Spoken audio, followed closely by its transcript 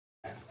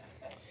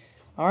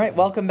All right,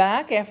 welcome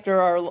back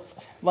after our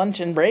lunch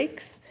and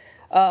breaks.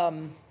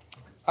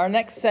 Our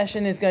next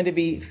session is going to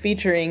be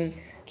featuring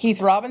Keith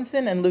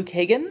Robinson and Luke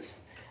Higgins.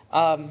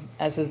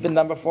 As has been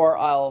done before,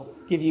 I'll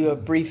give you a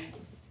brief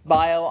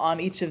bio on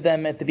each of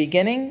them at the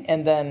beginning,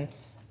 and then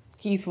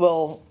Keith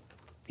will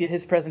get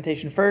his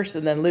presentation first,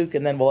 and then Luke,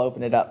 and then we'll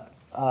open it up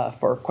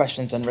for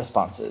questions and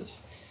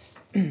responses.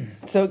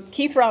 So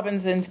Keith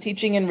Robinson's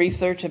teaching and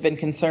research have been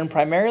concerned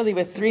primarily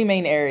with three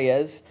main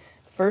areas,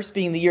 first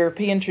being the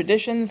European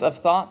traditions of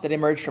thought that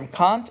emerged from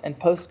Kant and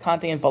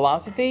post-Kantian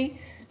philosophy,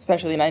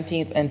 especially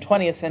 19th and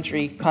 20th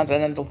century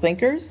continental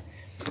thinkers.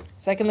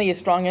 Secondly, a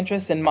strong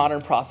interest in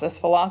modern process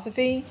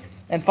philosophy.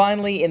 And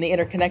finally, in the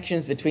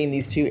interconnections between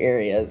these two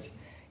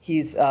areas.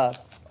 He's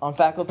on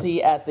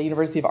faculty at the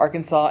University of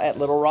Arkansas at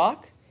Little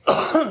Rock.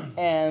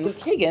 And Luke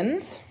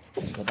Higgins,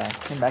 come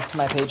back to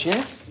my page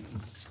here.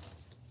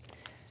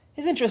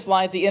 His interests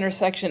lie at the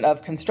intersection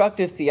of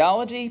constructive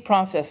theology,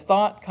 process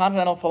thought,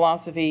 continental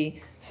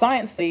philosophy,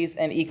 science studies,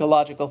 and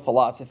ecological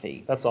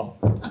philosophy. That's all.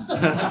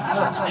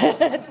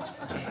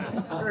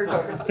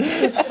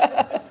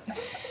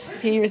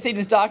 He received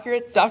his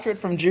doctorate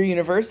from Drew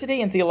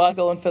University in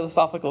Theological and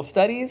Philosophical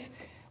Studies,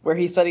 where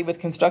he studied with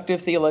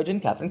constructive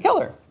theologian Catherine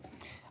Keller.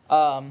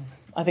 I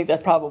think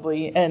that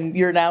probably, and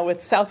you're now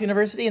with South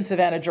University in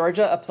Savannah,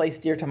 Georgia, a place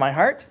dear to my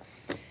heart.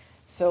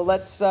 So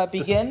let's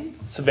begin.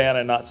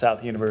 Savannah, not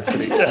South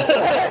University.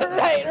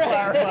 right.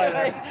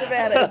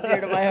 Savannah is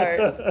dear to my heart.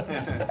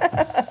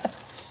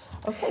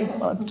 Okay,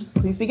 well,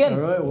 please begin.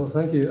 All right, well,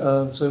 thank you.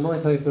 So my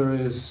paper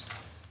is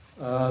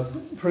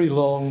pretty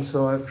long,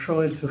 so I've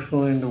tried to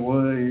find a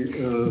way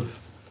of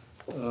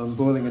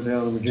boiling it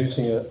down and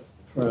reducing it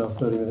for our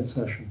 30-minute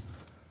session.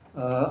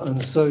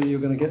 And so you're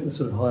going to get the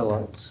sort of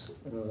highlights.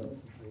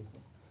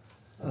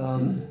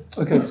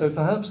 Okay, so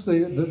perhaps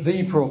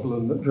the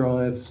problem that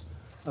drives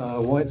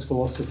White's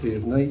philosophy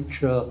of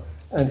nature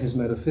and his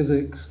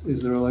metaphysics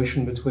is the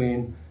relation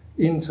between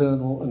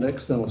internal and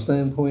external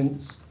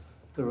standpoints,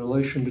 the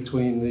relation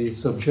between the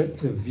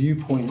subjective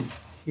viewpoint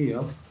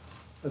here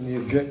and the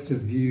objective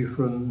view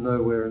from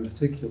nowhere in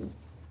particular,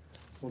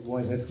 what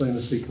Whitehead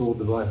famously called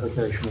the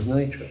bifurcation of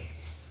nature.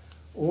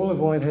 All of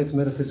Whitehead's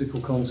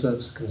metaphysical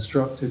concepts are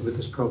constructed with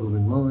this problem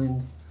in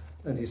mind,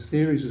 and his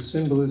theories of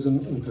symbolism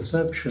and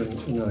perception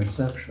are no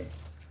exception.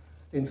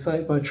 In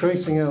fact, by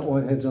tracing out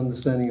Whitehead's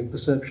understanding of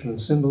perception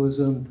and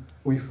symbolism,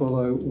 we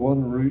follow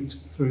one route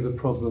through the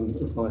problem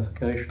of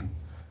bifurcation.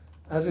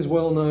 As is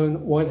well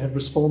known, Whitehead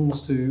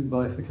responds to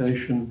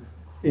bifurcation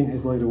in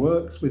his later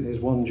works with his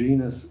one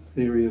genus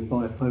theory of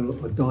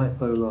bipolar or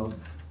dipolar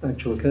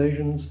actual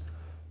occasions,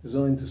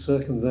 designed to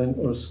circumvent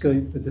or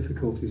escape the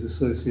difficulties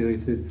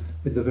associated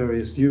with the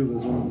various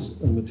dualisms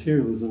and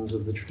materialisms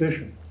of the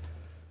tradition.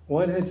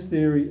 Whitehead's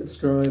theory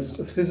ascribes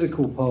a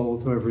physical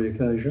pole to every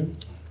occasion,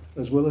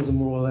 as well as a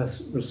more or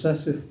less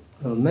recessive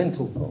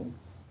mental pole.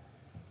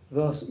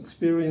 Thus,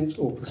 experience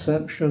or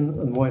perception,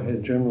 and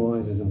Whitehead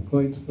generalizes and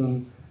equates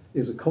them,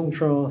 is a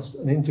contrast,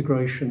 an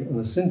integration, and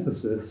a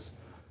synthesis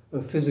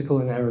of physical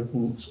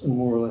inheritance and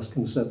more or less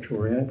conceptual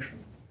reaction.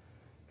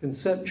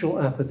 Conceptual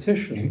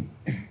appetition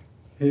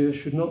here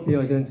should not be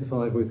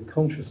identified with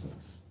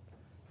consciousness.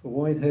 For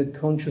Whitehead,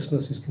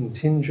 consciousness is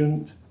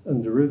contingent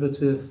and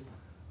derivative,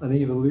 an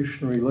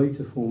evolutionary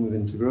later form of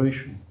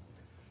integration.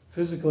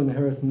 Physical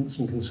inheritance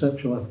and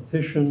conceptual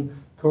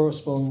appetition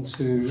correspond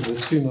to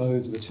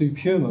the two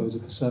pure modes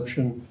of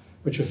perception,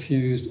 which are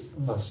fused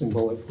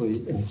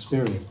symbolically in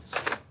experience.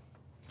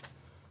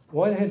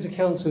 Whitehead's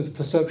accounts of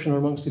perception are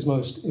amongst his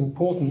most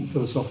important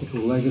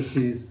philosophical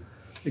legacies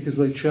because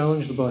they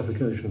challenge the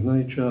bifurcation of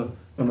nature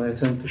and they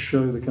attempt to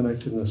show the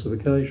connectedness of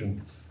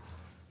occasions.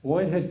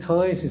 Whitehead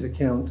ties his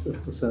account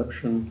of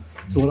perception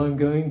to what I'm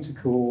going to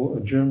call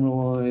a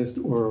generalized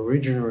or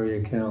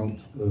originary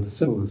account of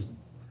symbolism.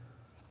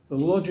 The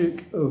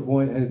logic of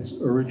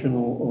Whitehead's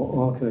original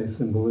or arche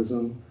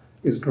symbolism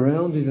is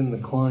grounded in the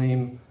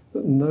claim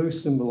that no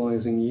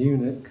symbolizing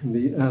unit can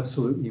be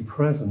absolutely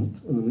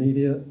present and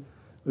immediate,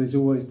 but is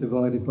always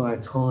divided by a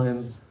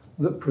time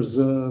that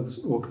preserves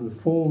or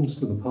conforms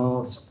to the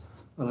past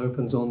and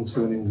opens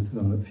onto an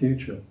indeterminate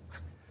future.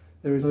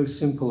 There is no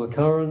simple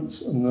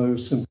occurrence and no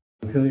simple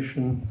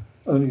location,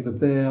 only the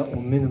bare or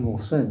minimal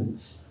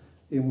sense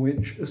in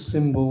which a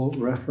symbol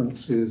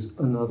references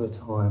another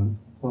time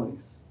or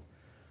place.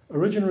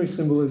 Originary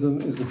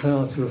symbolism is the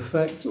power to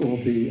affect or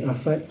be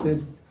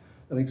affected,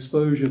 an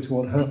exposure to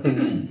what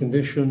happens is the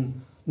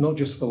condition, not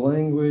just for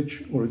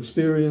language or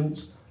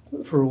experience,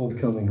 but for all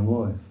becoming and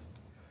life.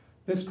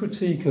 This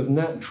critique of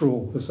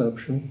natural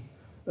perception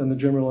and the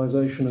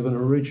generalization of an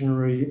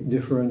originary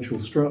differential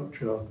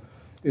structure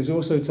is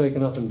also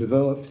taken up and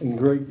developed in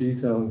great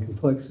detail and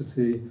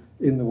complexity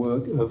in the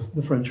work of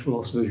the French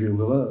philosopher Gilles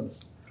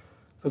Deleuze.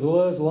 For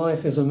Deleuze,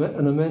 life is an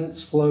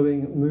immense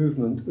flowing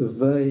movement of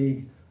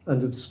vague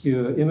and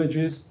obscure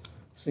images,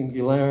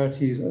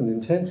 singularities and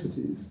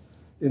intensities,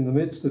 in the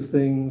midst of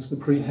things, the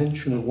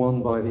prehension of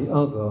one by the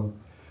other,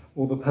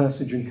 or the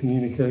passage and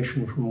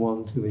communication from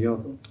one to the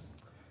other,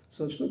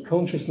 such that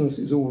consciousness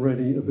is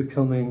already a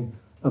becoming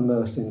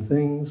immersed in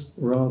things,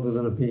 rather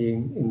than a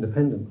being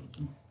independent.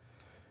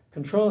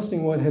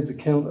 Contrasting Whitehead's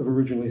account of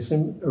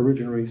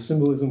originary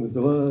symbolism with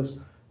Deleuze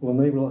will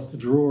enable us to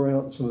draw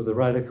out some of the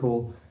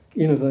radical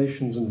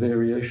innovations and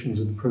variations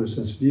of the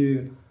process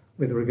view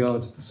with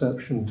regard to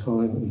perception,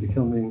 time, and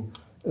becoming,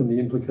 and the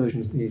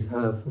implications these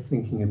have for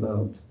thinking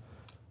about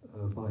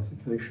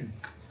bifurcation.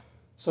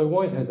 So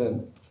Whitehead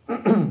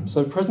then.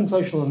 So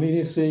presentational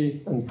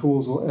immediacy and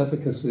causal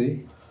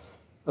efficacy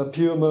are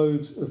pure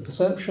modes of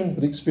perception,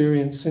 but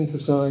experience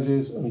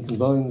synthesizes and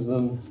combines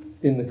them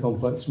in the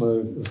complex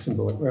mode of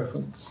symbolic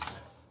reference.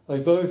 They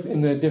both,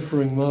 in their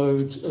differing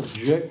modes,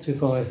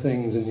 objectify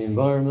things in the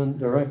environment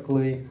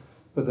directly,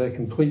 but their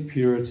complete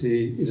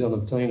purity is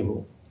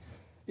unobtainable.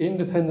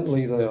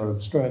 Independently, they are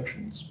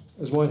abstractions.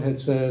 As Whitehead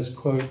says,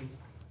 quote,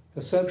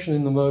 perception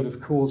in the mode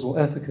of causal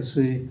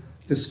efficacy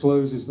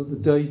discloses that the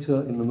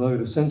data in the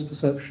mode of sense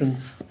perception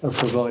are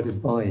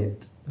provided by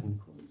it, end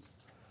quote.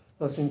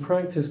 Thus, in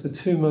practice, the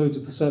two modes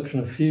of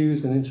perception are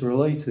fused and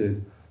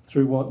interrelated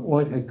through what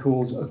Whitehead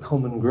calls a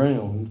common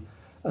ground,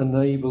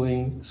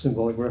 enabling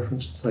symbolic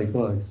reference to take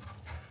place.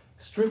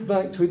 Stripped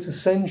back to its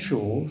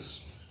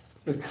essentials,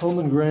 the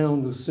common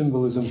ground of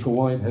symbolism for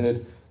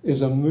Whitehead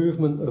is a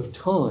movement of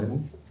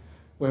time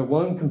where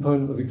one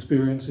component of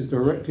experience is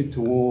directed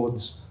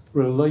towards,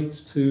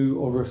 relates to,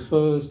 or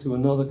refers to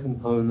another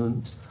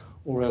component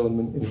or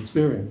element in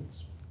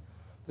experience.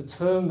 The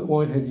term that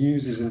Whitehead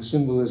uses in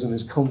symbolism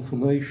is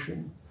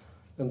conformation,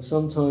 and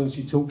sometimes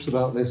he talks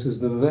about this as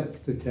the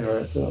vector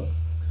character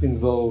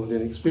involved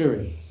in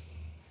experience.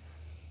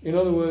 In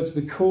other words,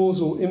 the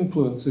causal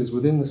influences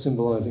within the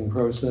symbolizing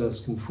process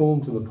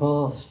conform to the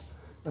past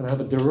and have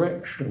a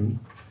direction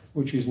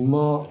which is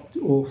marked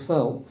or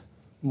felt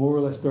more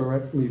or less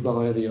directly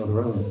via the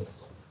other elements.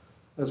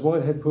 As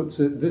Whitehead puts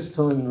it, this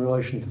time in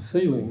relation to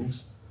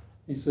feelings,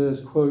 he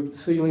says, quote,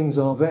 feelings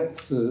are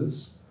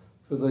vectors,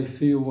 for they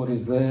feel what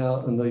is there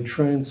and they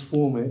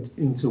transform it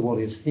into what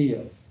is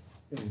here,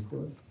 end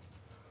quote.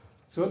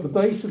 So at the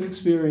base of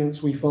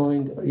experience, we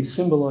find a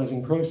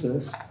symbolizing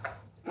process,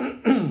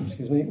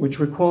 excuse me, which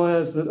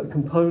requires that a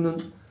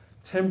component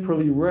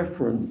temporally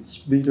reference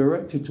be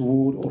directed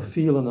toward or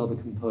feel another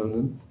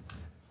component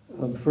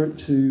for it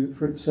to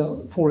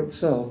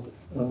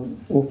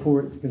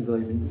convey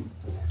meaning.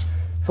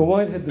 For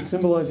Whitehead, the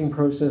symbolizing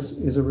process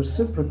is a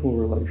reciprocal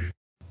relation,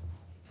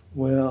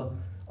 where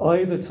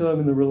either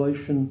term in the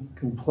relation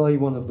can play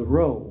one of the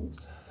roles,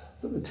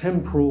 but the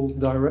temporal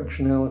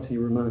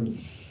directionality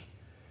remains.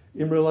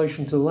 In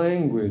relation to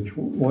language,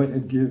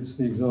 Whitehead gives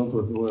the example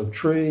of the word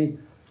tree,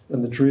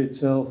 and the tree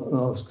itself, and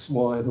asks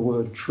why the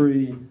word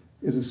tree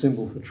is a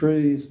symbol for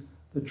trees.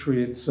 The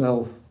tree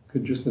itself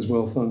could just as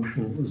well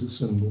function as a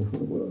symbol for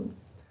the word.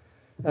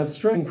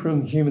 Abstracting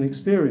from human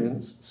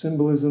experience,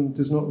 symbolism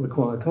does not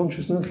require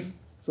consciousness,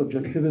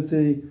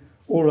 subjectivity,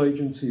 or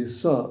agency as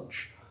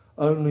such,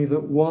 only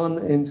that one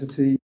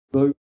entity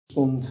both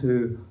respond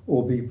to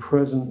or be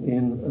present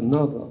in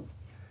another,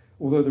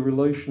 although the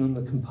relation and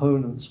the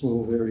components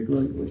will vary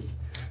greatly.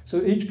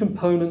 So each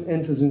component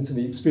enters into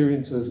the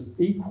experience as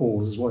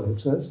equals, as Whitehead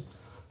says,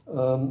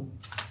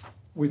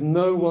 with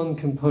no one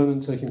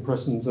component taking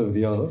precedence over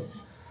the other.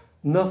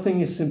 Nothing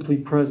is simply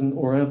present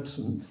or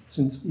absent,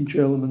 since each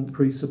element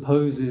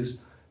presupposes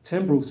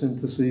temporal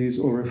syntheses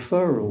or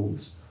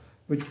referrals,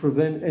 which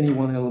prevent any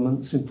one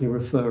element simply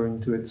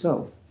referring to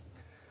itself.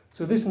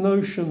 So this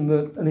notion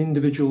that an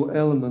individual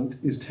element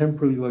is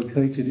temporally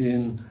located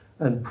in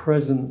and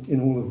present in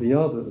all of the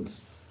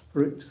others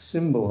for it to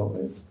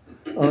symbolize,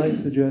 I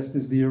suggest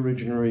is the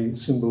originary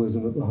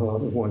symbolism at the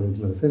heart of Whitehead's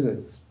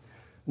metaphysics.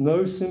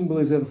 No symbol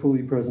is ever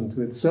fully present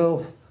to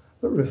itself,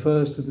 but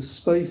refers to the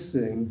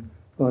spacing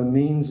by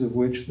means of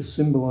which the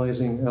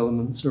symbolizing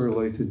elements are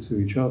related to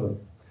each other.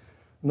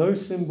 No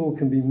symbol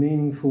can be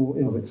meaningful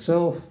in of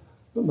itself,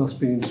 but must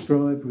be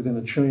inscribed within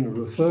a chain of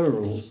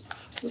referrals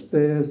that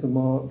bears the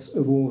marks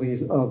of all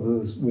these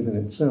others within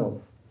itself.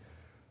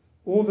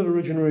 All that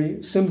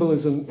originary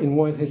symbolism in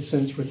Whitehead's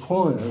sense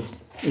requires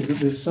is that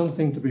there's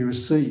something to be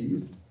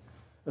received,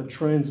 a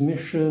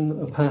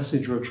transmission, a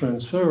passage or a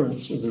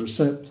transference of the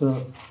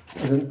receptor,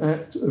 and an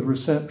act of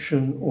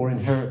reception or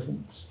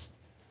inheritance.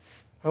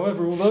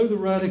 However, although the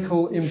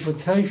radical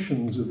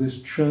implications of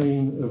this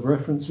chain of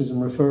references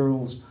and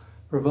referrals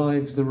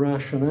provides the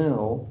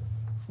rationale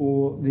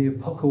for the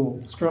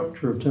epochal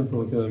structure of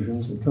temporal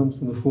occasions that comes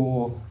to the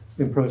fore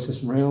in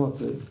process and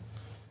reality,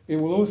 it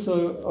will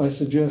also, I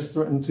suggest,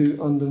 threaten to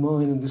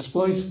undermine and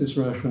displace this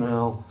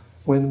rationale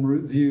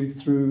when viewed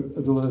through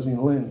a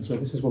Deleuzean lens. So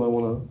this is what I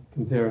want to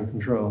compare and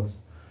contrast.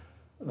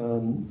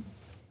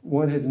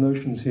 Whitehead's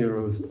notions here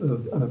of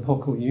an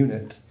epochal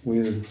unit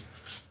with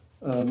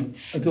a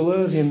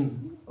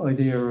Deleuzean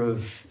idea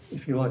of,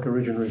 if you like,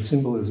 originary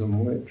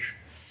symbolism, which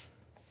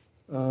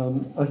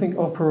I think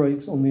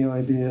operates on the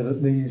idea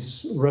that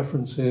these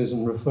references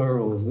and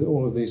referrals, that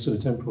all of these sort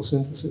of temporal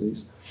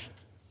syntheses,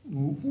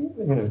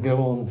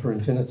 go on for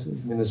infinity.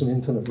 I mean, there's an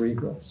infinite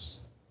regress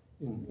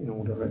in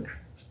all directions.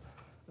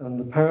 And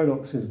the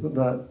paradox is that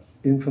that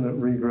infinite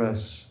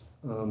regress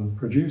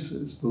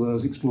produces.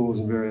 Deleuze explores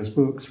in various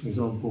books, for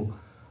example,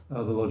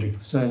 The Logic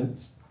of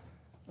Sense.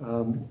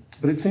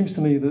 But it seems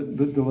to me that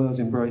Deleuze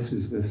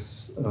embraces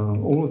this,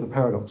 all of the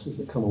paradoxes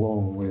that come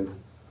along with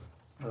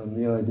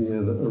the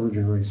idea that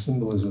originary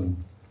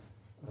symbolism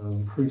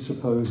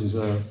presupposes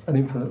an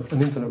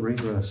infinite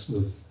regress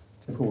of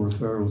temporal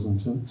referrals and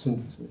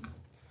synthesis.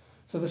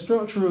 So the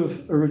structure of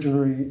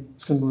originary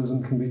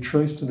symbolism can be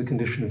traced to the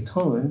condition of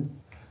time,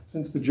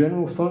 since the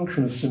general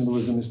function of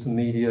symbolism is to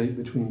mediate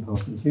between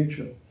past and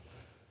future.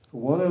 For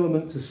one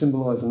element to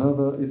symbolize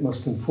another, it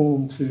must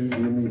conform to the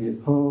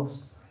immediate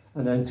past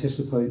and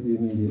anticipate the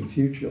immediate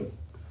future.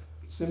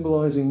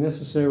 Symbolizing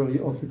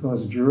necessarily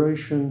occupies a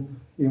duration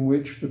in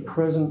which the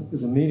present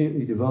is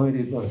immediately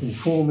divided by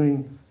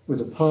conforming with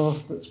a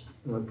past that's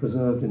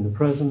preserved in the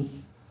present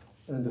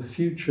and a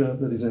future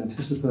that is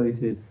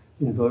anticipated,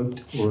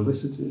 invoked, or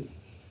elicited.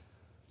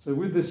 So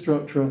with this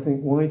structure, I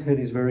think Whitehead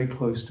is very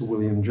close to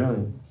William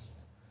James.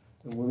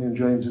 And William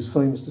James's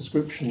famous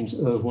descriptions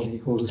of what he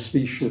calls a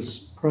specious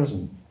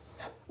present,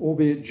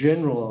 albeit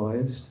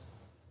generalized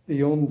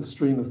beyond the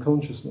stream of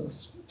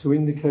consciousness, to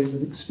indicate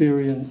that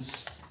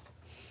experience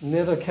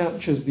never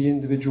captures the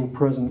individual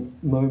present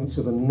moments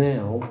of a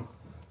now,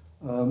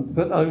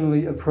 but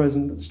only a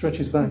present that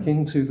stretches back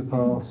into the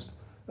past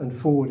and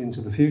forward into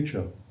the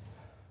future.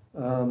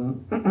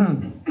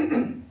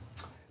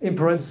 In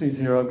parentheses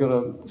here, I've got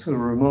a sort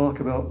of remark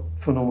about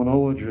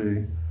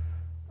phenomenology.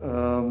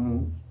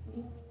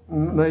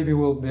 Maybe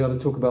we'll be able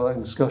to talk about that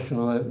in discussion.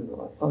 I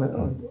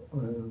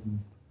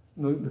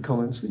note the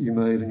comments that you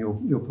made and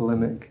your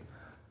polemic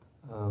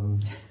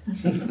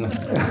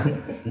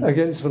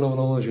against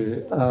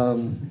phenomenology.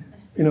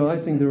 I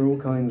think there are all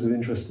kinds of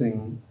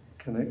interesting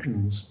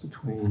connections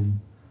between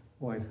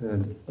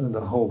Whitehead and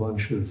a whole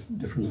bunch of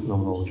different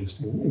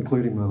phenomenologists,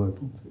 including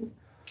Merleau-Ponty.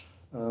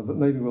 But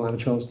maybe we'll have a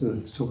chance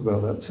to talk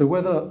about that. So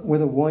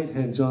whether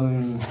Whitehead's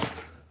own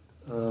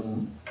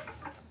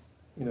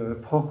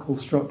epochal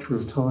structure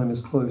of time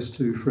is close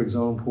to, for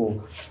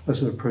example, a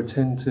sort of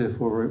protentive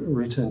or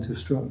retentive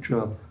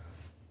structure,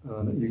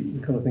 the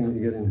kind of thing that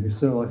you get in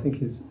Husserl, I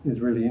think is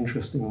really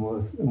interesting and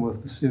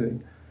worth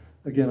pursuing.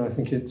 Again, I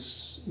think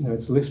it's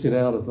lifted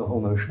out of the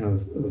whole notion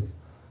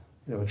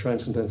of a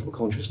transcendental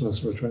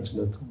consciousness or a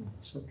transcendental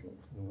subject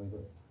in the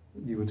way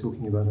that you were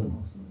talking about it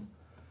last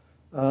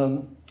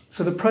night.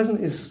 So the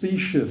present is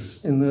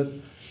specious in that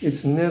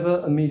it's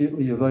never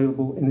immediately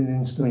available in an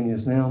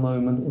instantaneous now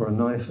moment or a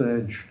knife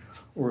edge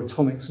or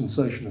atomic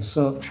sensation as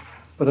such,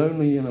 but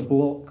only in a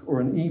block or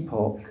an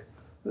epoch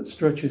that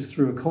stretches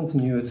through a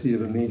continuity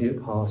of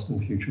immediate past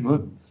and future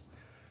moments.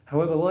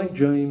 However, like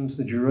James,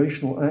 the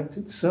durational act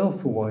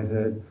itself for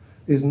Whitehead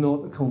is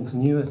not a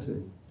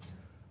continuity.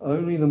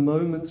 Only the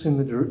moments in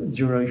the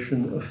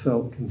duration are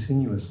felt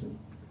continuously.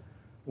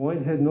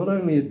 Whitehead not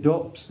only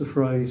adopts the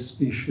phrase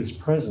specious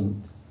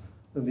present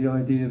and the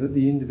idea that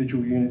the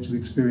individual units of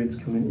experience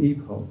come in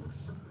epochs,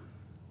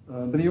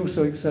 but he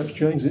also accepts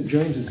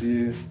James's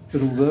view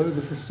that although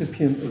the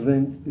percipient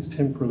event is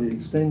temporally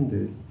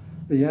extended,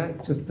 the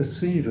act of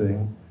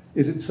perceiving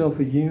is itself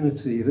a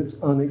unity that's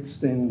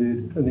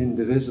unextended and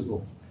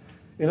indivisible.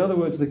 In other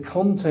words, the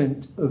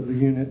content of the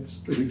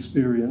units of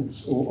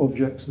experience or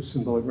objects of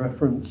symbolic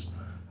reference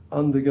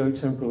undergo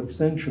temporal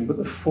extension, but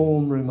the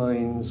form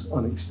remains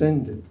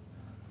unextended.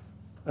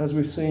 As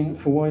we've seen,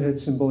 for Whitehead,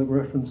 symbolic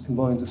reference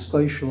combines a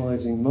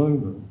spatializing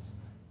moment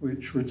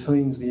which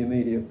retains the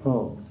immediate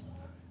past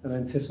and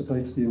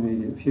anticipates the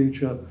immediate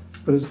future,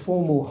 but as a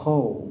formal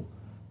whole,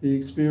 the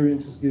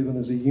experience is given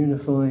as a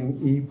unifying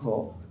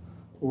epoch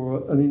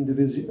or an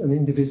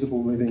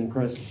indivisible living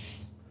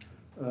presence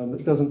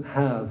that doesn't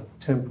have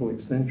temporal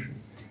extension.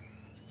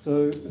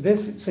 So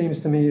this, it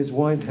seems to me, is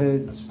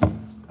Whitehead's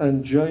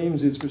and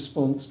James's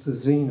response to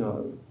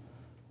Zeno.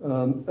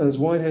 As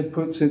Whitehead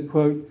puts it,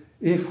 quote,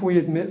 "If we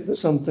admit that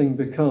something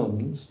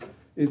becomes,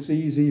 it's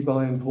easy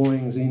by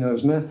employing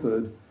Zeno's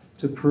method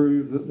to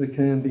prove that there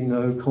can be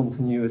no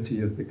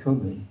continuity of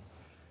becoming.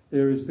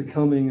 There is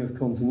becoming of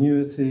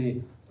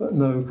continuity, but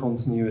no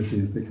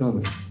continuity of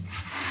becoming."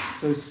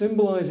 So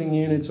symbolizing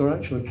units or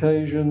actual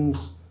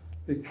occasions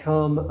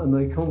become and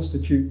they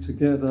constitute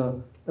together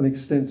an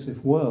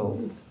extensive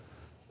world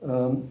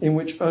in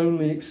which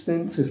only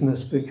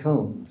extensiveness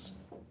becomes,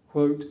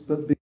 quote,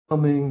 "but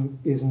becoming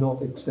is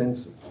not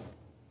extensive."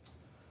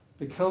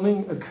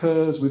 Becoming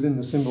occurs within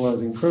the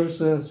symbolizing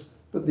process,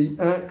 but the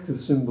act of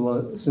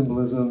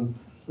symbolism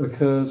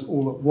occurs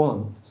all at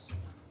once,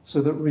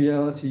 so that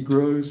reality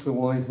grows for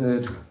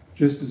Whitehead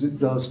just as it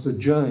does for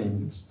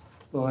James,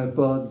 by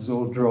buds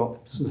or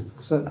drops of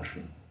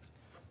perception.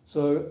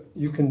 So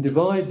you can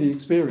divide the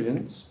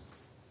experience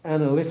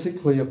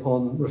analytically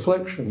upon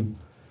reflection,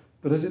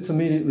 but as it's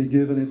immediately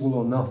given, it's all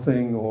or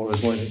nothing, or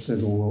as Whitehead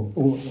says, all at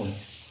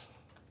once.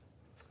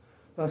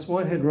 Thus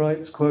Whitehead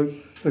writes, quote,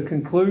 "The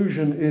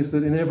conclusion is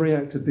that in every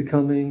act of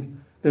becoming,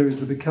 there is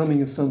the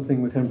becoming of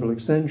something with temporal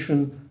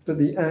extension, but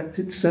the act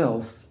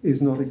itself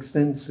is not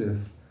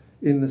extensive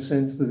in the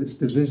sense that it's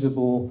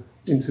divisible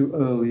into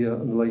earlier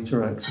and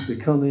later acts of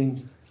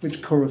becoming,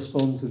 which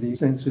correspond to the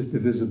extensive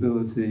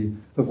divisibility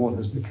of what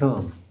has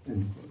become.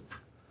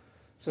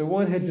 So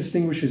Whitehead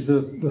distinguishes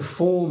the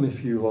form,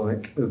 if you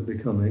like, of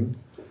becoming,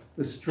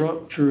 the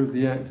structure of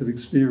the act of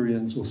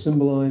experience or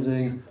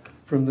symbolizing,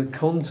 from the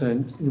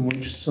content in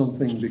which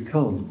something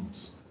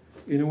becomes,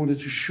 in order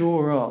to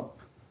shore up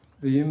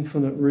the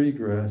infinite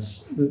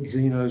regress that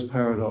Zeno's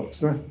paradox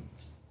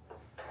threatens.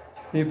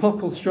 The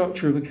epochal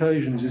structure of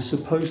occasions is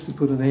supposed to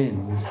put an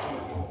end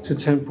to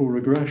temporal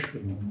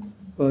regression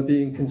by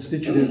being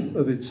constitutive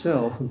of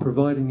itself and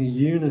providing a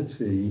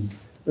unity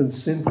and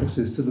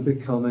synthesis to the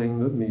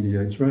becoming that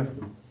mediates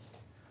reference.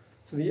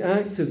 So the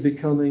act of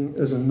becoming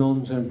as a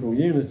non-temporal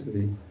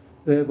unity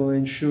thereby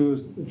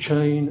ensures that the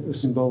chain of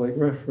symbolic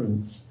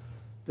reference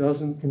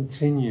doesn't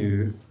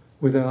continue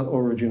without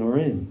origin or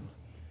end.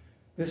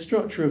 This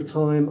structure of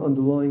time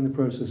underlying the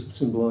process of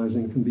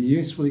symbolizing can be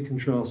usefully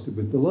contrasted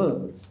with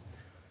Deleuze,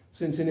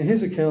 since in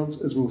his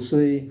accounts, as we'll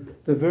see,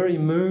 the very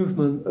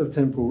movement of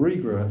temporal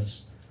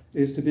regress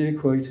is to be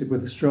equated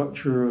with a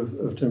structure of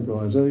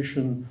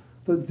temporalization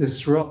that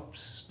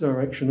disrupts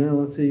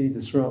directionality,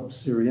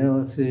 disrupts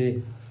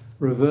seriality,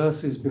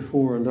 reverses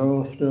before and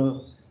after,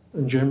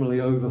 and generally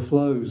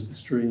overflows the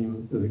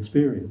stream of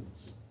experience.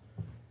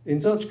 In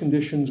such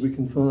conditions, we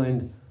can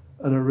find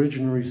an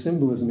originary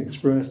symbolism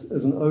expressed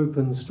as an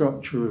open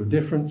structure of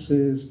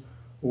differences,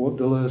 or what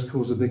Deleuze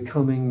calls a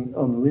becoming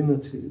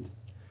unlimited,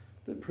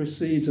 that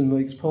precedes and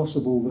makes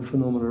possible the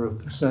phenomena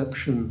of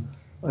perception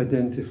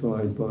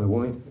identified by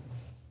Whitehead.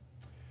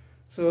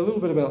 So a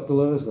little bit about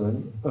Deleuze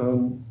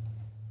then.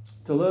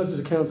 Deleuze's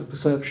accounts of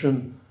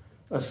perception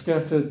are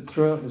scattered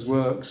throughout his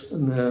works,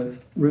 and they're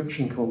rich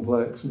and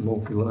complex and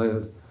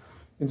multi-layered.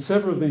 In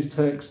several of these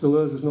texts,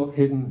 Deleuze has not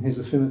hidden his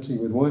affinity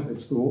with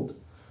Whitehead's thought,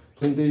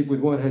 indeed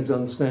with Whitehead's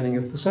understanding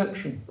of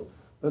perception,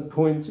 at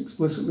points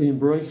explicitly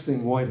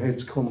embracing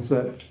Whitehead's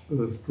concept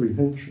of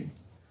prehension.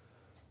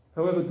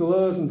 However,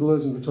 Deleuze and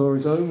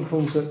Guattari's own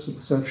concepts of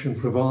perception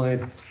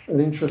provide an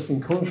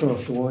interesting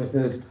contrast to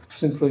Whitehead,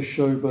 since they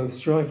show both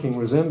striking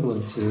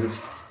resemblances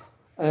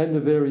and a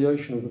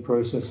variation of the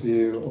process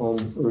view on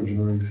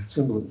originary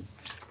symbolism.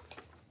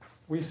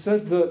 We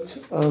said that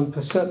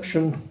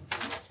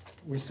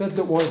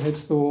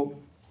Whitehead's thought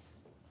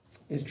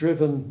is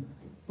driven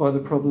by the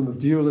problem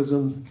of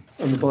dualism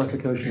and the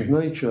bifurcation of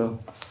nature.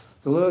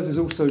 Deleuze is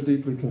also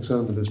deeply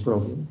concerned with this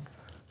problem.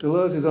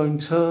 Deleuze's own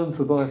term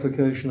for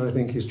bifurcation, I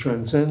think, is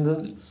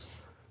transcendence.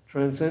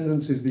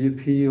 Transcendence is the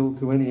appeal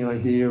to any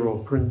idea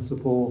or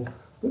principle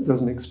that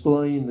doesn't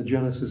explain the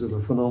genesis of a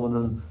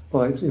phenomenon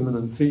by its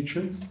immanent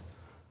features,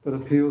 but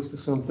appeals to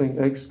something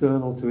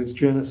external to its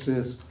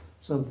genesis,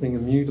 something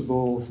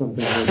immutable,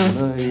 something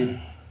ready-made,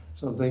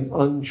 something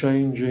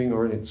unchanging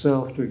or in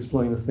itself to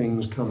explain a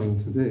thing's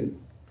coming to be.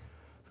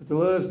 For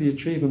Deleuze, the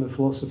achievement of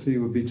philosophy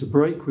would be to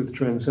break with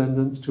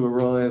transcendence to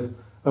arrive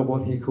at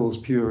what he calls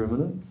pure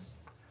immanence,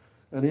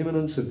 an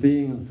immanence of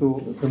being and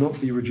thought that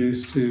cannot be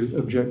reduced to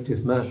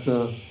objective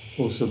matter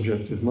or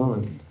subjective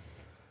mind.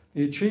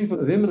 The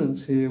achievement of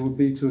immanence here would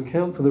be to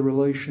account for the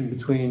relation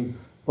between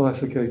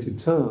bifurcated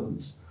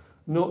terms,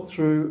 not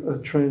through a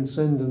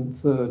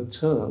transcendent third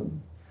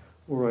term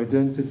or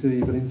identity,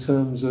 but in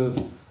terms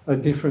of a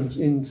difference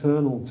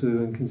internal to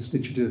and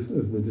constitutive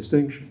of the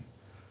distinction.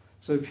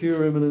 So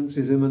pure immanence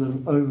is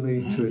immanent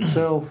only to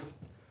itself,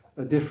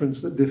 a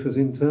difference that differs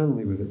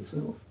internally with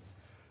itself.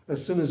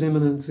 As soon as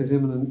immanence is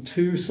immanent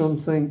to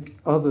something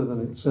other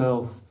than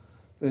itself,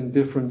 then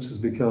difference has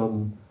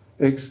become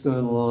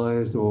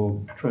externalized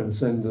or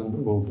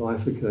transcendent or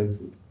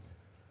bifurcated.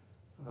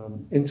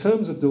 In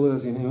terms of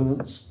Deleuzean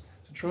immanence,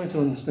 to try to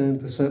understand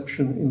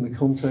perception in the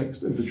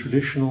context of the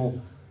traditional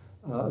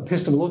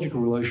epistemological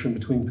relation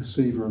between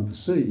perceiver and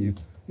perceived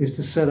is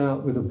to set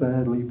out with a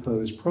badly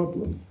posed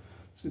problem.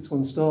 Since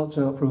one starts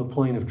out from a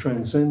plane of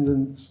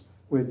transcendence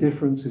where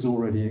difference is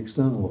already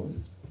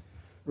externalized.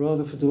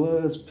 Rather, for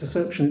Deleuze,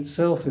 perception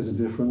itself is a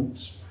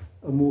difference,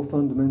 a more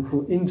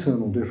fundamental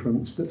internal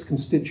difference that's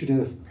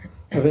constitutive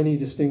of any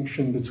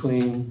distinction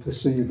between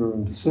perceiver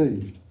and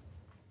perceived.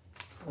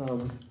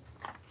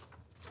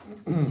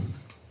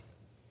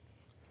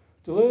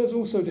 Deleuze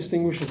also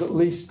distinguishes at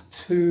least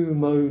two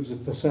modes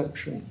of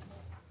perception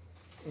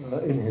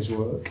in his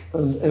work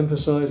and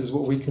emphasizes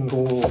what we can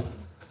call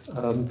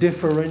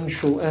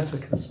differential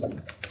efficacy,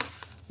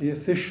 the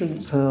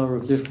efficient power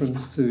of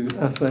difference to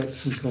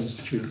affect and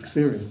constitute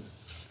experience.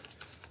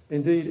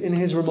 Indeed, in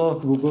his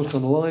remarkable book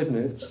on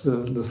Leibniz,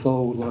 the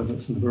Fold,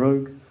 Leibniz and the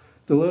Baroque,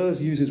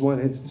 Deleuze uses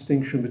Whitehead's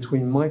distinction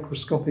between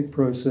microscopic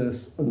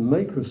process and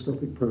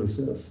macroscopic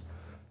process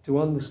to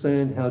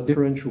understand how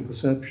differential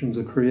perceptions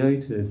are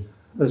created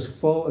as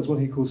what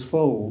he calls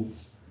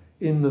folds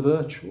in the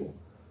virtual,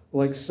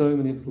 like so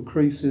many little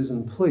creases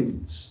and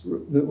pleats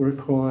that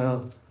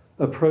require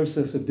a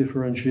process of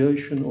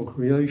differentiation or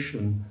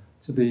creation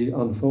to be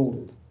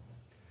unfolded.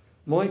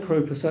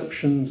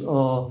 Micro-perceptions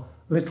are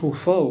little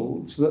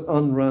folds that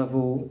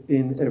unravel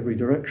in every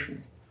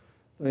direction.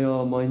 They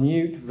are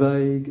minute,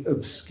 vague,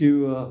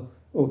 obscure,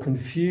 or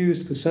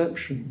confused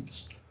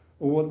perceptions,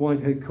 or what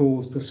Whitehead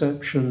calls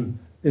perception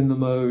in the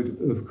mode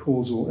of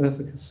causal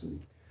efficacy.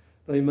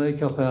 They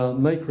make up our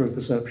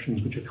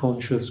macro-perceptions, which are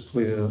conscious,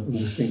 clear, and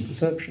distinct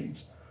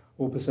perceptions,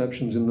 or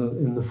perceptions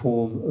in the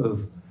form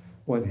of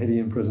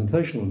Whiteheadian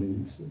presentational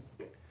immediacy.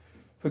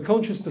 For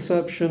conscious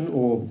perception,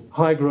 or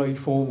high-grade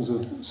forms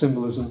of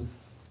symbolism,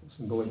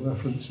 symbolic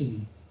reference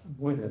in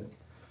Whitehead,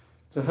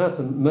 to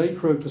happen,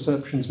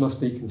 macro-perceptions must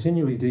be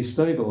continually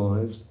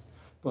destabilized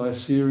by a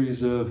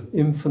series of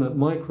infinite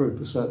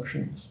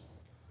micro-perceptions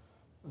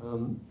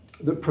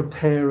that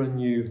prepare a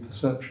new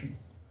perception.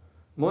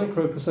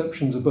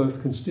 Micro-perceptions are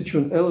both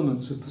constituent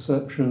elements of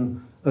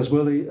perception as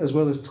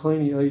well as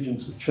tiny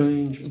agents of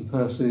change and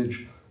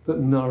passage that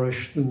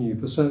nourish the new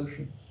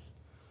perception.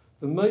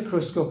 The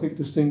macroscopic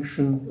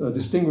distinction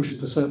distinguishes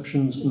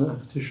perceptions and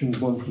appetitions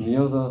one from the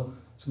other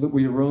so that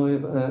we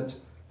arrive at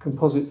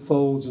composite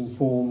folds and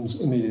forms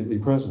immediately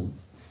present.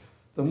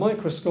 The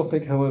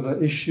microscopic,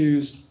 however,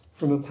 issues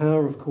from a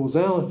power of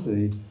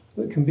causality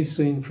that can be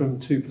seen from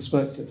two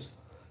perspectives.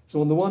 So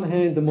on the one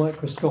hand, the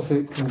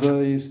microscopic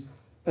conveys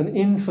an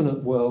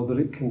infinite world that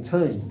it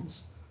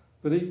contains,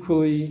 but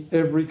equally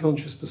every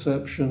conscious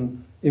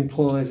perception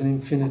implies an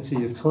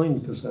infinity of tiny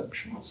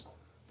perceptions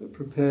that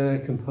prepare,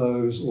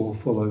 compose, or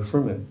follow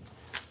from it.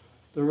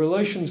 The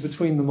relations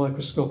between the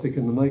microscopic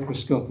and the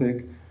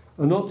macroscopic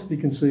are not to be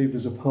conceived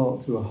as a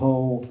part to a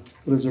whole,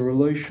 but as a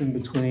relation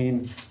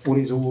between what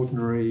is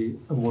ordinary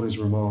and what is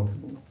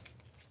remarkable.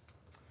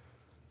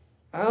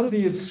 Out of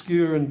the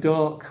obscure and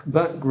dark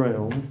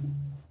background,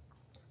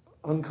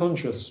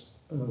 unconscious,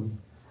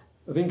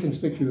 of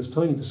inconspicuous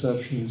tiny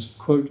perceptions,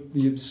 quote,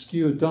 the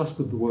obscure dust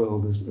of the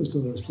world, as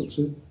Deleuze puts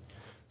it,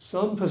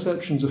 some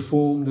perceptions are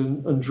formed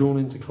and drawn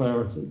into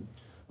clarity.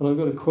 And I've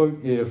got a quote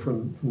here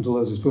from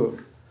Deleuze's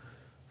book.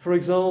 For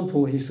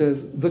example, he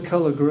says, the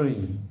colour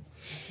green.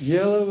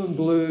 Yellow and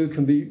blue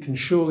can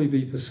surely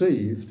be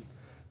perceived,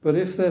 but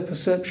if their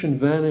perception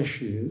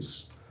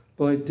vanishes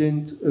by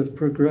dint of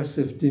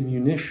progressive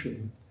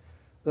diminution,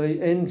 they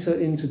enter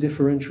into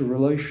differential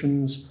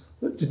relations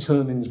that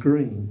determines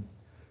green,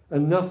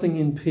 and nothing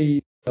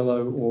impedes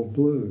yellow or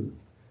blue,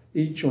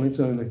 each on its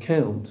own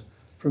account,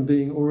 from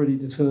being already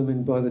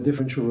determined by the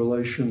differential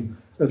relation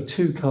of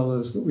two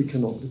colours that we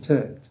cannot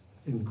detect,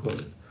 end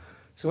quote.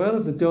 So out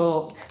of the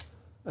dark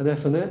and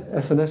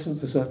evanescent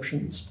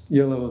perceptions,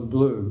 yellow and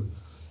blue,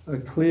 a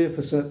clear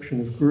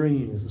perception of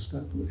green is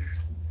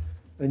established.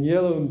 And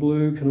yellow and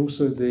blue can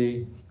also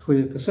be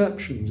clear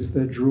perceptions if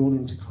they're drawn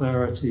into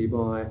clarity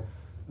by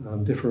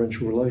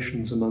differential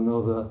relations among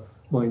other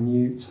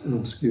minute and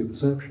obscure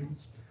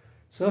perceptions.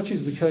 Such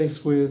is the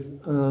case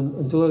with,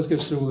 and Deleuze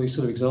gives through all these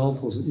sort of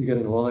examples that you get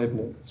in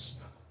Leibniz.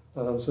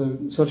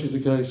 Such is the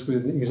case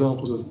with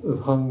examples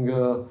of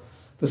hunger,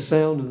 the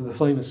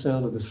famous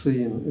sound of the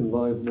sea in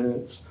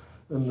Leibniz,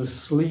 and the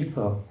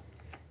sleeper,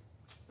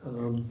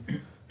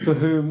 for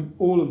whom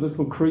all of the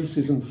little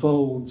creases and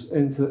folds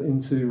enter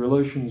into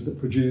relations that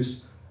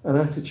produce an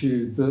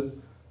attitude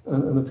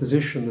and a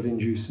position that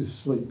induces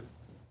sleep.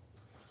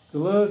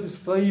 Deleuze's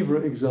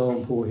favourite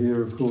example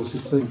here, of course,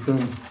 is taken from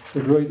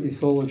the great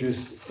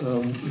ethologist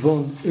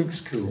von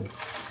Uexküll,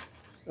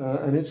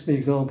 and it's the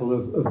example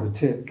of the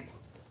tick.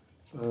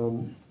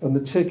 And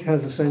the tick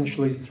has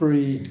essentially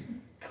three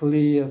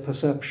clear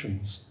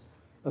perceptions: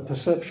 a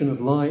perception of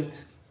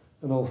light,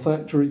 an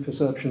olfactory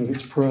perception of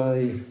its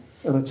prey,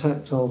 and a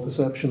tactile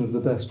perception of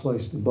the best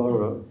place to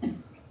burrow.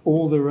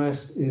 All the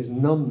rest is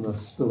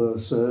numbness,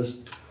 Deleuze says,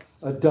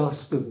 a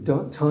dust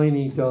of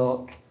tiny,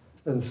 dark,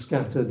 and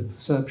scattered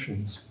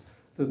perceptions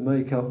that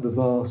make up the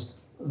vast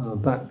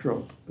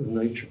backdrop of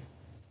nature.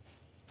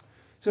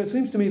 So it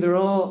seems to me there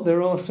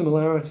are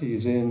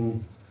similarities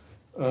in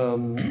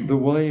the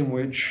way in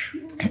which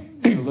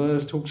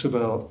Deleuze talks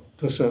about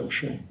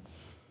perception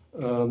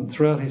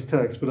throughout his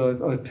text,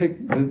 but I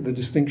picked the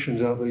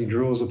distinctions out that he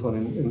draws upon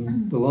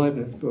in the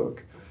Leibniz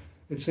book.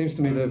 It seems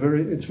to me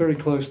it's very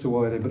close to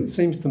Whitehead, but it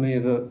seems to me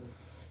that,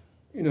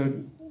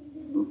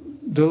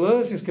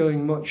 Deleuze is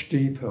going much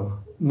deeper,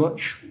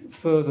 much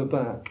further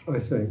back, I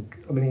think.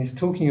 I mean, he's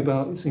talking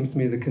about, it seems to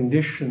me, the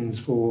conditions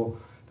for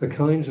the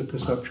kinds of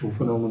perceptual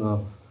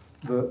phenomena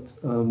that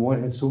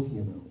Whitehead's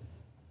talking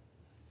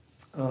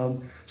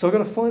about. So I've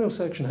got a final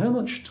section. How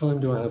much time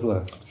do I have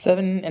left?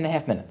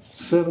 7.5 minutes.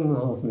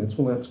 7.5 minutes.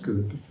 Well, that's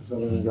good, because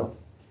I've only got...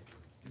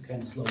 You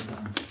can slow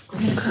down. I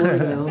can slow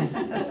down,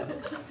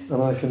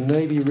 and I can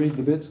maybe read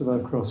the bits that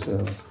I've crossed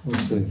out. We'll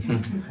see.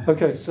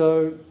 Okay,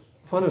 so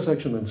final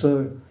section then.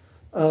 So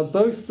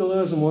both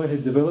Deleuze and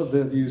Whitehead developed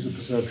their views of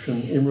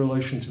perception in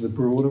relation to the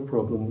broader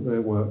problem that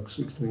their work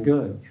seeks to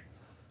engage.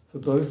 For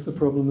both, the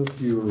problem of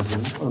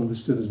dualism,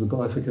 understood as the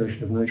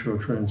bifurcation of nature or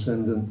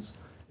transcendence,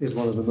 is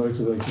one of the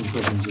motivating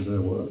problems of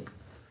their work.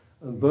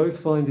 And both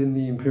find in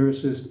the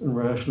empiricist and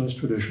rationalist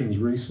traditions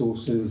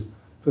resources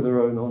for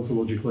their own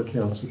ontological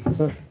accounts of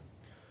perception.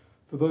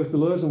 For both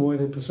Deleuze and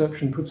Whitehead,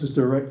 perception puts us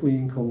directly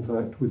in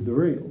contact with the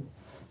real.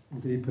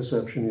 Indeed,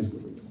 perception is the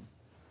real.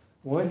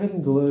 Whitehead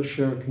and Deleuze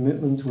share a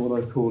commitment to what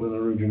I've called an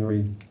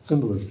originary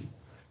symbolism,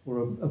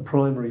 or a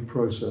primary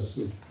process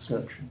of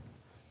perception,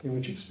 in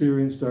which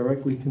experience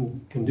directly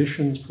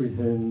conditions,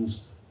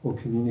 prehends, or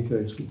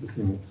communicates with the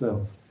thing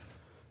itself.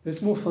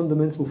 This more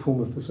fundamental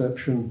form of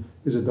perception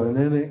is a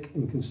dynamic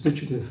and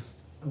constitutive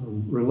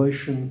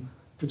relation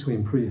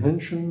between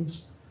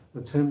prehensions,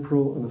 a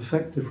temporal and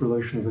affective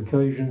relation of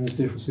occasions,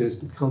 differences,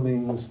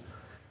 becomings,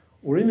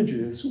 or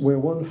images where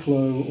one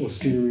flow or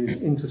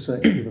series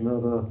intersects with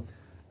another,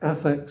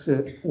 affects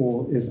it,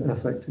 or is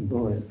affected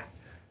by it.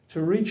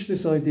 To reach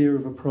this idea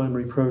of a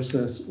primary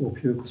process or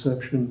pure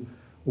perception,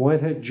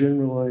 Whitehead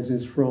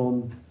generalizes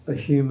from a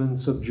human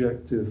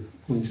subjective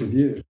point of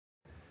view,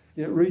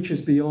 yet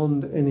reaches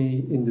beyond any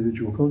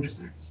individual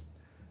consciousness.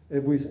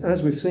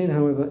 As we've seen,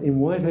 however, in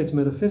Whitehead's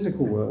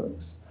metaphysical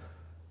works,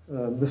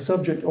 the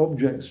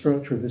subject-object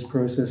structure of this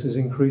process is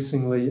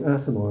increasingly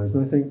atomized,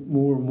 and I think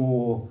more and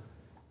more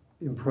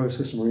in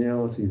Process and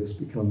Reality this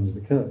becomes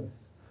the case,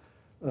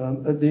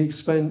 at the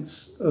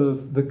expense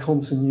of the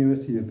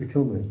continuity of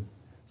becoming.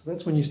 So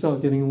that's when you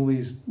start getting all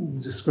these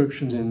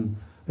descriptions in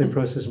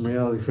Process and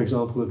Reality, for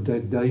example, of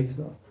dead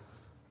data,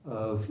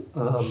 of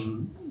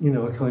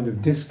a kind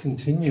of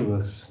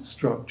discontinuous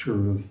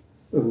structure of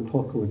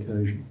epochal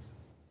occasions.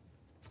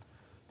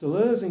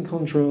 Deleuze, in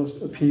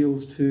contrast,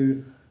 appeals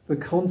to the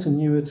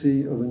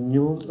continuity of a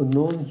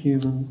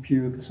non-human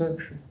pure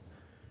perception,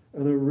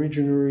 an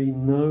originary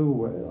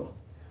nowhere,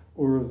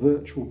 or a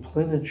virtual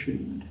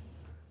plenitude,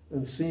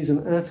 and sees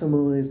an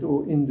atomized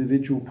or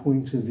individual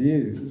point of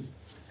view,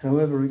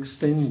 however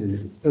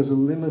extended, as a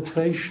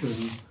limitation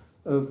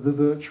of the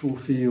virtual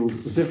field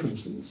of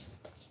differences,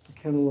 the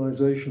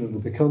canalization of the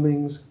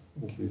becomings,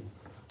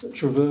 that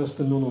traverse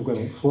the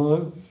non-organic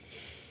flow,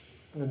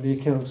 and the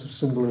accounts of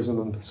symbolism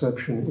and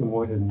perception in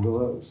Whitehead and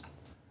Deleuze,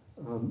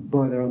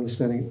 by their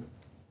understanding.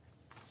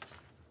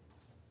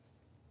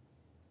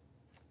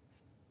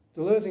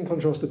 Deleuze, in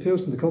contrast,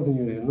 appeals to the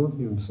continuity of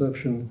non-human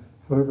perception,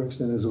 however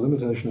extended as a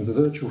limitation of the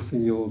virtual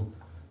field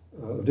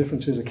of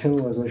differences, a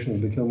canalization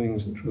of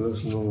becomings that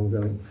traverse the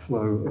non-organic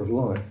flow of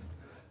life.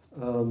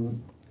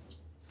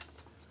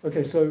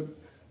 Okay, so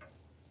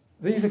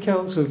these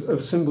accounts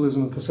of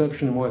symbolism and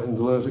perception in Whitehead and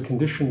Deleuze are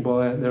conditioned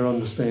by their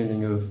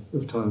understanding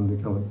of time and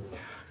becoming.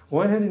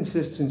 Whitehead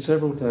insists in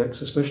several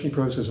texts, especially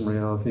Process and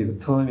Reality,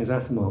 that time is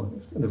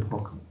atomized and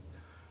epochal.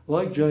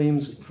 Like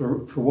James, for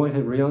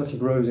Whitehead, reality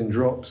grows in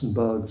drops and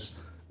buds,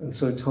 and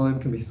so time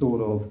can be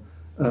thought of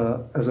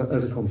as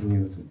a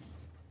continuity.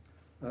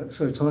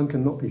 So time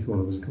cannot be thought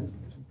of as a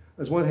continuity.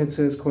 As Whitehead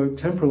says, quote,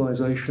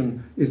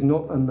 temporalization is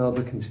not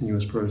another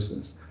continuous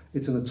process.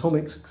 It's an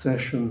atomic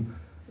succession,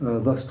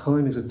 thus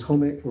time is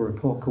atomic or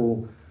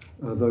epochal,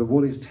 though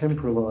what is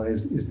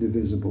temporalized is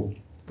divisible,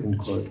 end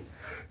quote.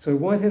 So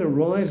Whitehead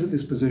arrives at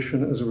this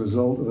position as a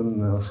result of an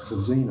analysis of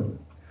Zeno.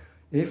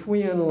 If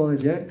we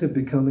analyse the act of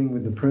becoming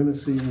with the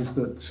premises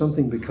that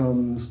something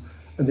becomes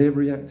and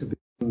every act of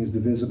becoming is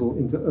divisible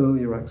into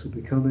earlier acts of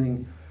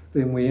becoming,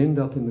 then we end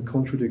up in the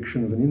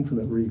contradiction of an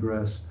infinite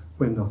regress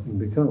where nothing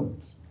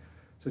becomes.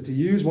 So to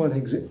use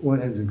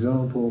Whitehead's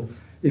example,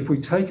 if we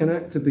take an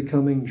act of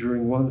becoming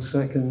during 1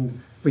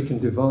 second, we can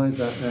divide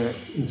that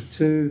act into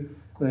two,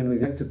 namely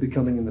the act of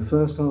becoming in the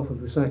first half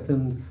of the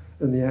second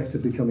and the act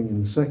of becoming in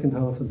the second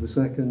half of the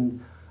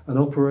second, and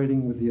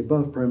operating with the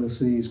above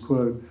premises,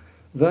 quote,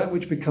 that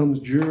which becomes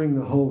during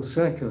the whole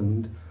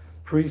second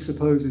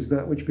presupposes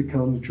that which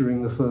becomes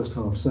during the first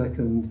half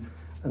second.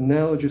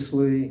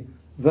 Analogously,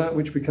 that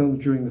which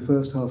becomes during the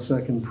first half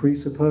second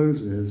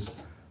presupposes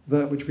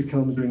that which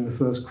becomes during the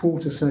first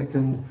quarter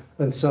second,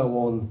 and so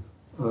on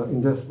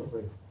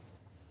indefinitely.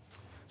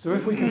 So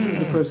if we consider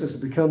the process of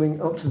becoming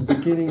up to the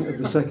beginning of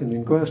the second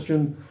in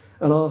question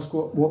and ask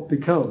what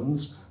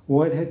becomes,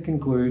 Whitehead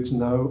concludes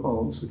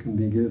no answer can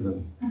be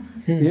given.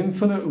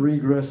 Infinite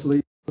regress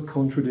leads to a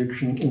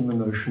contradiction in the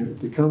notion of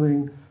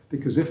becoming,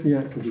 because if the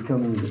act of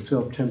becoming is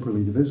itself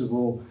temporally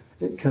divisible,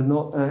 it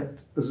cannot act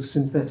as a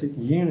synthetic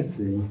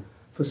unity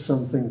for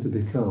something to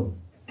become.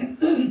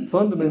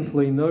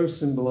 Fundamentally, no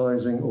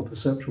symbolizing or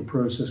perceptual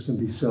process can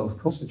be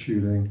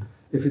self-constituting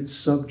if it's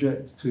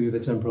subject to the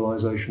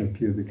temporalization of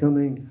pure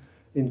becoming.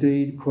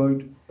 Indeed,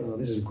 quote,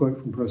 this is a quote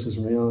from Process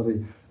and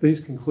Reality, these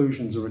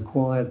conclusions are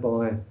required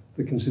by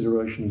the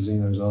consideration of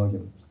Zeno's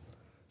arguments.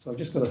 So I've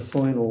just got a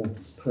final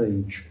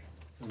page,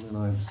 and then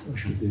I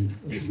should be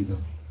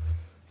done.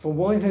 For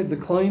Whitehead, the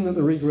claim that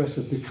the regress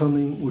of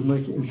becoming would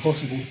make it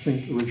impossible to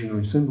think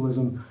originary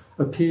symbolism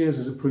appears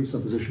as a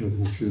presupposition of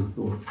mature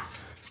thought.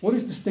 What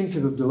is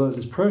distinctive of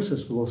Deleuze's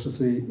process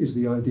philosophy is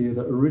the idea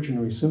that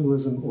originary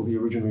symbolism, or the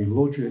originary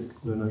logic,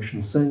 the notion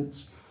of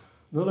sense,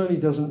 not only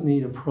doesn't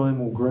need a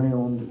primal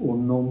ground or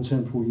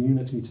non-temporal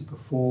unity to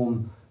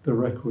perform the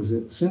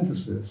requisite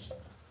synthesis,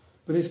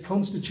 but is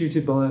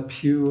constituted by a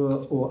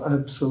pure or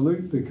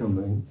absolute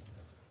becoming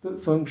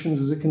that functions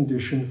as a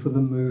condition for the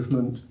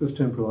movement of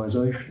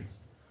temporalization.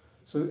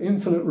 So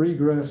infinite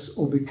regress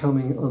or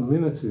becoming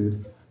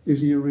unlimited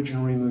is the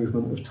originary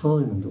movement of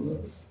time in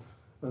Deleuze,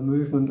 a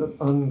movement that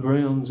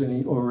ungrounds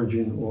any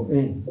origin or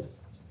end.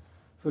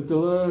 For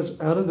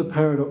Deleuze, out of the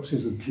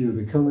paradoxes of pure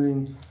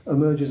becoming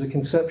emerges a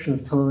conception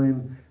of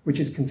time which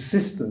is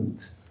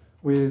consistent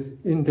with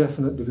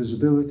indefinite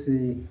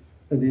divisibility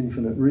and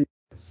infinite regress.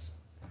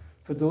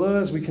 For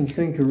Deleuze, we can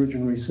think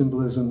originary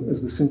symbolism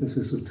as the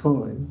synthesis of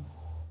time,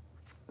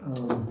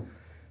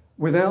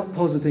 without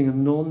positing a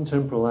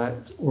non-temporal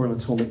act or an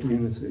atomic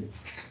unity.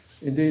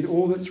 Indeed,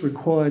 all that's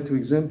required to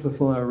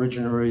exemplify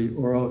originary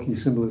or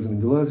archi-symbolism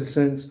in Deleuze's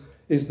sense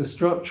is the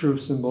structure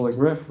of symbolic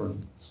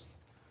reference,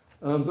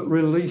 but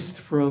released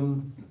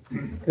from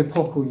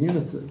epochal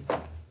unity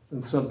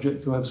and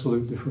subject to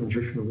absolute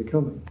differentiation or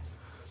becoming.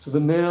 So the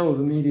now of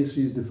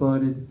immediacy is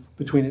divided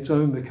between its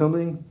own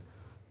becoming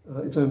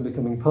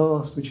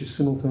past, which is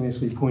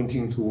simultaneously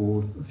pointing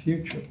toward a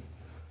future.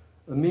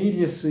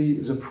 Immediacy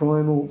is a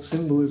primal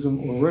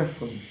symbolism or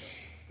reference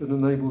that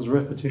enables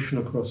repetition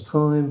across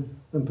time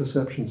and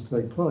perception to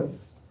take place.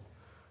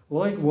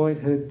 Like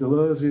Whitehead,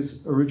 Deleuze's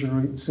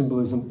originary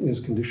symbolism is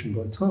conditioned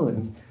by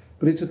time,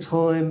 but it's a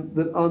time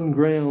that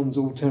ungrounds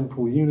all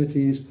temporal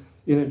unities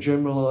in a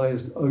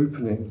generalized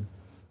opening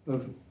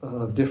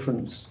of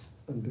difference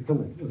and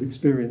becoming, of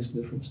experience,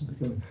 difference and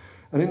becoming.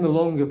 And in the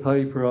longer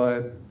paper,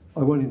 I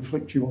won't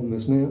inflict you on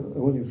this now, I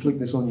won't inflict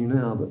this on you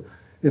now, but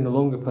in the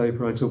longer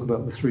paper I talk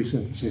about the three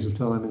syntheses of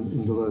time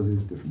in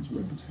Deleuze's difference and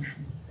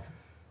repetition.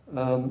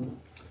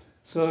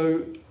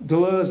 So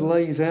Deleuze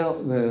lays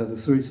out there the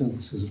three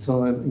syntheses of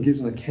time and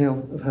gives an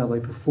account of how they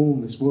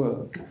perform this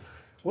work.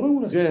 What I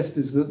want to suggest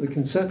is that the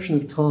conception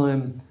of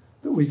time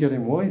that we get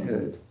in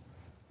Whitehead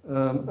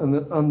and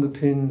that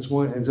underpins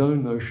Whitehead's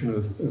own notion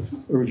of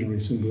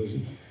originary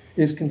symbolism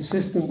is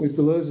consistent with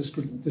Deleuze's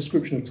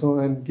description of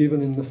time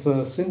given in the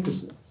first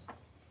synthesis.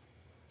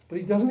 But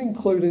it doesn't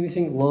include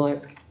anything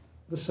like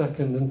the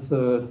second and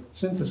third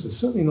synthesis,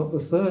 certainly not the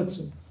third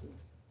synthesis,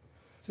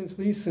 since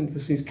these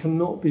syntheses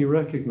cannot be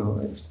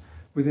recognised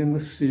within the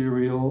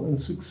serial and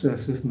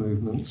successive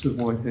movements of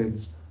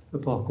Whitehead's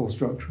epochal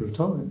structure of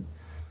time.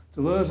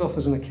 Deleuze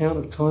offers an account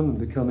of time and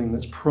becoming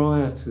that's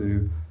prior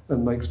to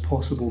and makes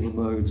possible the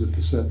modes of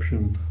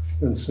perception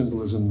and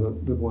symbolism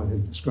that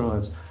Whitehead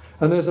describes.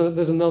 And there's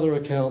another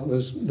account,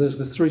 there's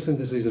the three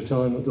syntheses of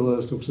time that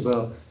Deleuze talks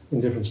about in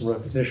difference and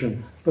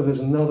repetition, but there's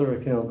another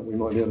account that we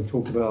might be able to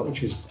talk about,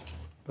 which is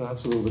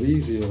perhaps a little bit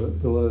easier, that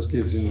Deleuze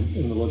gives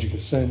in the logic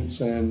of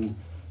sense, and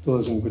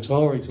Deleuze and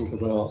Guattari talk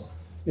about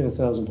in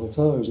 1,000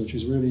 Plateaus, which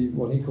is really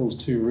what he calls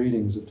two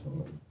readings of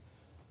time.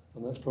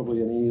 And that's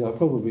probably I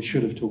probably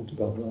should have talked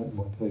about that in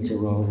my paper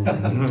rather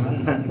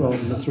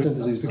than the three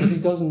syntheses, because he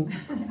doesn't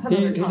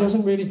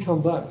really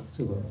come back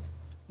to that.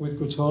 With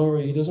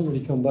Guattari, he doesn't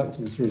really come back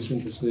to the three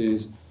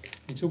syntheses.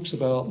 He talks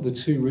about the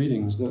two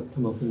readings that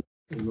come up in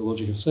the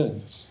logic of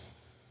sense.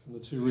 And the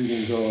two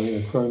readings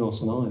are,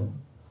 Chronos and Ion.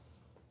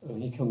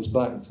 And he comes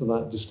back to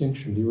that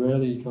distinction. He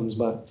rarely comes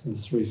back to the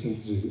three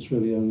syntheses. It's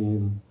really only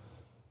in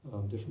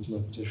difference and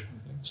repetition,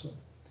 I think. So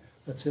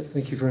that's it.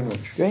 Thank you very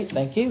much. Great,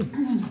 thank you.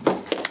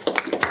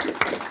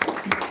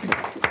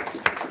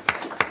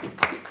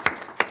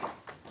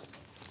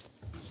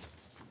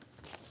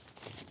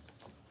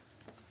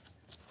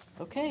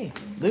 Okay,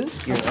 Luke,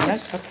 you're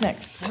up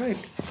next. All right.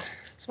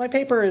 So my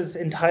paper is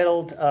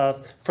entitled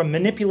From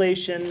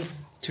Manipulation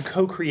to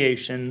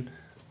Co-Creation,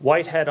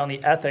 Whitehead on the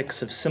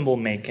Ethics of Symbol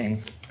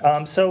Making.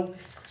 So,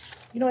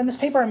 in this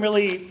paper I'm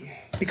really,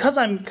 because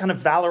I'm kind of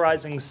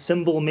valorizing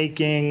symbol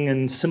making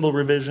and symbol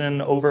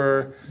revision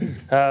over,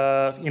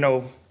 I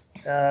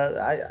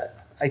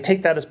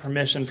take that as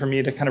permission for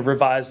me to kind of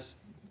revise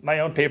my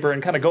own paper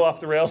and kind of go off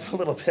the rails a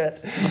little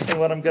bit in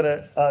what I'm going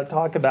to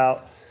talk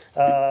about.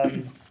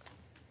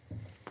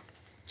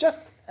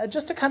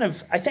 Just to kind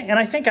of, I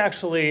think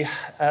actually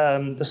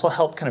this will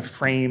help kind of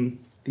frame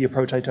the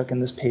approach I took in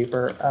this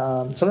paper.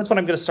 So that's what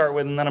I'm going to start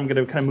with, and then I'm going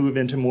to kind of move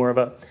into more of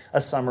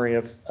a summary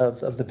of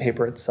the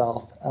paper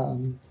itself.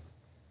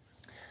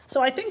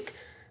 So I think,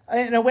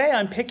 in a way,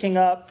 I'm picking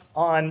up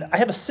on, I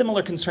have a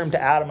similar concern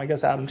to Adam. I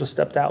guess Adam just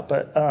stepped out,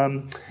 but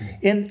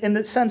in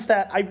the sense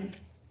that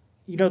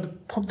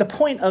the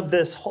point of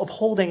this, of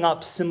holding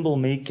up symbol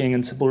making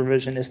and symbol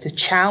revision, is to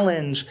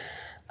challenge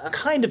a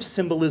kind of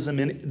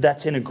symbolism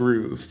that's in a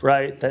groove,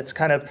 right? That's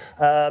kind of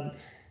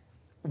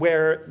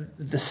where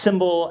the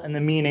symbol and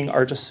the meaning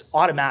are just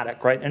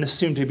automatic, right? And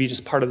assumed to be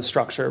just part of the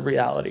structure of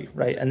reality,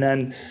 right? And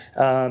then,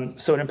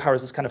 so it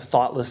empowers this kind of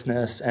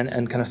thoughtlessness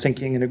and kind of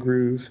thinking in a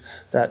groove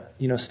that,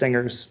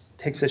 Stingers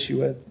takes issue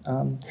with.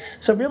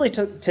 So really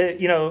I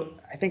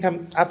think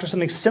I'm after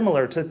something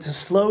similar, to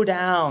slow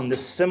down the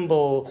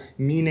symbol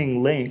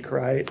meaning link,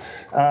 right?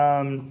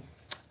 To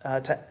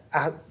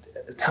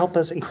help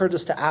us, encourage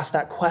us to ask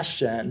that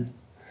question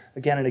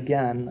again and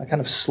again, a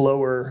kind of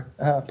slower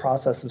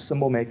process of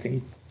symbol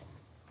making.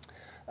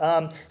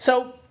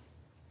 So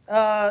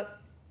of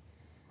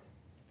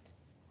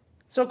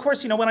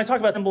course, when I talk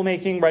about symbol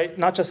making, right,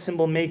 not just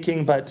symbol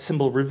making, but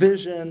symbol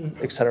revision,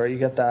 et cetera, you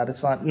get that.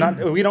 It's not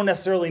we don't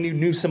necessarily need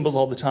new symbols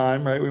all the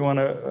time, right? We want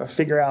to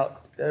figure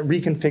out,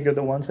 reconfigure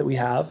the ones that we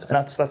have,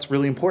 and that's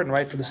really important,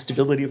 right, for the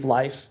stability of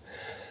life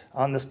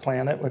on this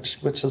planet, which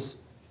is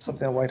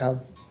something that Whitehead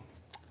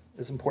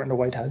is important to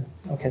Whitehead.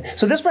 Okay,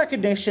 so this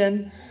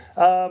recognition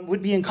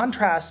would be in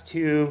contrast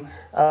to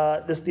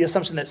the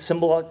assumption that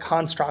symbolic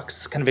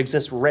constructs kind of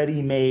exist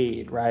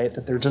ready-made, right?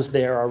 That they're just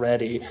there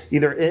already,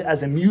 either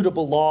as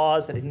immutable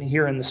laws that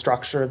inhere in the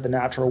structure of the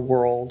natural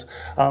world,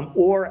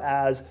 or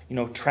as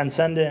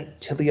transcendent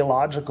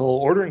teleological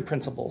ordering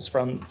principles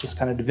from this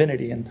kind of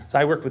divinity. And so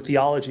I work with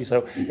theology,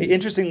 so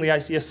interestingly, I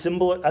see a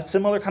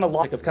similar kind of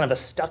logic of kind of a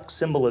stuck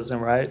symbolism,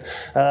 right?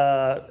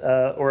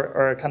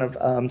 Or a kind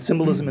of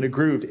symbolism in a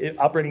groove,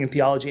 operating in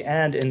theology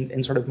and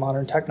in sort of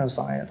modern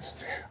technoscience.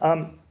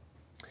 And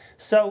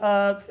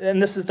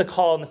this is the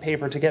call in the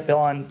paper to get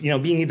beyond,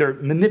 being either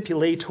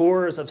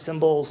manipulators of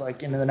symbols,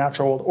 like in the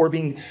natural world, or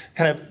being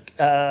kind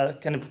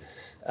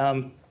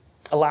of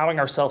allowing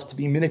ourselves to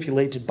be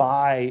manipulated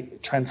by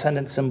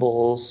transcendent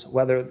symbols,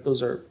 whether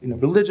those are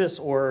religious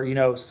or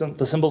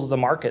the symbols of the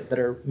market that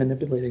are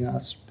manipulating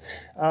us.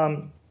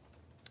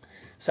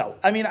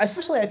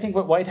 Especially I think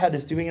what Whitehead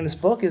is doing in this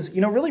book is,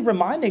 really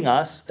reminding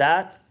us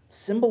that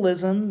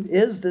symbolism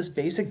is this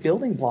basic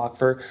building block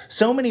for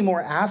so many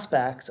more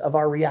aspects of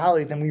our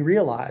reality than we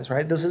realize,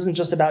 right? This isn't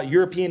just about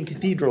European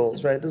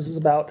cathedrals, right? This is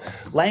about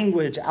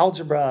language,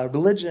 algebra,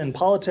 religion,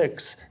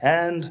 politics,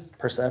 and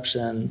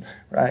perception,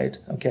 right?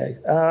 Okay.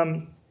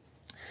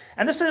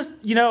 And this is,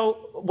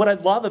 what I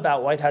love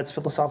about Whitehead's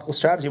philosophical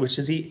strategy, which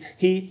is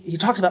he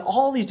talks about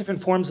all these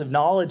different forms of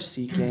knowledge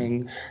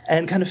seeking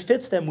and kind of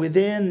fits them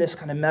within this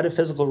kind of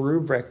metaphysical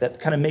rubric that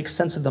kind of makes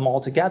sense of them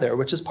all together,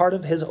 which is part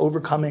of his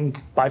overcoming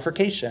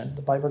bifurcation,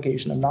 the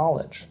bifurcation of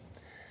knowledge.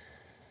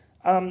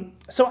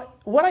 So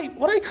what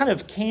I kind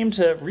of came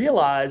to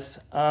realize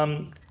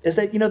is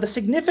that the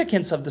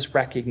significance of this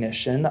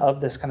recognition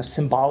of this kind of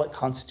symbolic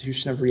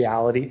constitution of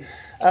reality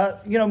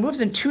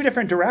moves in two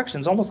different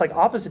directions, almost like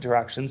opposite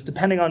directions,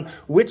 depending on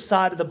which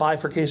side of the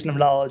bifurcation of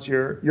knowledge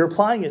you're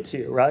applying it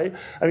to, right?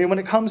 I mean, when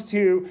it comes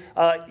to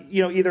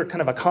either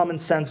kind of a common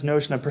sense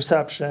notion of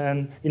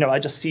perception, I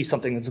just see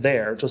something that's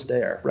there, just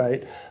there,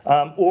 right?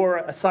 Or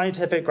a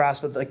scientific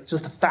grasp of like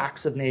just the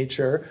facts of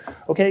nature.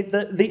 Okay,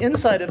 the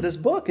insight of this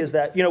book is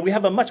that we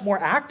have a much more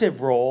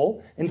active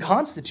role in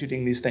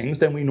constituting these things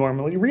than we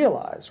normally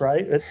realize,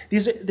 right?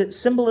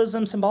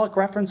 Symbolism, symbolic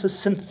reference is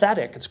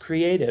synthetic, it's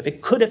creative.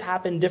 It could have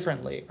happened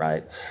differently,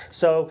 right?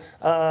 So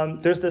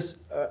there's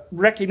this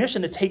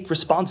recognition to take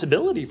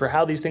responsibility for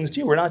how these things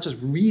do. We're not just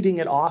reading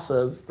it off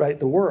of, right,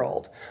 the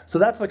world. So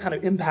that's the kind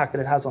of impact that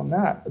it has on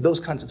those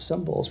kinds of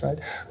symbols, right?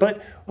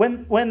 But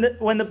when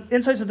the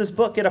insights of this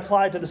book get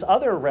applied to this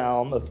other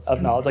realm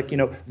of knowledge, like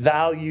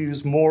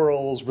values,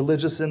 morals,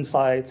 religious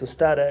insights,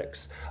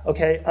 aesthetics,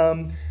 okay,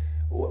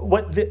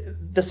 what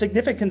the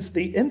significance,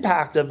 the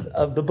impact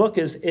of the book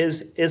is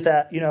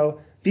that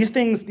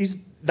these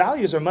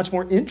values are much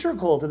more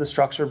integral to the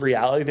structure of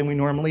reality than we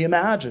normally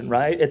imagine,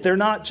 right? They're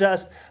not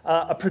just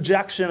a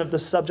projection of the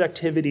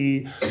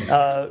subjectivity,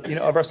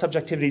 of our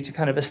subjectivity to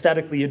kind of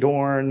aesthetically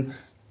adorn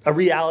a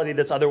reality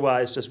that's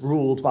otherwise just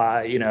ruled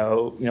by,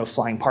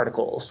 flying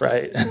particles,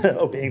 right?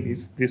 Obeying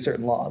these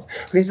certain laws.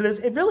 Okay, so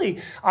it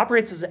really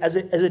operates as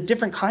a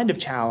different kind of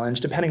challenge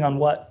depending on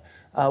what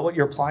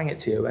you're applying it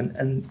to,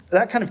 and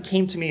that kind of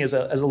came to me as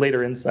a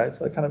later insight.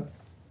 So I kind of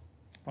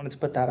wanted to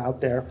put that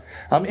out there.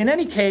 In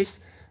any case,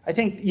 I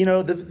think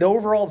the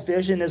overall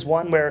vision is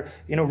one where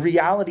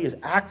reality is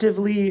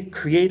actively,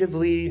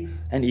 creatively,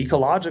 and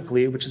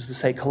ecologically, which is to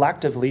say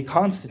collectively,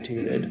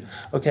 constituted.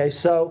 Okay,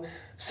 so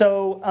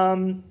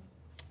and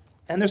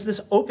there's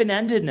this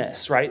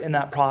open-endedness, right, in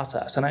that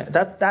process, and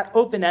that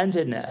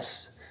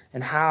open-endedness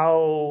and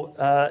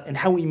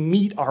how we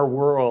meet our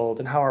world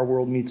and how our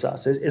world meets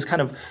us is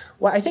kind of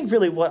I think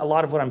really a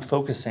lot of what I'm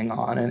focusing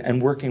on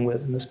and working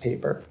with in this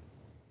paper.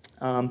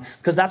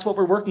 Because that's what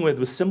we're working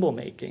with symbol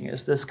making,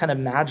 is this kind of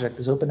magic,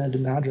 this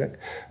open-ended magic.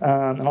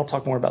 And I'll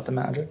talk more about the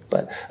magic.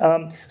 But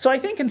so I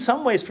think in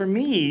some ways for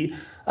me,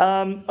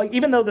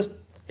 even though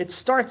it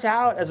starts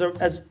out as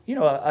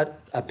an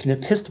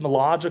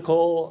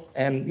epistemological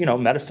and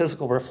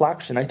metaphysical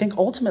reflection, I think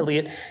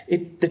ultimately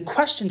the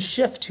questions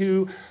shift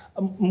to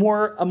a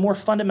more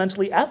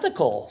fundamentally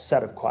ethical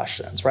set of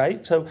questions,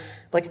 right? So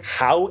like,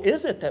 how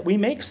is it that we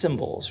make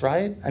symbols,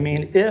 right? I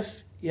mean,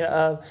 if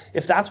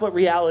that's what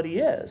reality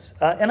is.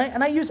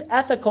 And I use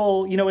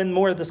ethical, in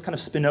more of this kind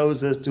of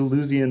Spinoza's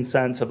Deleuzian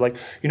sense of like,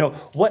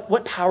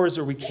 what powers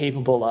are we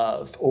capable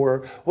of?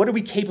 Or what are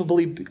we capable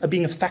of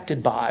being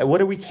affected by? What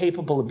are we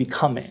capable of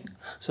becoming?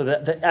 So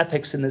that the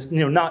ethics in this,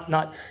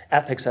 not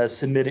ethics as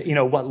submitted,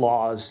 what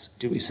laws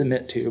do we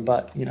submit to,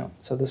 but,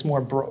 so this more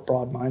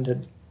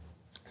broad-minded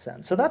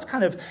sense. So that's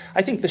kind of,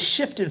 I think, the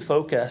shift in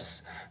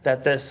focus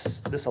that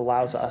this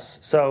allows us.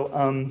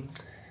 So,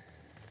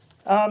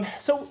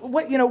 so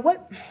what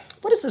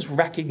does this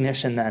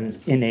recognition then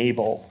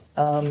enable?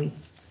 I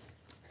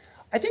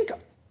think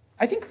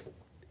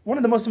one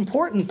of the most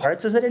important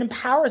parts is that it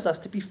empowers us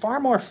to be far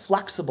more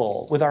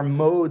flexible with our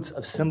modes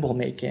of symbol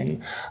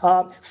making.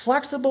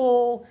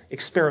 Flexible,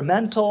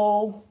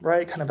 experimental,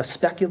 right? Kind of a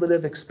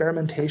speculative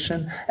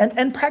experimentation,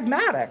 and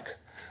pragmatic.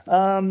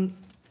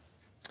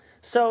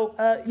 So,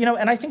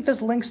 and I think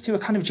this links to a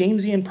kind of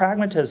Jamesian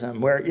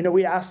pragmatism where,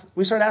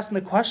 we start asking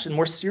the question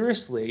more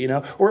seriously,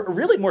 or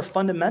really more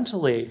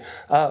fundamentally,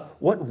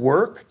 what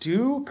work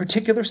do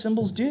particular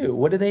symbols do?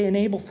 What do they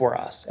enable for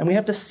us? And we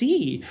have to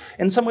see,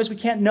 in some ways we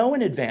can't know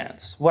in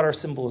advance what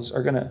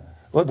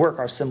work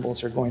our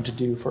symbols are going to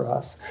do for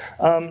us.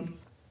 And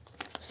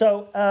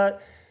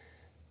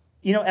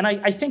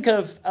I think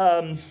of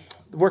the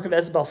work of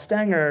Isabel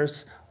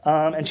Stenger's,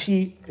 and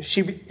she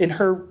in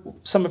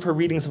some of her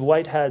readings of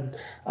Whitehead,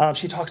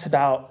 she talks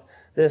about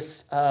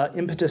this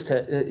impetus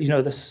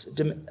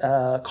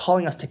to,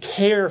 calling us to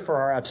care for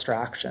our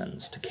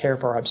abstractions,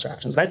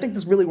 And I think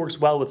this really works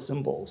well with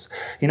symbols.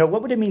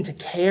 What would it mean to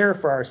care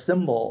for our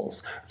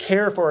symbols,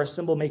 care for our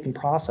symbol-making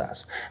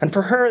process? And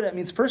for her, that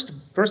means first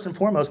and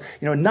foremost,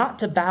 not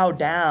to bow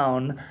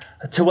down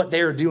to what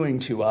they're doing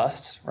to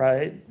us,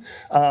 right?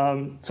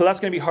 So that's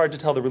going to be hard to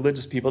tell the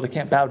religious people. They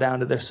can't bow down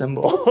to their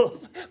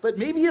symbols. But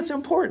maybe it's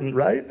important,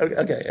 right?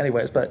 Okay,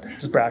 anyways, but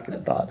just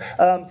bracketed thought.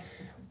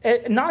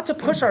 Not to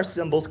push our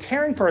symbols,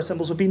 caring for our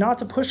symbols would be not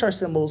to push our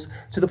symbols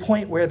to the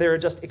point where they're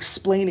just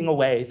explaining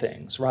away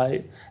things,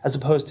 right? As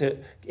opposed to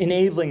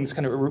enabling this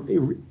kind of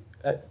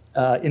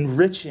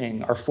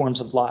enriching our forms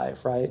of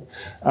life, right?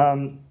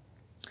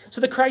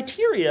 So the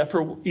criteria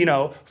for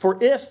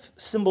if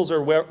symbols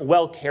are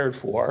well cared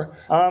for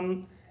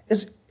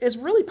is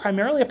really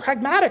primarily a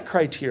pragmatic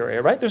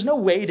criteria, right? There's no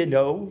way to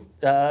know,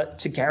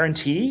 to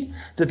guarantee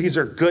that these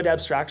are good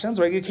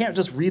abstractions, right? You can't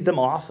just read them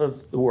off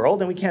of the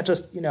world, and we can't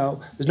just,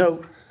 there's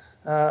no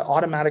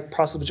automatic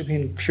process which we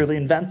can purely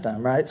invent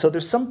them, right? So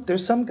it's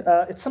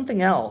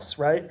something else,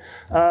 right?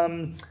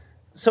 And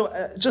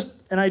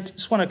I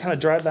just want to kind of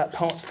drive that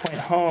point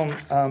home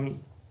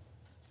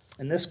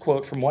in this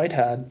quote from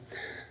Whitehead.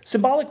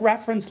 Symbolic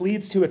reference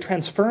leads to a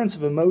transference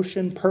of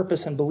emotion,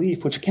 purpose, and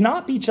belief, which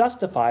cannot be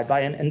justified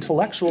by an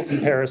intellectual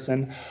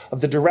comparison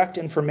of the direct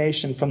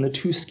information from the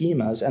two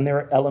schemas and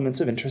their elements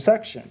of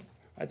intersection.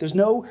 Right? There's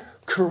no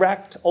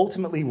correct,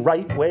 ultimately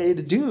right way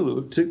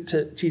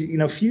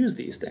to fuse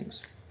these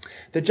things.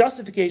 The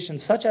justification,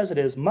 such as it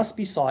is, must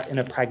be sought in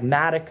a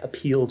pragmatic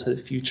appeal to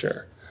the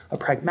future. A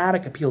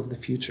pragmatic appeal to the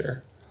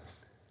future.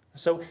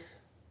 So,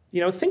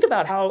 think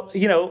about how,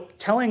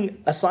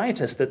 telling a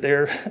scientist that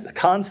their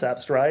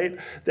concepts, right,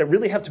 that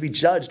really have to be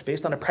judged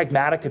based on a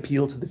pragmatic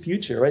appeal to the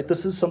future, right?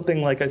 This is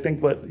something like, I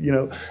think what,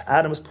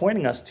 Adam was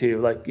pointing us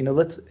to, like,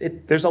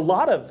 there's a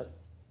lot of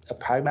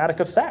pragmatic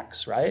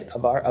effects, right,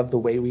 of the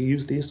way we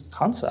use these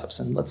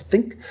concepts. And let's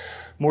think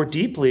more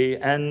deeply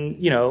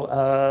and, in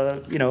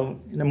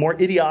a more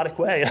idiotic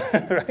way,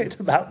 right,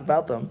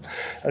 about them.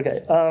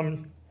 Okay.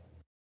 And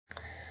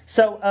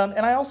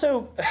I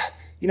also,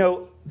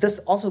 this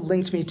also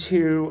linked me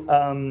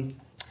to,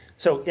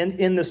 so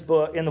in this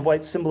book, in the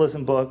White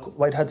Symbolism book,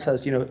 Whitehead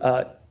says,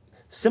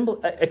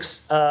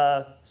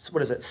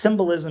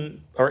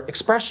 Symbolism, or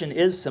expression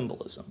is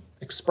symbolism.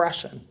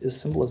 Expression is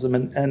symbolism,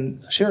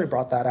 and Sherry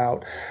brought that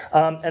out.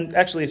 And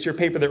actually, it's your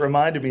paper that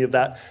reminded me of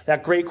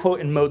that great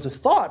quote in Modes of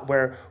Thought,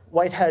 where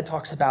Whitehead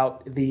talks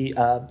about the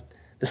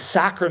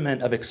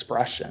sacrament of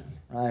expression,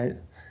 right?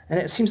 And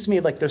it seems to me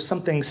like there's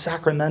something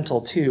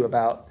sacramental, too,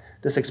 about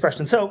this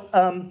expression. So,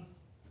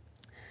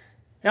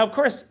 now, of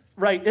course,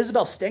 right,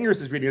 Isabel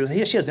Stenger's is reading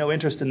this. She has no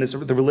interest in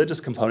the religious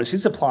component.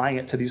 She's applying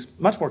it to these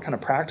much more kind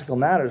of practical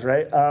matters,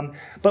 right?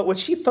 But what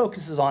she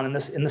focuses on in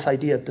this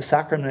idea of the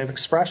sacrament of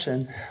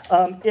expression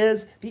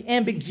is the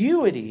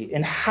ambiguity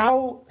in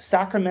how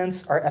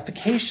sacraments are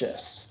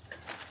efficacious.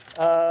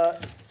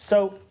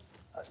 So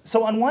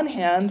on one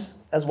hand,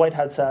 as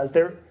Whitehead says,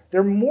 they're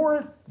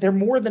more than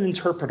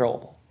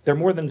interpretable. They're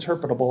more than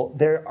interpretable.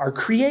 They are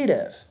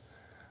creative.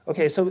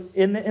 Okay, so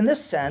in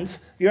this sense,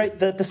 you're right,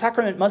 the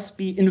sacrament must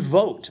be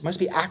invoked, must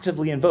be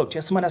actively invoked.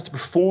 Yes, someone has to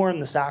perform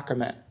the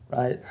sacrament,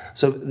 right?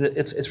 So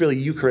it's really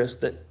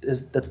Eucharist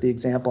that's the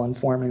example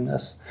informing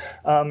this.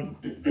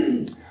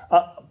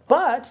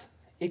 But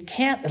it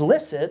can't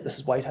elicit, this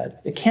is Whitehead,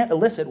 it can't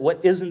elicit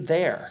what isn't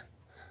there.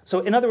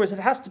 So in other words, it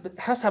has to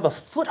have a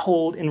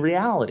foothold in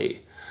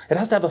reality. It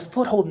has to have a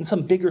foothold in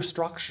some bigger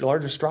structure,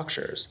 larger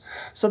structures.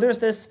 So there's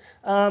this,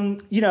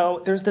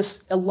 there's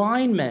this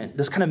alignment,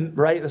 this kind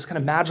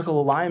of magical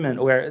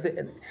alignment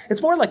where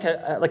it's more like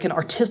an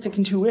artistic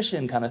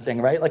intuition kind of thing,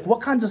 right? Like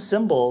what kinds of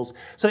symbols?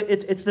 So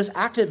it's this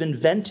active,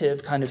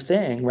 inventive kind of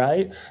thing,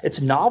 right?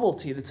 It's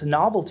novelty. It's a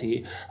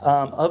novelty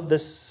of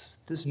this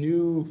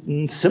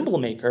new symbol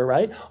maker,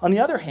 right? On the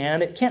other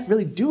hand, it can't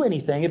really do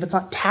anything if it's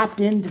not tapped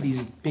into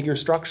these bigger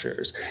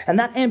structures. And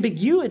that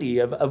ambiguity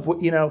of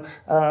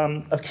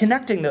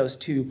connecting those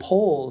two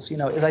poles,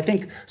 is I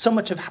think so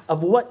much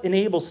of what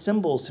enables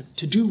symbols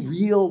to do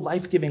real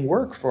life-giving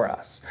work for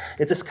us.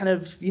 It's this kind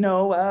of,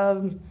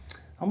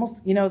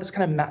 almost, this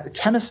kind of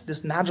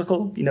this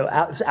magical,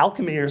 this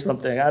alchemy or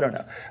something. I don't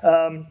know.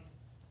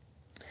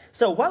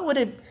 So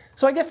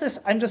I guess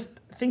I'm just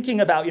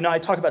thinking about, I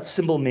talk about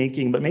symbol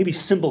making, but maybe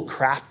symbol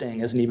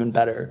crafting is an even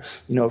better,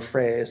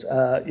 phrase.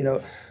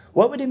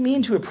 what would it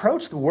mean to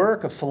approach the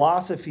work of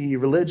philosophy,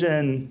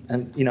 religion,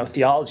 and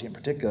theology in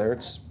particular?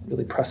 It's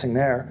really pressing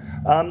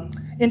there,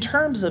 in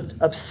terms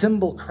of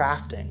symbol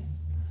crafting.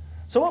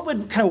 So what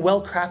would kind of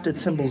well-crafted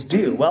symbols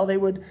do? Well,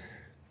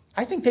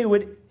 I think they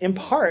would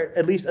impart,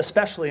 at least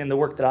especially in the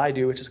work that I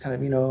do, which is kind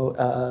of,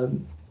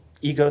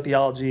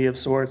 eco-theology of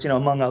sorts,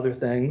 among other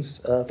things,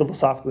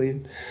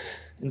 philosophically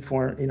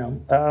informed,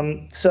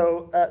 the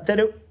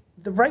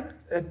right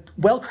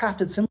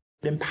well-crafted symbol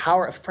would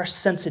empower a fresh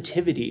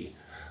sensitivity,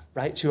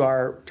 right, to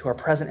our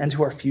present and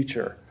to our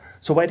future.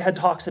 So Whitehead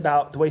talks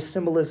about the way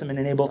symbolism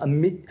enables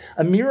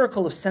a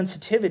miracle of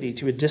sensitivity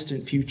to a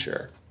distant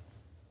future.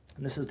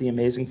 And this is the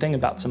amazing thing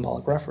about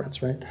symbolic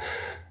reference, right?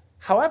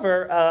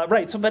 However,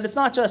 but it's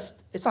not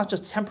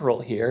just temporal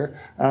here.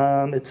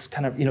 It's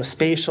kind of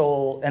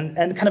spatial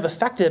and kind of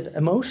affective,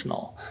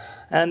 emotional.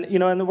 And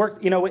in the work,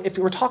 if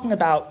we're talking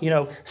about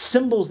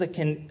symbols that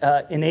can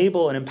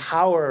enable and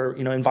empower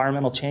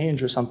environmental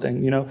change or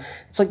something,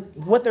 it's like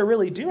what they're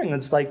really doing.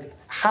 It's like,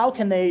 how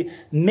can they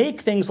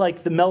make things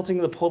like the melting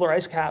of the polar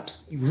ice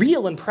caps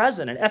real and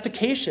present and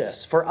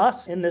efficacious for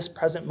us in this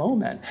present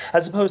moment,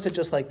 as opposed to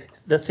just like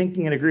the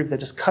thinking in a group that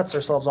just cuts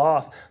ourselves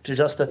off to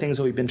just the things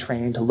that we've been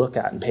trained to look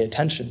at and pay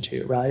attention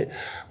to, right?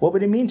 What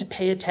would it mean to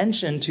pay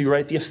attention to,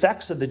 right, the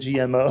effects of the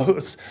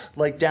GMOs,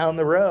 like down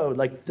the road,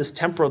 like this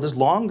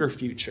longer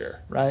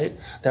future, right,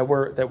 that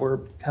we're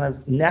kind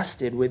of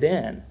nested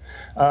within.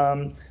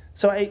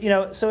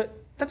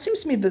 That seems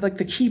to me that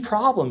the key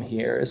problem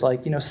here is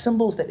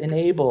symbols that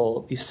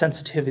enable these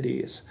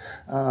sensitivities,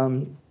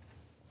 and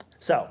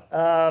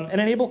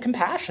enable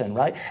compassion,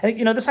 right?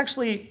 And this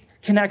actually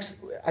connects,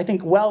 I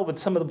think, well with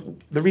some of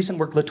the recent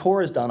work Latour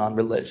has done on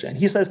religion.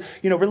 He says,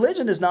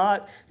 religion is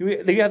not.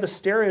 You have the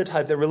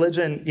stereotype that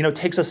religion,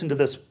 takes us into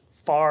this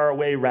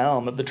faraway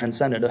realm of the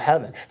transcendent of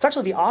heaven. It's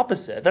actually the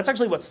opposite. That's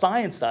actually what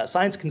science does.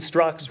 Science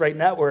constructs, right,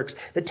 networks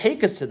that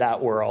take us to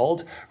that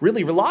world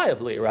really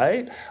reliably,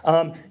 right?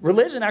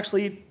 Religion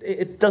actually,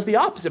 it does the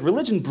opposite.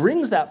 Religion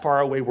brings that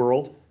faraway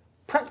world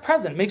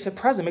present, makes it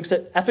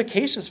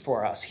efficacious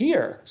for us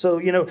here.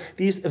 So,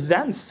 these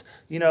events,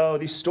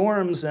 these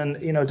storms and,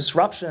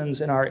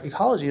 disruptions in our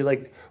ecology,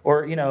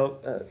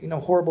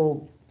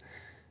 horrible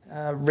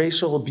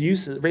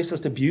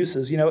racist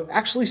abuses,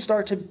 actually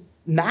start to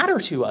matter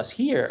to us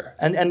here.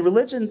 And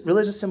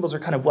religious symbols are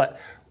kind of what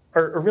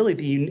are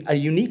really a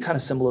unique kind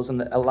of symbolism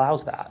that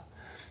allows that.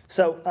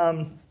 So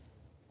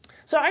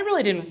I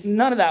really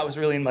none of that was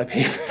really in my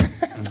paper.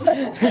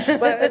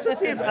 but it just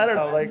seemed, I don't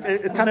know,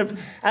 it kind of,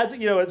 as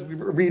we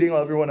were reading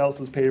everyone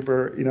else's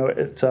paper,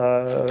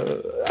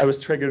 I was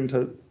triggered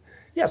into,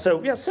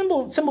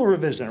 symbol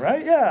revision,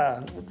 right?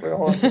 Yeah, we're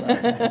all into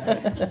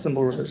that.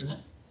 Symbol revision.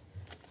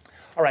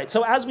 All right,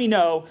 so as we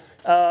know,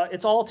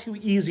 it's all too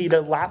easy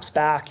to lapse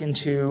back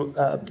into,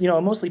 a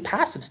mostly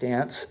passive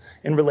stance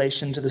in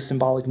relation to the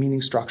symbolic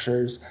meaning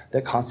structures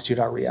that constitute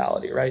our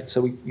reality, right?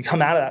 So we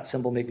come out of that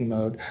symbol-making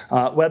mode,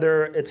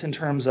 whether it's in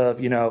terms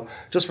of,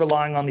 just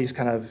relying on these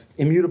kind of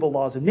immutable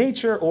laws of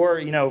nature, or,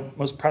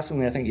 most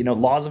pressingly, I think,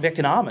 laws of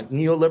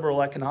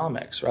neoliberal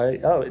economics, right?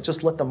 Oh,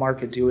 just let the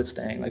market do its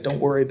thing. Don't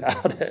worry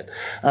about it.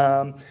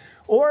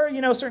 Or,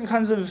 certain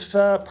kinds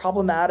of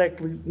problematic,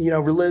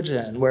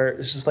 religion, where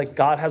it's just like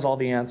God has all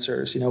the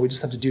answers. We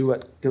just have to do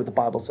what the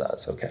Bible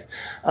says. Okay.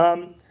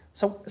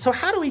 So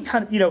how do we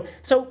kind of,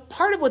 so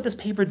part of what this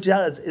paper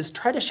does is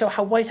try to show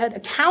how Whitehead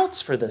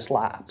accounts for this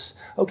lapse.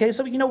 Okay,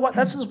 so what,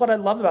 this is what I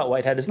love about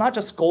Whitehead. It's not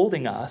just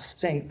scolding us,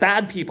 saying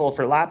bad people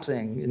for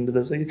lapsing into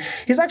this.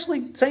 He's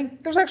actually saying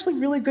there's actually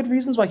really good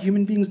reasons why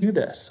human beings do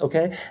this,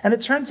 okay? And it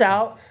turns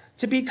out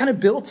to be kind of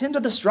built into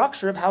the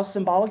structure of how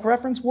symbolic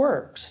reference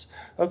works.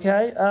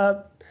 Okay,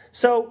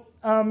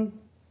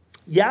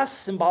 yes,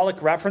 symbolic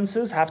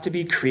references have to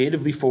be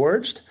creatively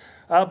forged,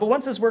 but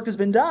once this work has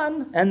been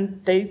done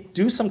and they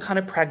do some kind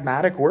of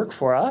pragmatic work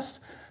for us,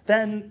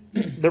 then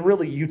the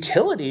really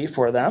utility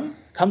for them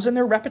comes in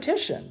their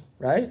repetition,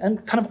 right?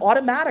 And kind of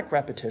automatic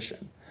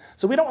repetition.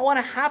 So we don't want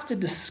to have to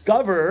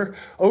discover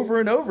over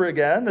and over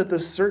again that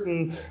this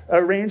certain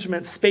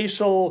arrangement,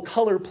 spatial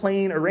color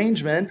plane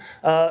arrangement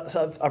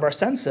of our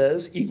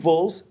senses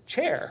equals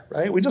chair,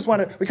 right? We kind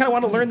of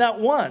want to learn that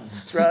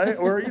once, right?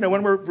 Or,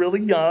 when we're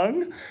really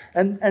young,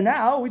 and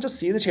now we just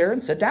see the chair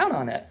and sit down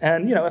on it.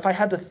 And, if I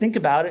had to think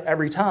about it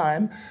every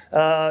time,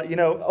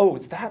 oh,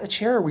 is that a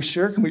chair? Are we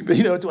sure? Can we,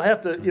 do I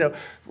have to,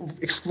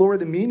 explore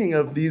the meaning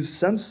of these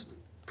sense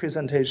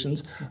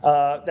presentations,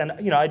 then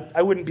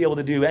I wouldn't be able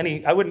to do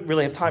I wouldn't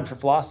really have time for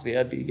philosophy.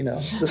 I'd be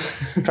just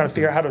trying to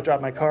figure out how to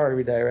drive my car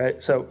every day,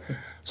 right? So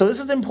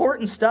this is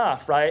important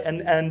stuff, right?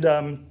 And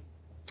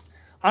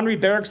Henri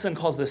Bergson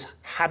calls this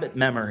habit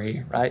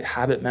memory, right?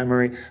 Habit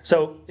memory.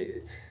 So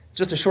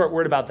just a short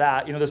word about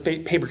that. This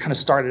paper kind of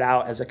started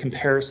out as a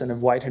comparison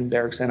of Whitehead and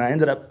Bergson. I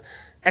ended up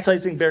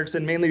excising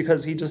Bergson mainly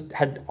because he just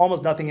had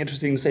almost nothing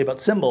interesting to say about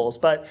symbols,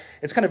 but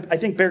it's kind of, I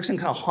think Bergson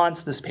kind of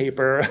haunts this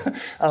paper,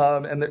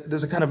 and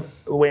there's a kind of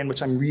a way in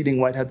which I'm reading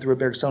Whitehead through a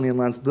Bergsonian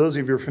lens. Those of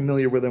you who are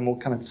familiar with him will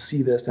kind of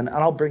see this, and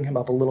I'll bring him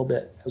up a little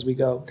bit as we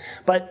go.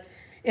 But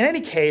in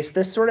any case,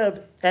 this sort of,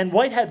 and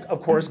Whitehead,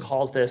 of course,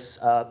 calls this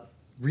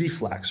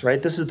reflex,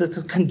 right? This is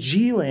this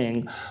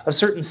congealing of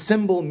certain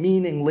symbol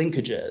meaning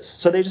linkages.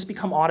 So they just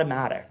become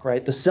automatic,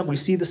 right? We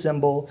see the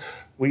symbol,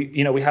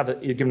 we have a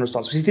given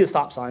response. We see the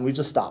stop sign, we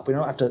just stop. We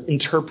don't have to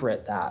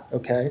interpret that,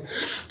 okay?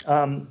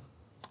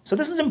 So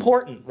this is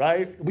important,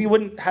 right? We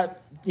wouldn't have,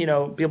 be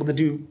able to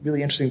do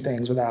really interesting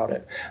things without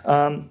it.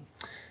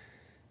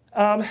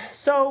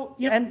 So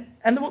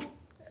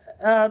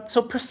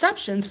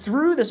perception,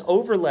 through this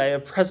overlay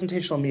of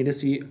presentational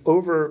immediacy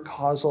over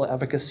causal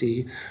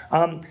efficacy,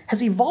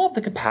 has evolved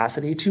the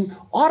capacity to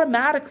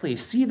automatically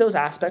see those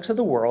aspects of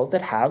the world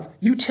that have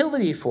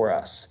utility for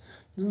us.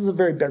 This is a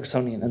very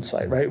Bergsonian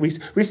insight, right?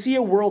 We see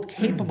a world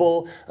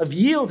capable of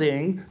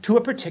yielding to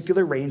a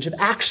particular range of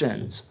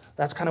actions.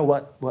 That's kind of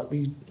what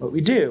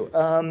we do.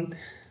 And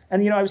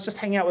I was just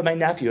hanging out with my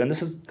nephew, and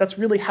that's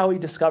really how he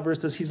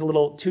discovers this. He's a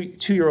little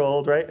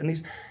two-year-old, right?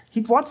 And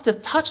he wants to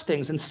touch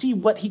things and see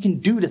what he can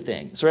do to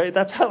things, right?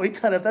 That's how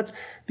that's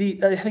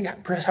I think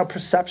how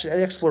perception,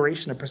 the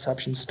exploration of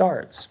perception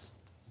starts.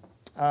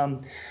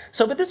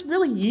 But this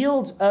really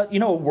yields,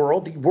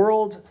 the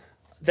world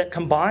that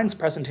combines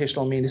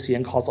presentational immediacy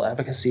and causal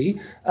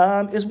efficacy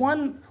is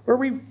one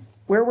where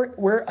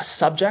we're a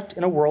subject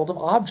in a world of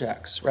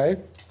objects, right?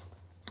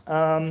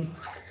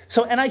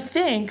 And I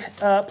think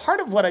part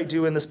of what I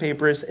do in this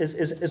paper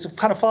is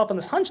kind of follow up on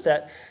this hunch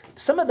that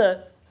some of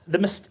the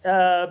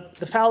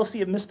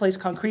fallacy of misplaced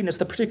concreteness,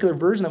 the particular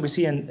version that we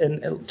see in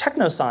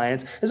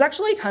technoscience, is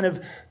actually kind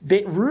of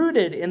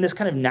rooted in this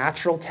kind of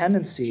natural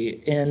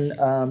tendency in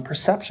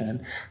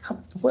perception.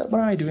 What am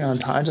I doing on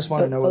time? I just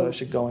want to know whether I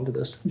should go into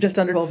this. Just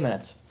under 12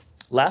 minutes.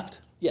 Left?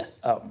 Yes.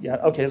 Oh, yeah.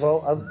 Okay,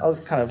 so I'll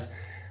kind of...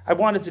 I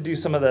wanted to do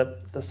some of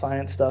the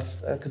science stuff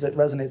because it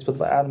resonates with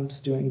what Adam's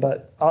doing,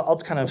 but I'll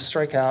kind of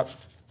strike out.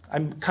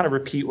 I'm kind of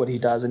repeat what he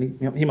does, and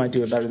he might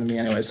do it better than me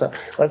anyway. So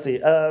let's see.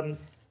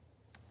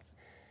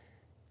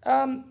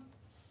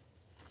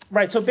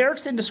 Right, so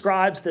Bergson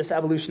describes this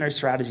evolutionary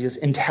strategy as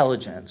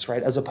intelligence,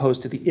 right, as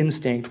opposed to the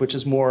instinct, which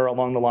is more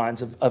along the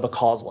lines of a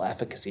causal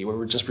efficacy, where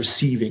we're just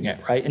receiving it,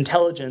 right?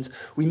 Intelligence,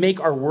 we make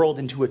our world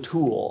into a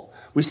tool.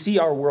 We see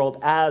our world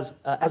as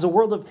a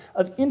world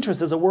of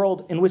interest, as a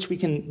world in which we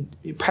can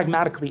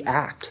pragmatically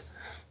act.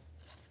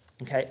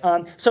 Okay,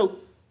 so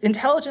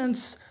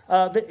intelligence,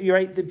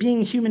 the being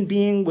a human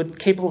being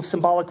capable of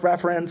symbolic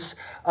reference,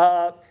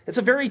 it's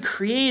a very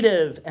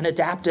creative and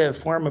adaptive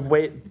form of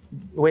way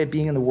of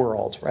being in the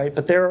world, right?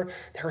 But there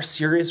are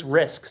serious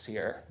risks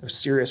here. There's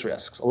serious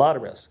risks, a lot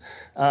of risks.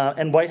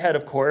 And Whitehead,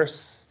 of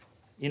course,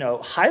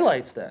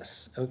 highlights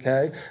this,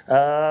 okay?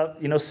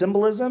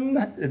 Symbolism,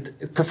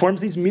 it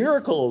performs these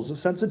miracles of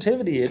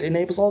sensitivity. It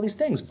enables all these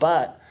things,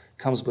 but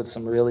comes with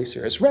some really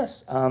serious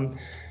risks.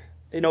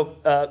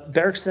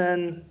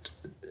 Bergson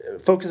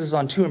focuses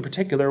on two in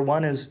particular.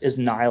 One is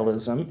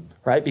nihilism,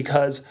 right?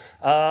 Because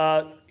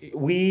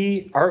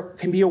we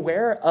can be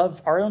aware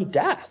of our own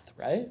death,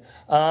 right?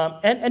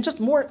 And just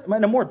more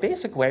in a more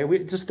basic way,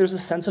 there's a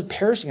sense of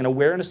perishing, an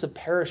awareness of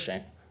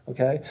perishing,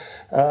 okay,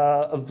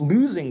 of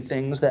losing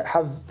things that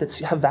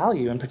have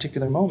value in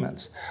particular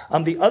moments.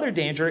 The other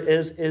danger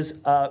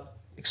is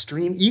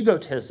extreme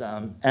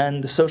egotism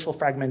and the social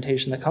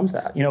fragmentation that comes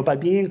with that. By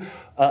being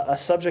a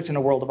subject in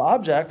a world of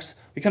objects,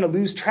 we kind of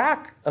lose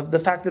track of the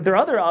fact that there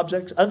are other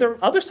objects,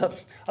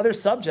 other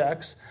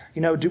subjects,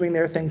 doing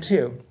their thing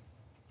too.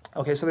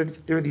 Okay, so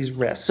there are these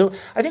risks. So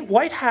I think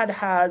Whitehead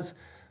has,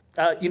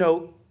 a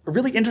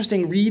really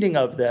interesting reading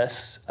of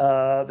this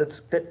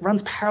that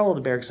runs parallel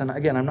to Bergson.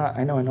 Again,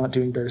 I know I'm not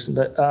doing Bergson,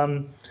 but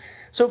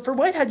so for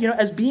Whitehead,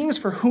 as beings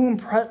for whom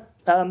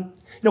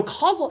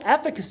causal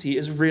efficacy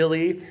is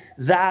really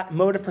that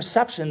mode of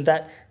perception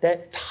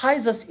that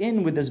ties us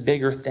in with this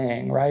bigger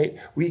thing, right?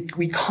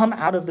 We come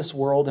out of this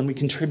world and we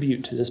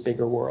contribute to this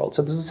bigger world.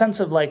 So there's a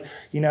sense of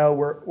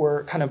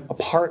we're kind of a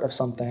part of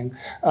something.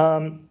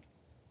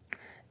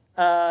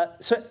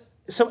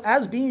 So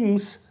as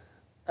beings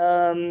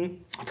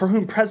for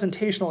whom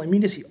presentational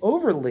immediacy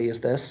overlays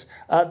this,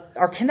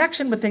 our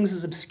connection with things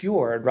is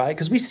obscured, right?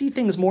 Because we see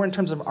things more in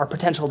terms of our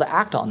potential to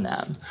act on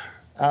them.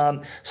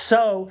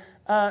 So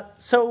I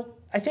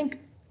think,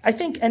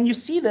 and you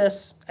see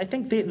this, I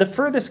think the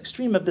furthest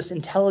extreme of this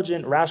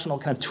intelligent, rational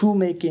kind of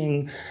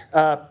tool-making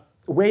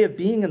way of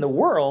being in the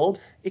world,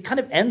 it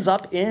kind of ends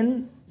up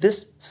in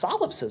this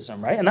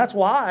solipsism, right? And that's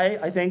why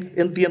I think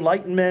in the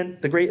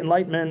Enlightenment, the great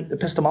Enlightenment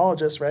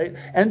epistemologists, right,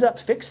 end up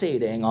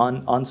fixating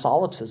on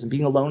solipsism,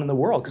 being alone in the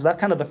world, because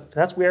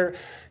that's where,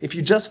 if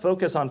you just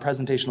focus on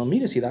presentational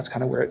immediacy, that's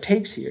kind of where it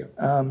takes you.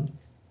 In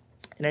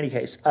any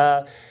case.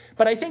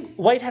 But I think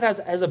Whitehead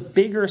has a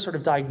bigger sort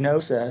of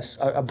diagnosis,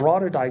 a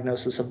broader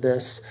diagnosis of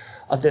this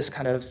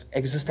kind of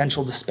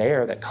existential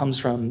despair that comes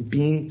from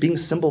being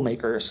symbol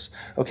makers,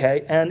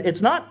 okay? And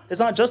it's not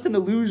just an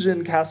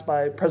illusion cast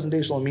by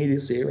presentational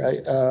immediacy,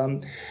 right?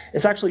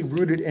 It's actually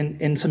rooted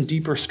in some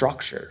deeper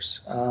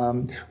structures,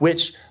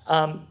 which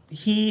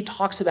he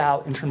talks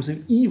about in terms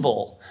of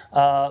evil,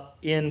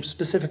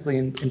 specifically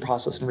in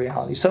process and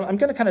reality. So I'm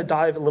going to kind of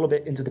dive a little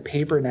bit into the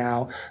paper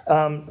now.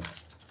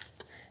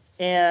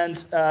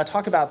 and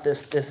talk about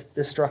this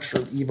structure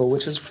of evil,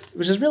 which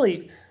is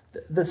really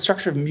the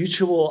structure of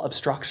mutual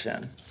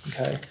obstruction.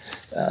 Okay.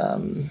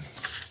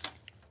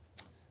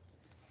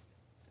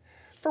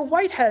 For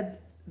Whitehead,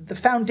 the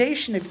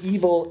foundation of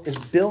evil is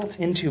built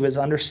into his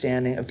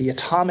understanding of the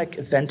atomic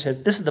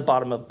eventive. This is the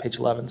bottom of page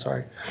 11.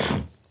 Sorry.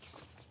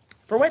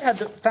 For Whitehead,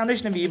 the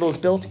foundation of evil is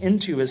built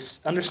into his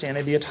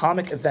understanding of the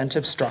atomic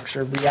eventive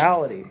structure of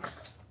reality.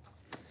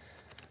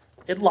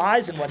 It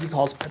lies in what he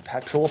calls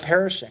perpetual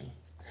perishing.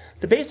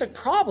 The basic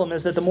problem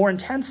is that the more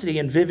intensity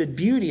and vivid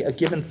beauty a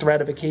given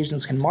thread of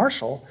occasions can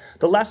marshal,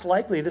 the less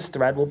likely this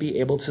thread will be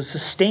able to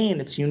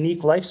sustain its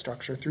unique life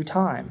structure through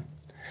time.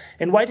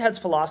 In Whitehead's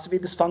philosophy,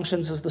 this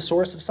functions as the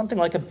source of something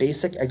like a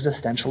basic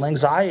existential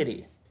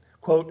anxiety.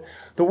 Quote,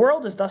 "The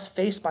world is thus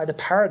faced by the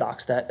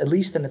paradox that, at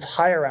least in its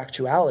higher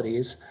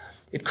actualities,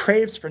 it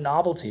craves for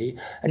novelty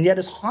and yet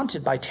is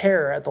haunted by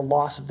terror at the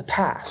loss of the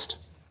past."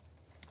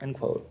 End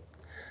quote.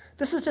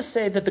 This is to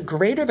say that the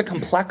greater the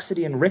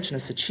complexity and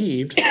richness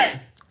achieved,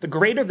 the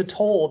greater the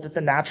toll that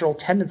the natural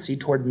tendency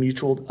toward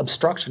mutual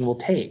obstruction will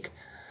take.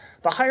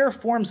 The higher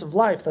forms of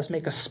life thus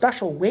make a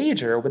special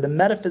wager with the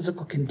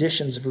metaphysical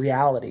conditions of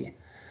reality.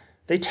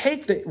 They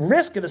take the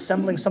risk of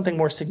assembling something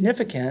more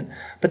significant,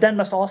 but then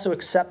must also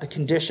accept the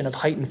condition of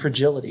heightened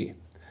fragility.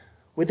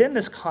 Within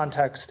this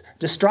context,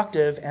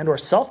 destructive and or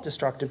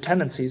self-destructive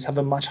tendencies have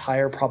a much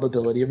higher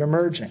probability of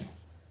emerging.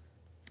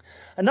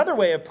 Another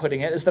way of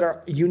putting it is that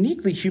our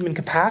uniquely human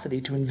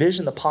capacity to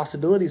envision the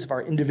possibilities of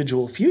our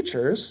individual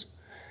futures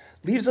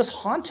leaves us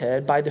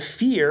haunted by the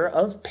fear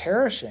of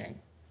perishing.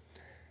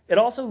 It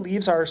also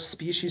leaves our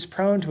species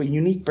prone to a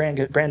unique brand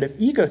of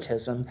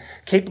egotism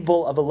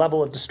capable of a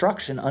level of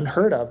destruction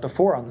unheard of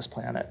before on this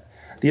planet.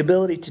 The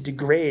ability to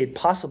degrade,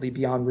 possibly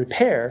beyond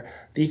repair,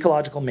 the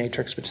ecological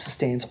matrix which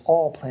sustains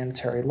all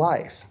planetary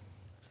life.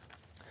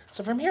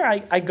 So from here,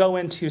 I go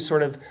into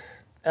sort of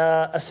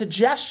a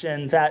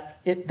suggestion that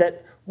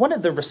one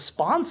of the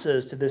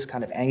responses to this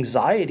kind of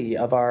anxiety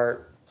of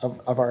our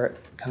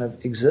kind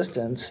of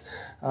existence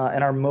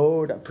and our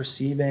mode of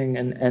perceiving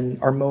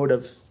and our mode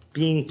of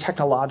being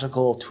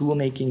technological,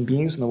 tool-making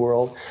beings in the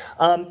world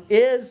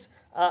is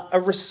a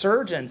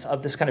resurgence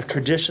of this kind of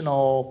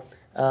traditional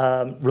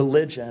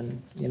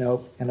religion,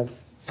 kind of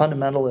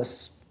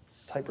fundamentalist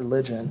type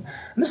religion.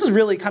 And this is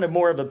really kind of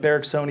more of a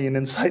Bergsonian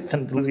insight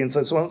than Deleuzian,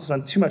 so I won't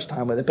spend too much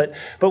time with it.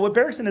 But what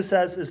Bergson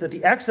says is that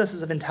the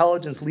excesses of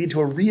intelligence lead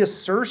to a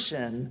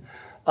reassertion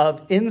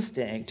of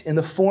instinct in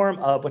the form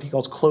of what he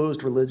calls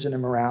closed religion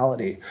and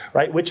morality,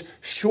 right, which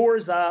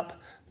shores up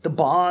the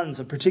bonds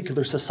of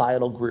particular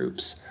societal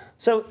groups.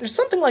 So there's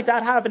something like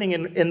that happening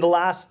in the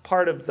last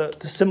part of the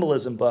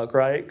Symbolism book,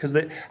 right? Because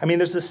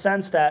there's this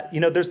sense that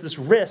there's this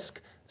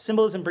risk.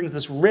 Symbolism brings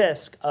this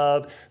risk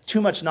of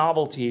too much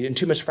novelty and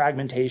too much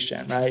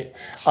fragmentation, right?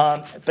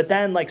 But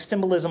then,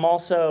 Symbolism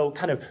also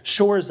kind of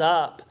shores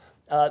up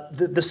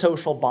the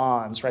social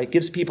bonds, right?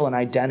 Gives people an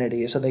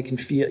identity so they can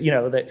feel,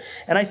 that.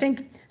 And I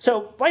think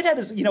so. Whitehead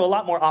is, a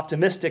lot more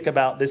optimistic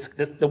about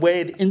the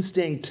way the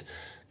instinct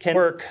can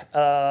work,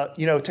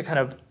 to kind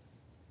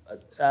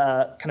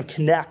of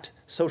connect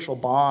social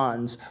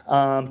bonds,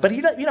 but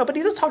he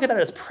does talk about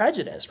it as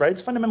prejudice, right?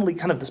 It's fundamentally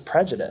kind of this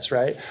prejudice,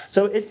 right?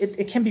 So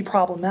it can be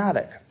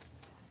problematic.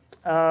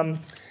 So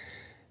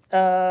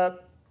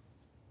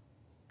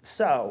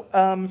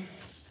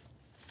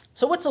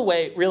what's the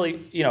way,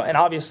 really, and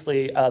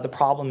obviously the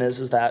problem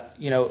is that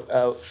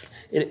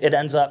it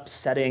ends up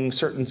setting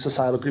certain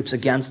societal groups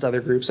against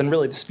other groups, and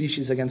really the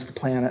species against the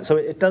planet. So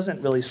it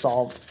doesn't really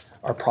solve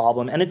our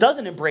problem, and it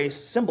doesn't embrace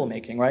symbol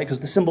making, right? Because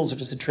the symbols are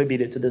just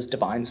attributed to this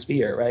divine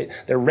sphere, right?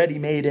 They're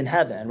ready-made in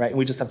heaven, right? And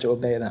we just have to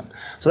obey them.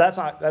 So that's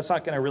not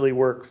going to really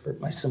work for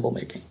my symbol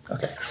making.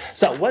 Okay.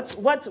 So what's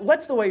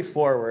the way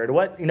forward?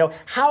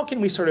 How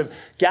can we sort of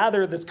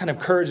gather this kind of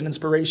courage and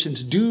inspiration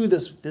to do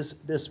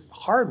this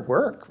hard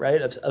work,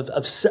 right?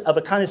 Of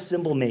a kind of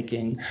symbol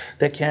making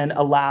that can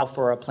allow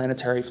for a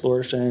planetary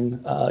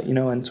flourishing,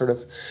 and sort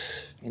of.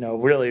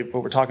 Really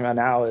what we're talking about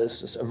now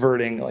is just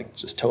averting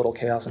just total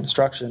chaos and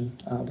destruction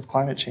with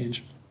climate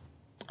change.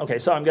 Okay,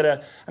 so I'm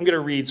gonna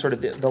read sort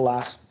of the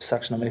last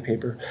section of my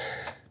paper.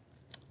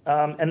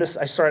 And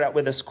I start out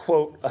with this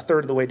quote a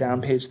third of the way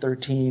down, page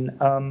 13.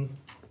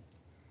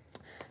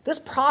 This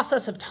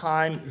process of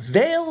time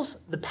veils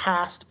the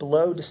past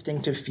below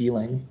distinctive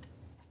feeling.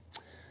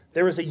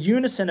 There is a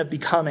unison of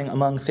becoming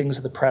among things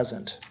of the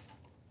present.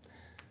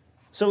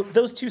 So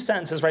those two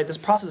sentences, right? This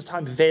process of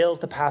time veils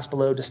the past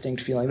below distinct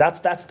feeling. That's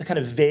the kind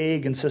of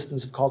vague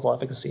insistence of causal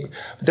efficacy.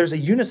 But there's a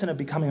unison of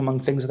becoming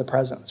among things of the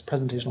present. It's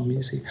presentational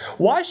immediacy.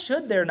 Why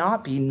should there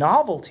not be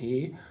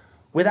novelty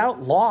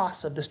without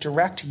loss of this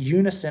direct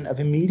unison of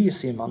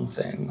immediacy among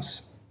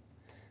things?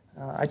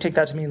 I take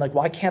that to mean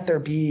why can't there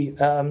be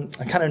a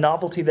kind of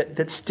novelty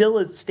that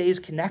still stays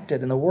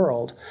connected in the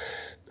world?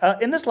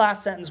 In this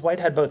last sentence,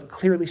 Whitehead both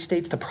clearly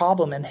states the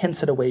problem and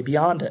hints at a way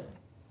beyond it.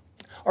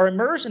 Our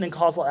immersion in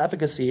causal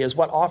efficacy is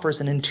what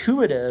offers an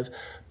intuitive,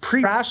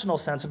 pre-rational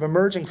sense of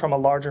emerging from a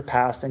larger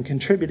past and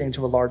contributing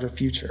to a larger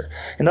future.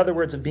 In other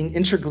words, of being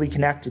integrally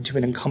connected to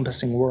an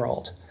encompassing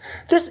world.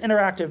 This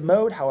interactive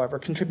mode, however,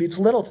 contributes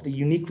little to the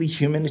uniquely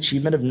human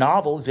achievement of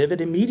novel,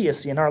 vivid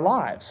immediacy in our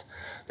lives.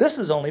 This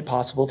is only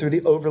possible through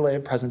the overlay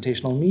of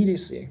presentational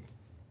immediacy.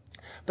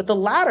 But the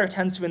latter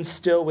tends to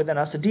instill within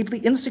us a deeply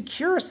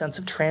insecure sense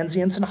of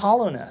transience and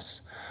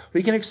hollowness.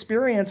 We can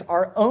experience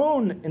our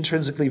own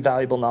intrinsically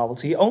valuable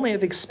novelty only at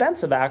the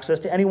expense of access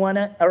to anyone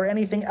or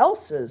anything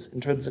else's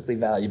intrinsically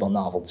valuable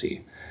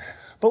novelty.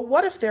 But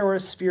what if there were a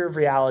sphere of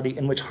reality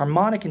in which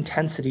harmonic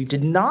intensity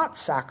did not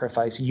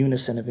sacrifice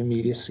unison of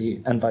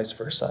immediacy and vice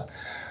versa?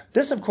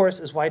 This, of course,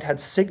 is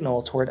Whitehead's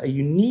signal toward a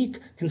unique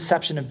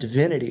conception of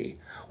divinity,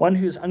 one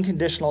whose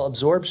unconditional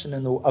absorption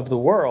of the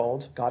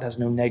world, God has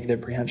no negative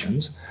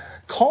prehensions,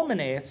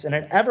 culminates in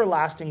an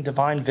everlasting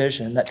divine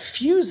vision that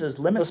fuses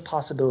limitless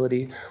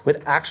possibility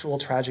with actual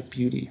tragic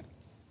beauty.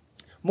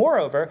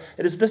 Moreover,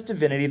 it is this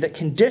divinity that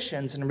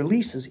conditions and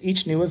releases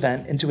each new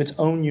event into its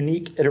own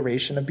unique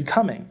iteration of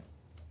becoming.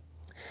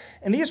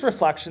 In these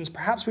reflections,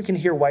 perhaps we can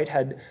hear from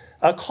Whitehead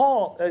a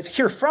call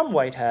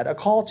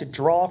to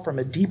draw from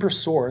a deeper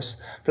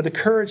source for the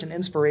courage and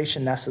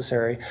inspiration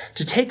necessary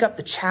to take up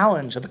the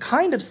challenge of a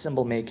kind of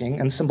symbol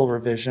making and symbol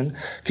revision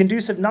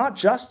conducive not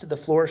just to the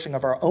flourishing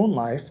of our own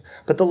life,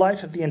 but the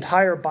life of the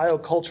entire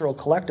biocultural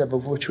collective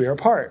of which we are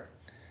part.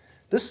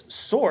 This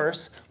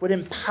source would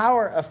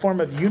empower a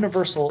form of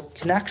universal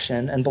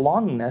connection and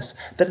belongingness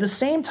that at the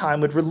same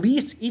time would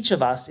release each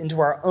of us into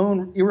our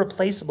own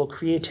irreplaceable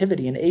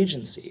creativity and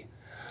agency.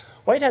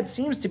 Whitehead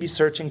seems to be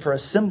searching for a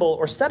symbol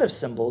or set of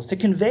symbols to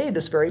convey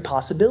this very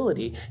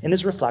possibility in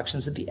his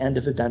reflections at the end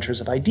of Adventures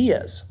of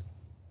Ideas.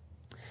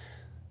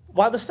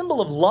 While the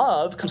symbol of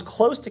love comes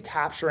close to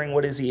capturing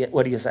what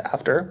he is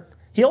after,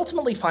 he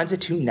ultimately finds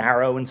it too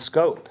narrow in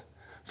scope.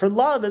 For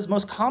love is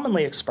most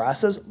commonly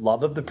expressed as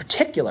love of the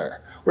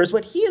particular, whereas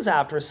what he is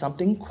after is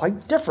something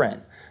quite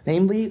different,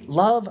 namely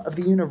love of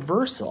the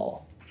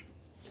universal.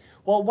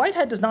 While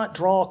Whitehead does not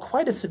draw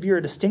quite as severe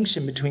a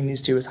distinction between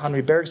these two as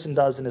Henri Bergson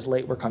does in his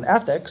late work on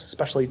ethics,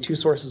 especially two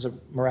sources of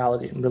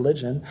morality and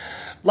religion,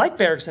 like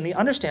Bergson, he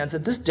understands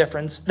that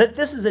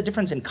this is a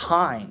difference in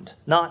kind,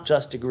 not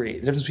just degree,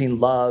 the difference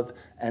between love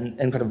and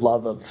kind of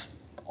love of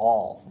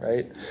all,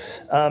 right?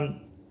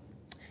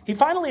 He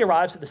finally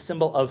arrives at the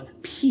symbol of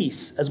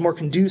peace as more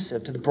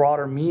conducive to the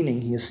broader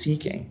meaning he is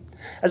seeking.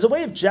 As a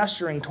way of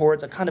gesturing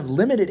towards a kind of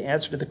limited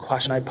answer to the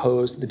question I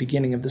posed at the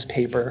beginning of this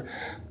paper,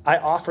 I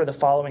offer the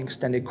following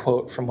extended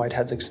quote from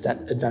Whitehead's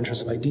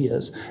Adventures of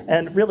Ideas.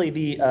 And really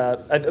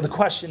the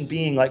question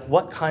being, like,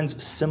 what kinds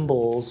of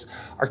symbols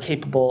are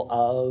capable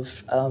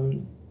of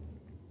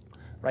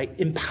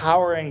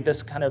empowering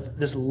this kind of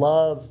this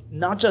love,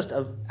 not just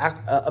of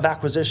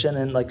acquisition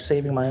and like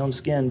saving my own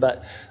skin,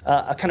 but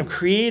a kind of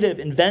creative,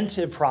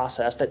 inventive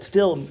process that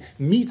still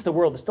meets the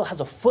world, that still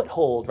has a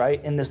foothold,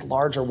 right, in this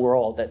larger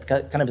world that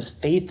kind of is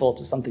faithful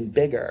to something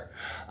bigger,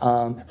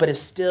 but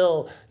is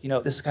still,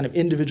 this kind of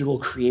individual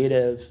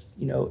creative,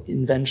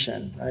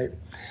 invention, right?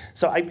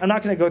 So I'm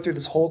not going to go through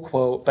this whole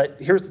quote, but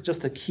here's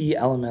just the key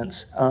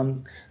elements.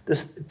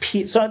 This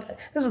peace as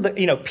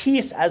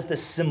the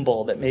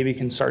symbol that maybe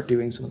can start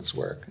doing some of this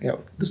work.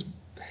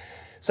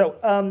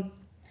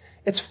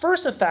 Its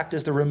first effect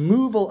is the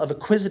removal of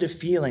acquisitive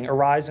feeling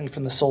arising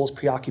from the soul's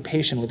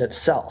preoccupation with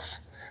itself.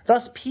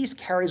 Thus, peace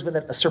carries with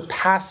it a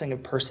surpassing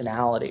of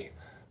personality.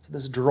 So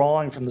this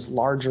drawing from this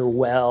larger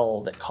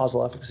well that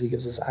causal efficacy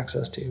gives us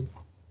access to.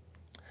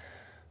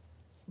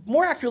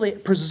 More accurately,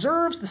 it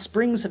preserves the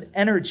springs of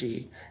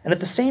energy and at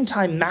the same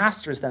time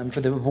masters them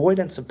for the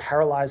avoidance of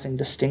paralyzing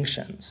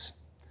distinctions.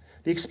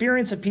 The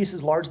experience of peace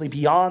is largely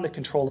beyond the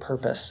control of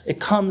purpose.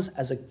 It comes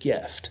as a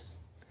gift.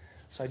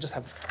 So I just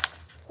have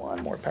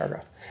one more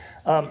paragraph.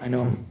 I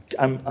know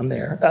I'm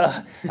there.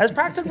 As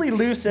practically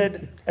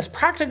lucid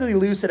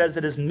as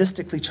it is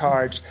mystically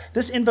charged,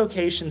 this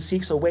invocation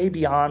seeks a way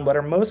beyond what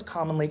are most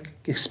commonly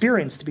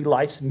experienced to be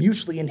life's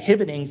mutually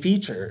inhibiting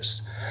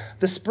features.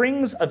 The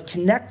springs of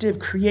connective,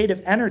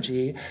 creative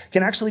energy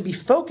can actually be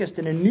focused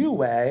in a new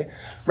way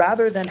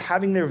rather than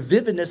having their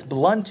vividness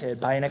blunted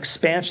by an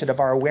expansion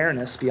of our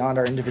awareness beyond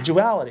our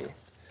individuality.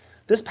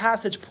 This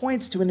passage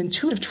points to an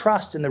intuitive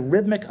trust in the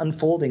rhythmic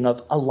unfolding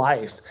of a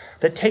life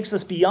that takes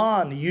us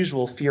beyond the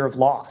usual fear of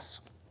loss.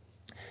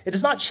 It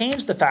does not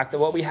change the fact that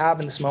what we have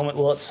in this moment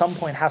will at some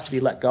point have to be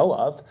let go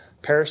of.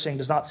 Perishing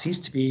does not cease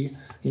to be,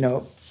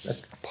 a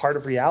part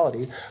of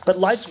reality. But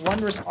life's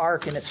wondrous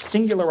arc and its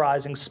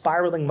singularizing,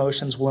 spiraling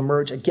motions will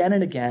emerge again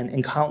and again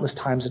in countless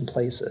times and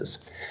places.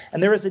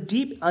 And there is a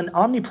deep and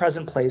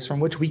omnipresent place from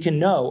which we can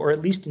know, or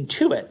at least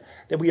intuit,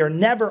 that we are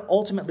never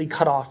ultimately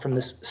cut off from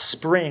this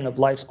spring of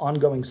life's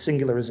ongoing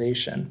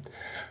singularization.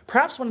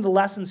 Perhaps one of the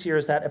lessons here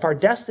is that if our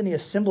destiny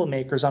as symbol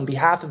makers on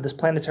behalf of this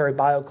planetary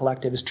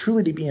biocollective is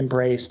truly to be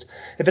embraced,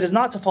 if it is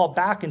not to fall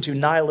back into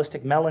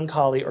nihilistic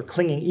melancholy or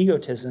clinging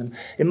egotism,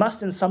 it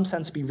must in some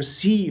sense be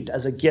received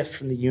as a gift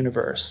from the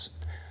universe.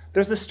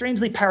 there's this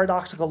strangely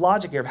paradoxical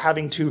logic here of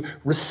having to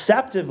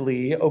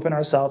receptively open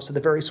ourselves to the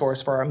very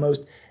source for our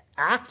most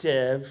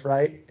active,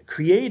 right,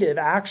 creative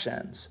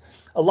actions.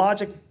 A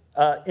logic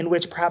in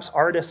which perhaps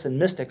artists and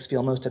mystics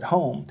feel most at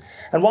home.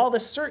 And while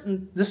this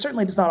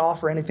certainly does not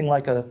offer anything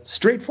like a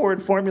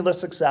straightforward formula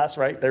success,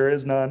 right? There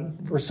is none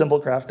for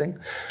symbol crafting.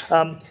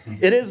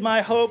 It is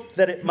my hope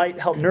that it might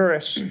help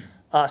nourish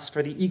us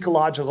for the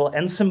ecological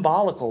and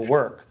symbolical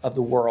work of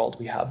the world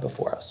we have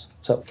before us.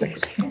 So,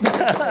 thanks.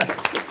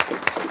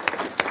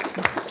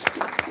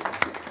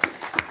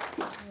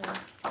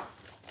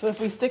 So if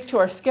we stick to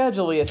our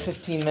schedule, we have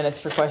 15 minutes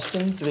for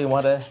questions. Do we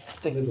want to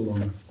stick? A little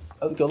longer.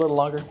 Oh, go a little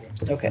longer?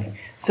 Okay.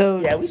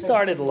 So Yeah, we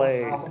started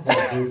late. Half of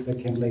our group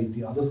that came late,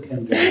 the others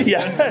came late.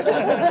 Yeah.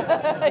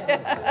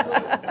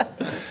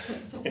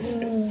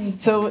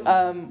 So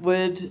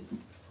would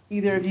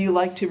either of you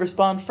like to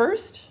respond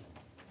first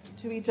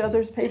to each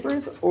other's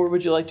papers, or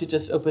would you like to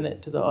just open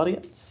it to the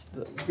audience,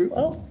 the group?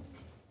 Well,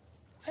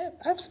 I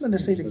have something to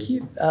say to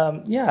Keith.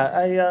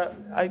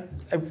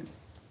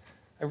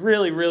 I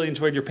really, really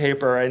enjoyed your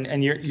paper,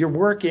 and you're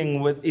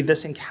working with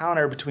this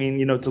encounter between,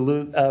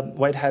 Deleuze,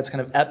 Whitehead's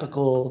kind of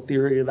epical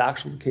theory of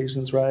actual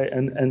occasions, right,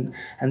 and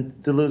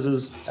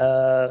Deleuze's,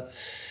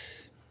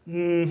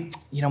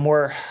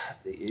 more,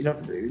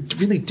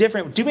 really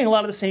different, doing a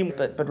lot of the same,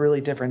 but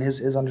really different.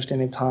 His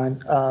understanding of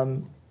time.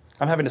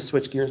 I'm having to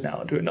switch gears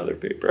now and do another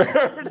paper.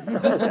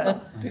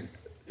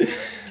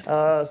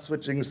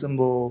 Switching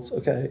symbols.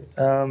 Okay.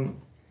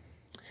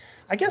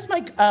 I guess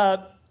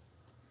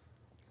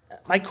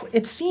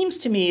it seems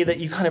to me that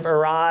you kind of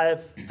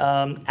arrive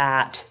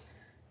at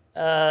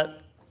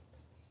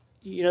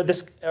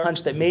this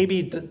hunch that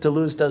maybe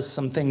Deleuze does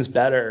some things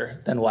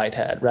better than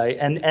Whitehead, right?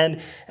 And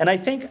I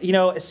think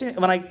as soon,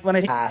 when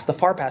I pass the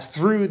far past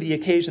through the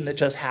occasion that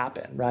just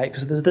happened, right?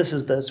 Because this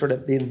is the sort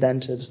of the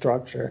inventive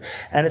structure,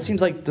 and it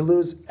seems like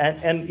Deleuze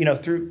and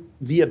through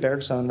via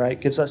Bergson, right,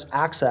 gives us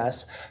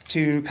access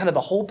to kind of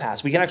the whole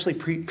past. We can actually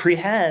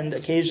prehend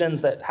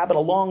occasions that happened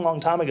a long, long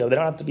time ago. They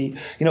don't have to be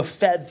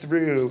fed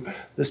through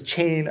this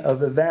chain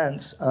of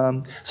events.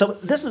 So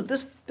this is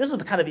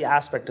the kind of the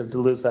aspect of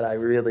Deleuze that I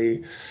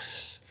really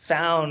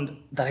found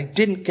that I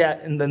didn't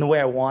get in the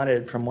way I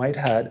wanted from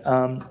Whitehead.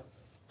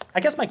 I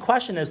guess my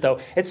question is, though,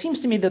 it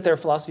seems to me that their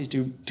philosophies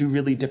do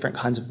really different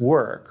kinds of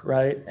work,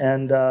 right?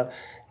 And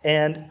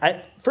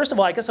first of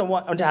all, I guess I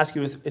want to ask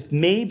you if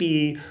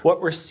maybe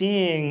what we're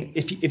seeing,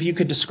 if you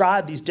could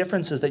describe these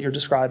differences that you're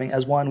describing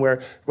as one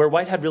where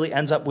Whitehead really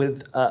ends up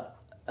with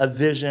a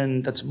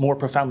vision that's more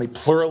profoundly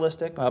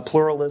pluralistic,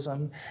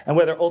 pluralism, and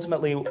whether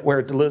ultimately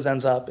where Deleuze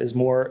ends up is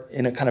more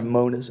in a kind of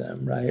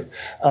monism, right?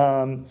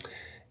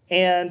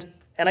 And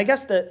I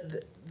guess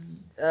that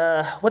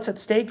what's at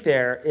stake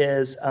there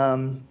is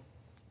so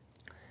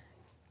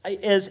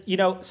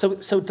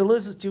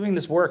Deleuze is doing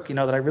this work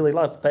that I really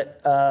love,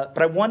 but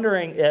I'm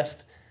wondering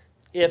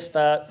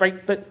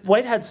but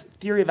Whitehead's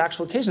theory of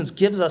actual occasions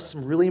gives us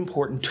some really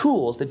important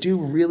tools that do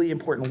really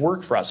important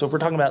work for us. So if we're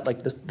talking about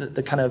like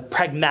the kind of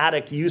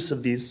pragmatic use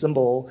of these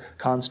symbol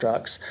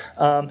constructs,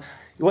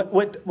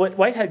 what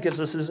Whitehead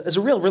gives us is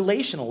a real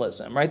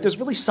relationalism, right? There's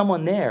really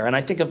someone there, and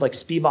I think of like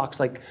Spivak's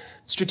like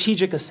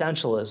strategic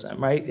essentialism,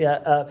 right?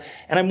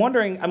 And I'm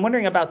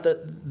worrying about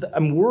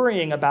I'm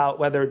worrying about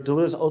whether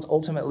Deleuze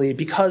ultimately,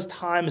 because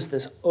time is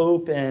this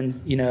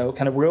open,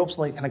 kind of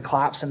ultimately kind of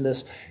collapse in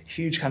this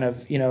huge kind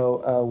of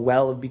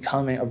well of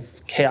becoming, of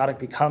chaotic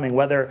becoming,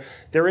 whether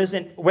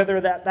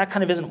that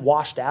kind of isn't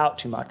washed out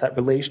too much, that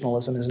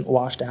relationalism isn't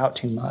washed out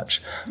too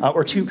much,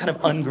 or too kind of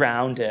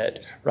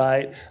ungrounded,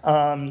 right?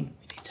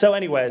 So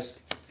anyways,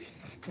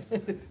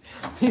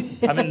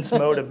 I'm in this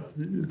mode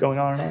of going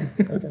on and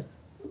on. Okay.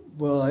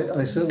 Well,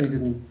 I certainly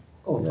didn't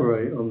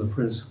operate on the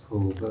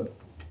principle that.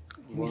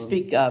 Can you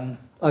speak? I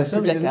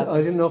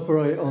didn't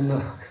operate on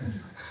the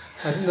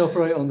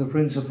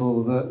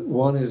principle that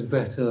one is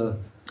better.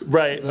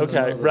 Right. Than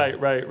Okay. another.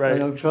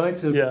 Right. I've tried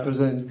to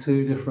present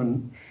two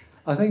different.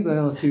 I think they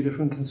are two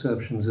different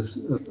conceptions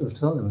of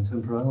time and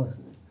temporality.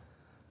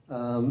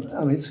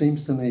 It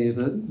seems to me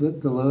that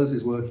Deleuze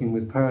is working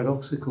with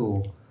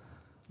paradoxical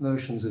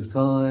notions of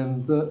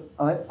time that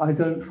I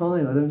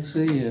don't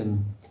see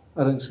in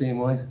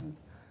Whitehead.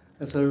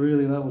 And so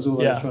really that was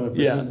all I was trying to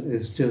present,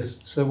 is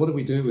just, so what do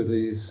we do with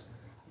these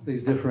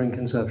differing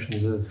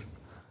conceptions of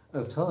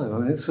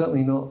time? It's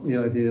certainly not the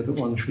idea that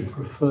one should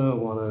prefer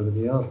one over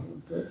the other,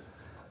 but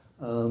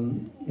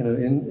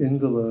in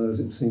Deleuze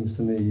it seems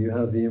to me you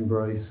have the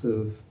embrace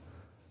of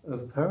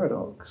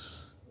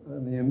paradox,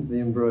 and the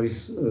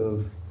embrace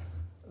of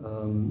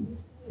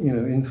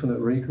infinite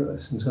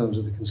regress in terms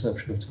of the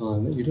conception of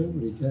time that you don't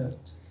really get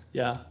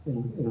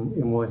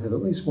in Whitehead,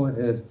 at least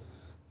Whitehead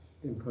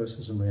in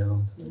Process and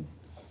Reality.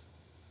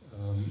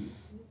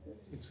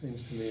 It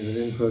seems to me that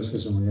in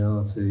Process and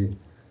Reality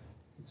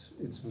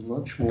it's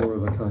much more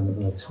of a kind of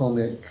an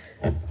atomic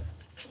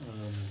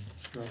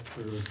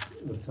structure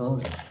of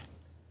time.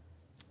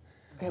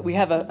 Okay, we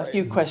have a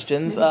few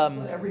questions. Let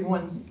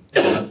everyone's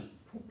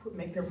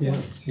make their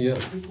points Yeah.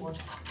 before.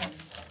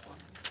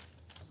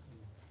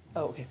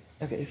 Oh, okay.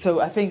 Okay, so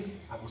I think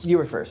you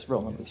were first.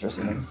 Roland was first.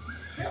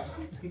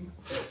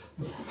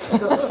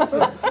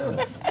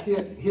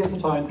 Here's a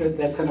point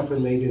that's kind of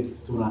related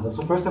to another.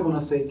 So first I want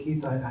to say,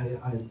 Keith,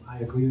 I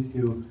agree with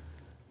you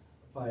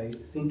by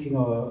thinking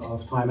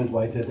of time and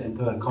Whitehead and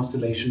the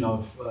constellation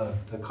of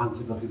the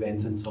concept of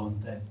events and so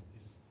on, that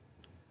is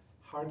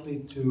hardly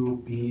to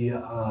be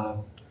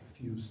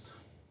fused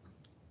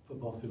for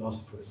both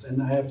philosophers.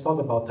 And I have thought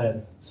about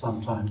that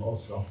sometime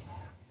also.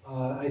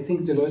 I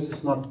think Deleuze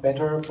is not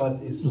better,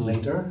 but is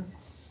later.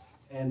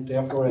 And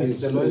therefore, as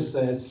Deleuze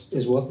says...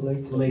 Is what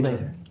later?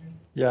 Later.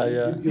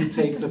 Yeah. You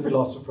take the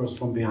philosophers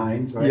from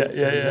behind, right? Yeah.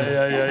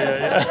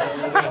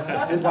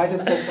 And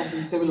Whitehead says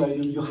something similar.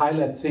 You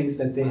highlight things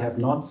that they have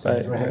not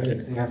said, or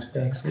things they have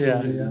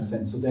excluded in a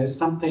sense. So there's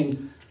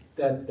something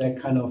that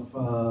kind of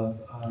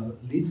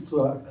leads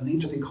to an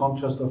interesting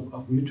contrast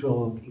of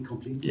mutual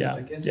incompleteness,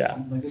 I guess.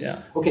 Something like this.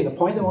 Yeah. Okay, the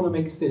point I want to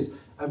make is this.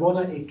 I want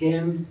to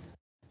again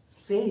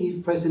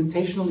save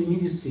presentational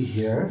immediacy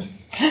here,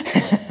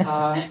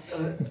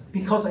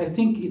 because I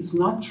think it's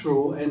not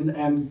true,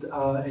 and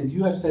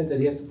you have said that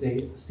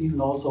yesterday,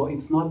 Stephen. Also,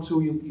 it's not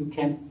true. You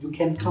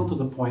can't come to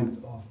the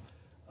point of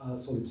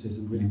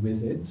solipsism really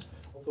with it,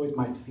 although it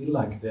might feel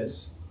like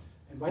this.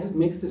 And Whitehead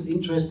makes this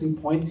interesting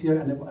point here,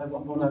 and I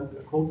want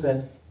to quote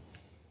that: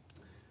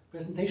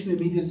 "Presentational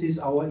immediacy is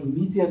our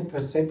immediate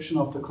perception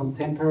of the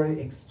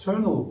contemporary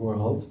external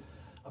world,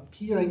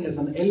 appearing as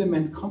an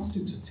element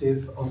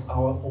constitutive of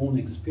our own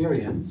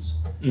experience.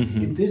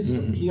 In this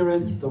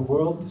appearance, the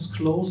world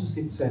discloses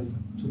itself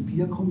to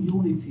be a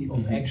community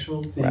of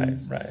actual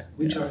things,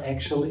 which are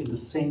actual in the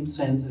same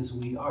sense as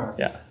we are."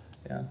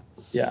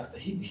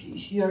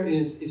 Here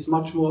is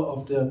much more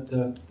of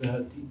the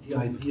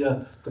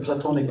idea, the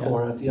Platonic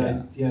core, the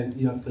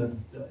idea of the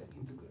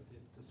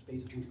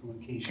space of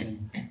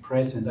intercommunication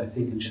present, I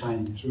think, and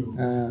shining through.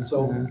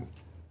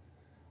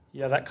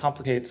 Yeah, that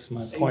complicates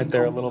my point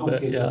there a little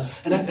bit. Yeah,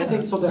 and I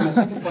think so. Then my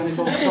second point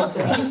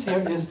is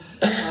here is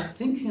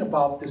thinking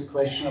about this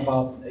question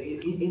about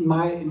in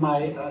my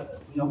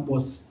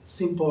was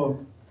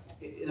simple,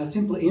 in a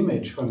simple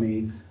image for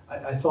me.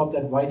 I thought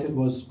that Whitehead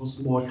was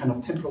more kind of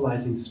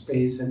temporalizing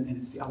space, and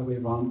it's the other way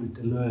around with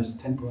Deleuze,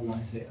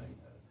 temporalizing,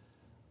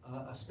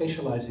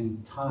 spatializing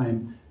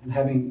time,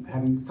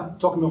 and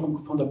talking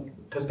about from the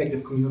perspective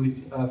of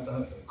community,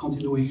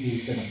 continuity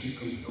instead of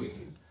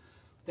discontinuity.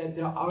 That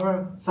there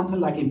are something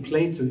like in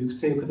Plato, you could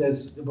say,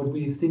 there's what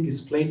we think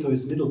is Plato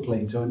is middle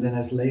Plato, and then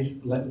as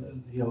late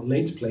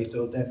Plato,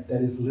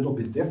 that is a little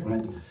bit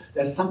different.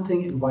 There's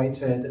something in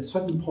Whitehead at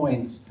certain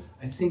points,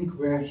 I think,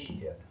 where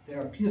there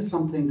appears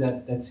something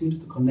that seems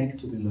to connect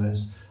to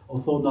Deleuze,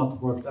 although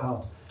not worked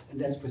out. And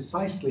that's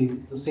precisely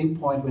the same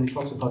point when he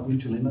talks about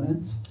mutual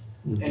immanence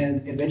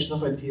and Invention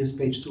of Ideas,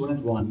 page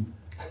 201.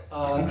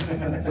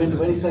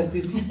 When he says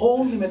the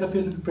only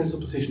metaphysical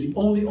presupposition, the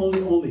only,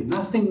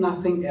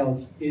 nothing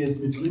else is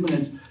mutual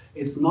immanence.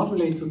 It's not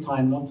related to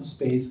time, not to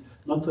space,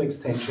 not to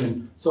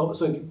extension. So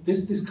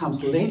this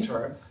comes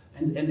later,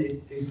 and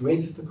it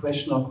raises the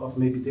question of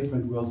maybe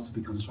different worlds to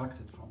be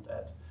constructed from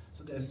that.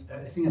 So there's,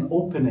 I think, an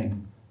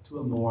opening to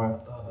a more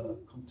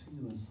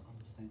continuous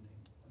understanding.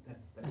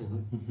 That's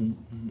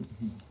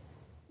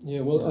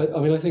Yeah, well, I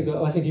mean, I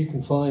think you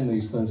can find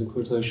these kinds of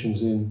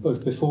quotations in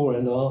both before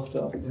and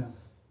after.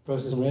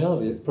 Process and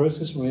reality.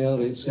 Process and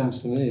reality, it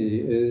seems to me,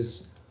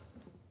 is,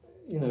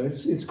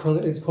 it's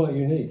quite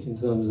unique in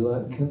terms of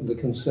that the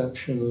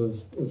conception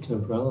of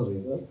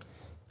temporality that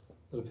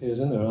appears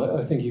in there.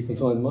 I think you can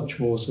find much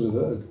more sort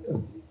of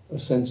a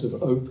sense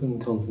of open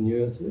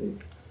continuity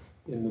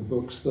in the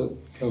books that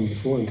come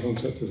before, in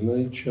Concept of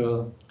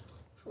Nature,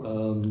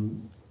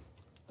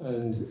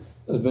 and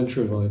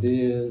Adventure of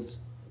Ideas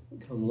that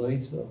come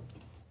later.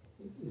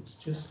 It's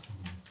just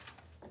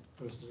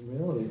Process and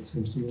reality, it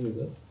seems to me,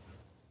 that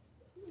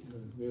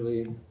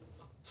really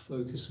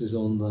focuses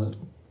on that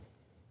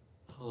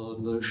hard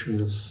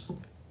notion of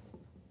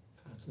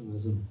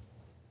atomism.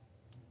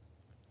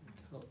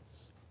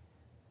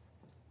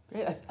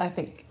 Great. I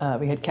think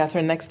we had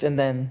Catherine next, and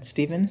then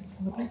Stephen.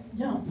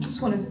 Yeah,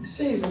 just wanted to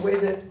say the way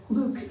that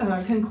Luke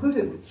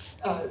concluded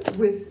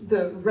with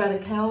the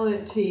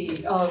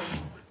radicality of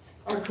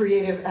our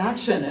creative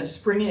action as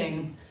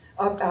springing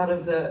up out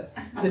of the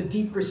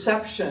deep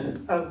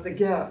reception of the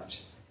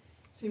gift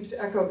seems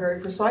to echo very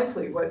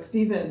precisely what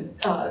Stephen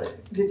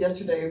did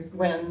yesterday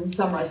when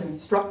summarizing the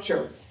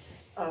structure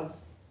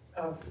of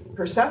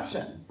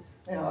perception,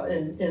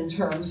 in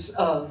terms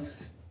of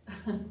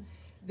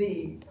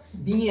the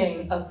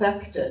being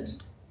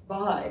affected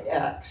by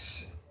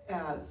X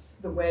as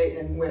the way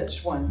in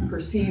which one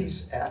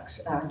perceives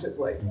X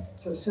actively.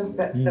 So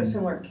that's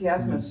similar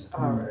chiasmus,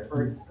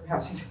 or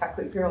perhaps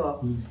exactly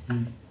parallel.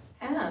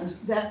 And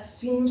that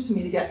seems to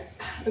me to get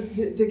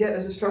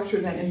as a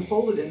structure then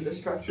enfolded into the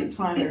structure of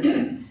time.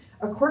 There's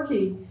a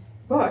quirky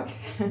book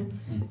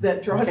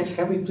that draws...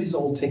 Can we please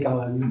all take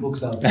our new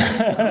books out?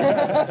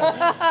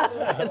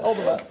 Hold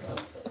them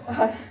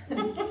up.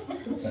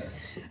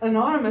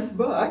 Anonymous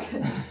book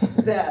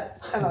that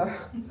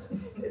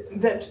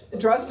that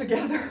draws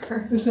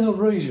together. It's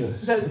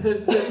outrageous.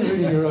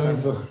 Reading your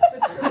own book.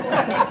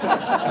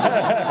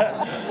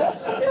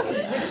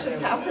 Which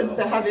just happens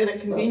to have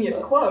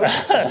inconvenient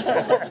quotes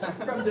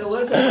from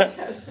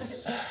Deleuze,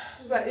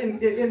 but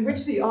in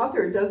which the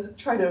author does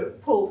try to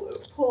pull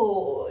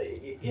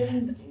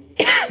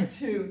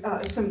into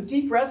some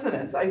deep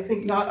resonance. I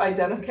think not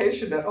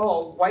identification at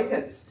all.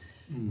 Whitehead's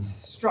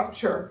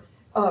structure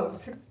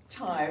of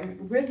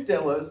time with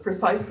Deleuze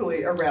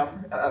precisely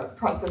around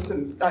process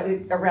and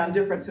around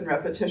difference and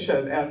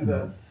repetition and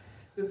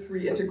the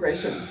three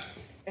integrations.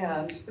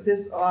 And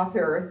this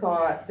author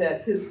thought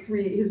that his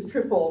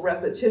triple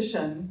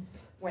repetition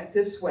went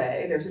this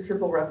way. There's a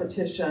triple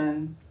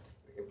repetition.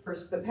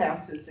 First, the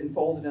past is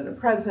enfolded in a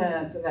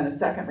present, and then a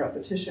second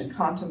repetition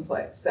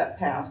contemplates that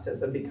past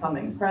as a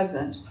becoming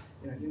present.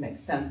 You make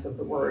sense of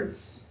the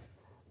words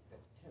that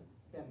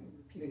have been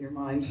repeated in your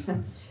mind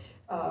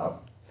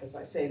as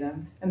I say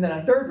them. And then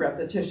a third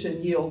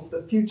repetition yields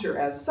the future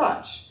as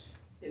such.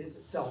 It is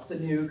itself the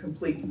new,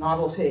 complete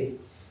novelty,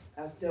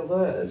 as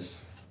Deleuze.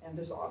 And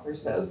this author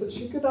says that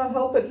she could not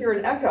help but hear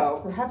an echo,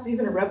 perhaps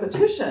even a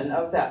repetition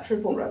of that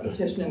triple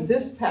repetition in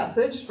this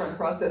passage from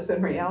Process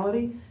and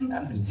Reality.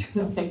 I'm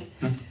assuming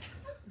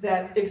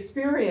that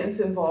experience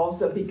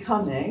involves a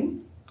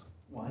becoming,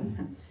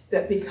 one,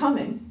 that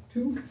becoming,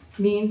 two,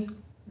 means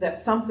that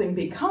something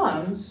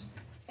becomes,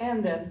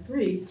 and then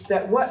three,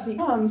 that what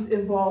becomes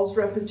involves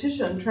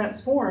repetition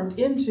transformed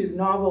into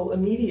novel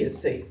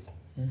immediacy.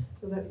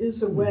 So that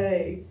is a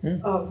way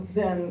of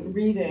then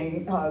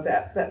reading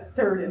that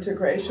third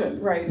integration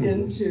right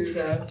into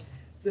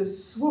the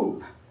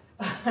swoop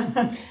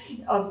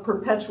of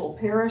perpetual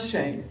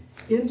perishing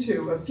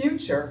into a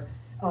future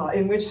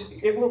in which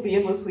it will be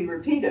endlessly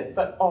repeated,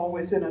 but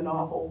always in a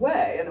novel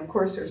way. And of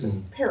course, there's a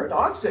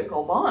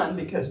paradoxical bond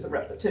because the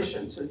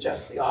repetition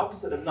suggests the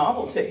opposite of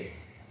novelty.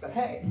 But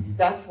hey,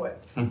 that's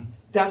what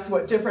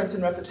difference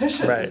and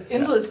repetition is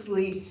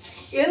endlessly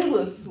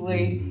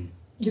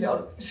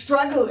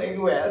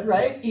struggling with,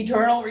 right?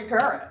 Eternal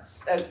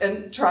recurrence,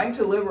 and trying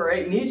to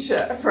liberate Nietzsche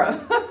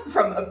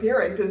from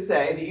appearing to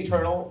say the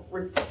eternal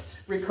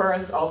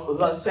recurrence of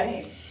the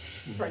same,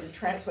 trying to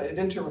translate it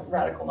into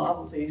radical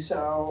novelty.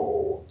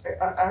 So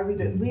I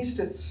mean, at least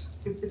it's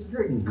a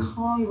very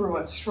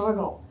congruent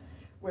struggle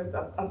with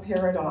a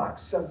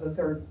paradox of the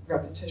third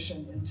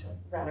repetition into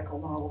radical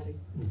novelty.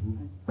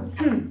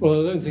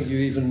 Well, I don't think you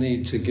even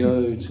need to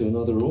go to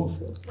another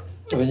author.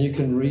 I mean, you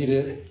can read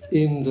it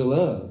in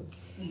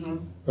Deleuze.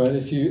 Right,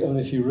 if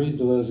you read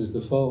Deleuze's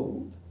The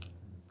Fold,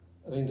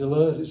 I mean,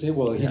 Deleuze,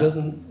 he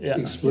doesn't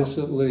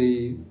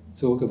explicitly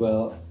talk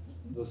about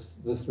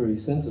the three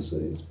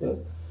syntheses,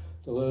 but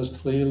Deleuze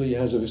clearly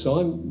has a.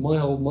 So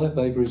my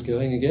paper is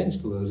going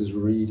against Deleuze's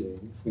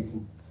reading, if we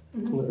can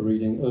call it a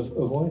reading of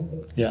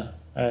Whitehead. Yeah.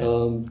 Right.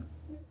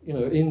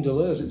 In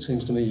Deleuze, it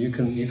seems to me you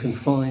can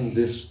find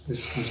this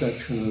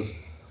conception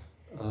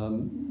of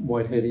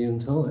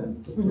Whiteheadian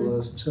time.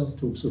 Deleuze himself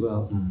talks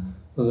about.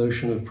 The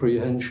notion of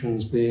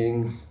prehensions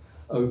being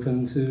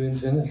open to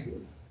infinity.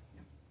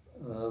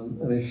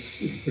 And it's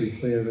pretty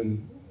clear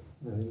in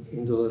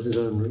Deleuze's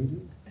own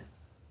reading,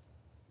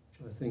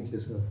 which I think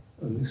is a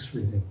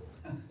misreading.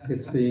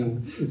 It's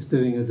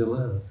doing a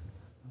Deleuze.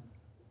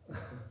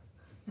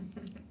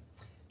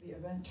 The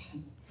event.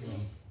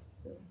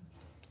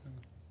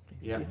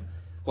 Yeah.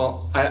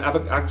 Well,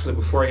 actually,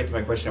 before I get to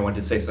my question, I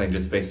wanted to say something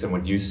just based on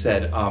what you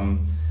said.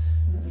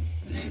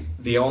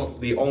 The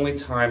only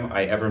time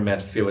I ever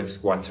met Felix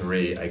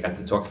Guattari, I got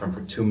to talk to him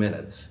for 2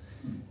 minutes.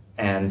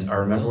 And I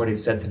remember what he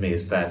said to me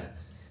is that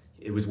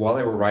it was while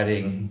they were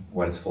writing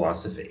What is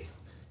Philosophy.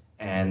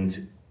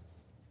 And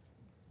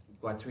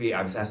Guattari,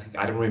 I was asking,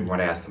 I don't remember what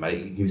I asked him.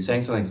 He was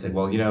saying something, he said,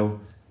 well, the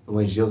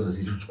way Gilles is,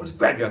 he just wants to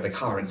grab you out the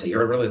collar and say,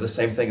 you're really the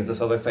same thing as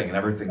this other thing, and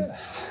everything's,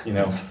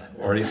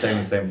 already saying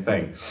the same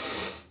thing.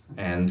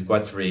 And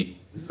Guattari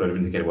sort of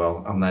indicated,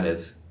 well, I'm not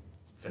as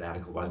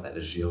fanatical about that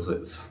as Gilles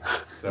is.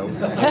 So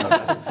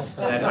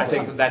and I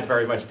think that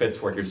very much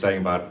fits what you're saying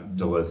about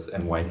Deleuze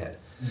and Whitehead.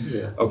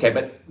 Yeah. Okay,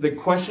 but the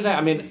question,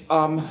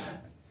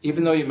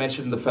 even though you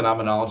mentioned the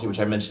phenomenology, which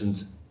I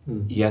mentioned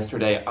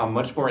yesterday, I'm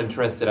much more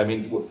interested.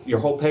 Your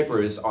whole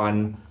paper is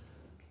on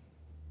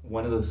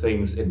one of the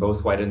things in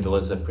both Whitehead and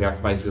Deleuze that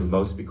preoccupies me the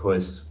most,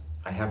 because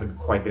I haven't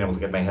quite been able to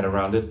get my head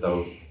around it,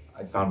 though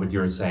I found what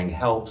you're saying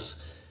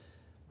helps.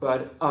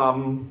 But,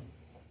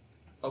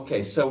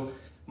 okay, so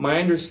my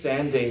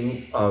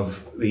understanding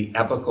of the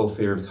epical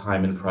theory of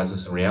time and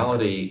process and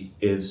reality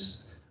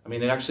is,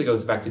 it actually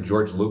goes back to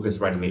George Lucas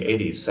right in the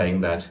 80s,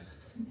 saying that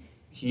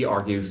he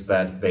argues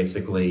that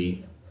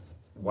basically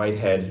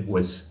Whitehead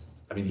was,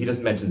 he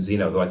doesn't mention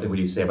Zeno, though I think what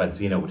you say about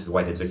Zeno, which is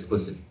Whitehead's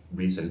explicit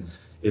reason,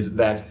 is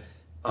that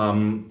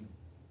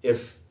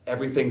if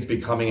everything's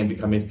becoming and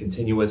becoming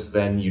continuous,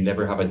 then you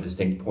never have a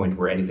distinct point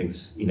where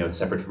anything's,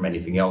 separate from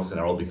anything else, and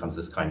it all becomes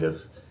this kind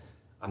of,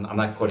 I'm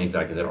not quoting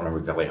exactly because I don't remember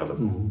exactly how the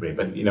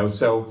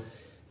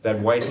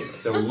but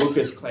so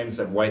Lucas claims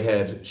that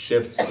Whitehead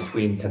shifts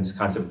between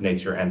concept of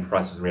nature and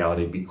process of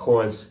reality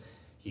because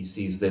he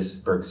sees this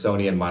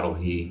Bergsonian model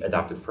he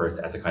adopted first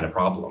as a kind of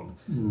problem,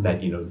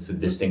 that, the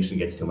distinction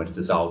gets too much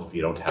dissolved if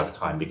you don't have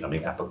time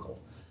becoming epical.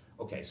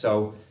 Okay,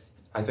 so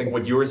I think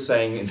what you were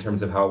saying in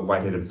terms of how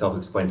Whitehead himself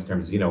explains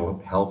terms,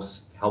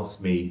 helps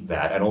me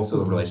that, and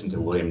also the relation to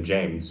William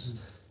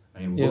James.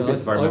 I mean,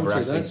 Lucas, if I remember,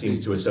 actually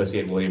seems to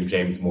associate William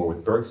James more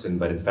with Bergson,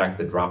 but in fact,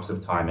 the drops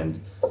of time and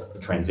the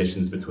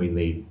transitions between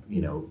the,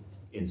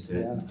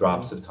 instant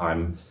drops of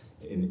time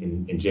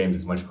in James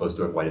is much closer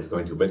to what White is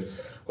going to. But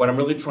what I've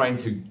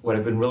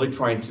been really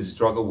trying to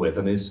struggle with,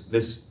 and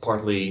this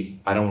partly,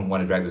 I don't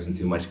want to drag this in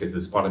too much because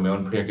this is partly my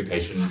own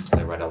preoccupation, since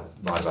I write a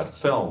lot about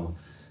film,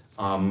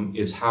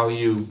 is how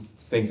you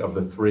think of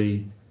the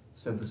three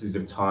syntheses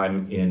of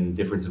time in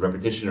Difference and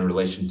Repetition in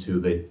relation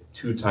to the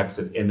two types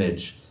of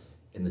image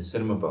in the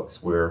cinema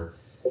books, where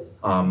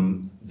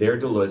there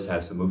Deleuze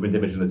has the movement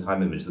image and the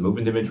time image. The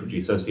movement image, which he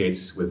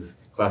associates with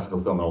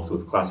classical film and also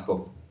with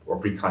classical or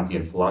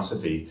pre-Kantian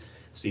philosophy,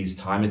 sees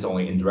time as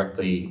only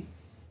indirectly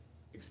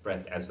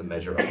expressed as the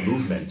measure of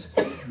movement.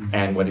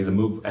 And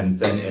and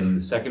then in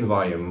the second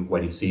volume,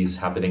 what he sees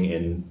happening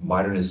in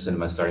modernist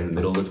cinema starting in the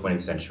middle of the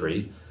 20th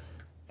century,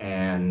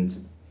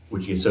 and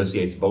which he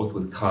associates both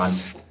with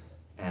Kant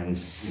and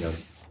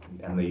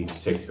the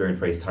Shakespearean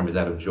phrase "time is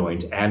out of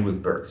joint," and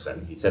with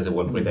Bergson. He says at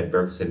one point that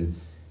Bergson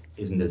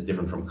isn't as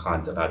different from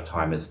Kant about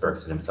time as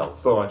Bergson himself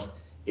thought.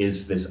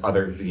 Is this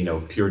other,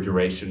 pure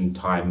duration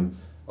time,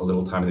 a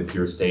little time in the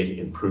pure state,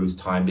 improves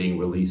time being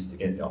released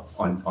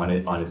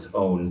on its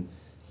own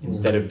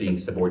instead of being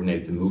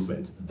subordinated to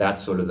movement.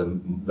 That's sort of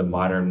the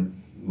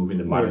modern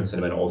movement in modern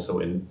cinema, and also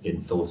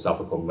in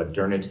philosophical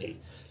modernity.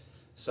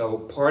 So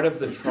part of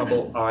the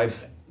trouble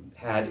I've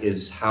had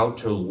is how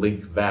to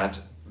link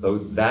that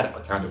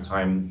account of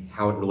time,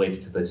 how it relates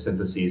to the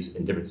syntheses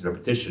in Difference and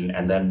Repetition,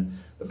 and then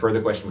the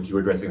further question which you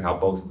were addressing, how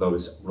both of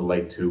those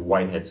relate to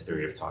Whitehead's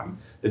theory of time.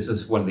 This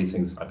is one of these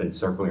things I've been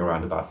circling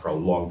around about for a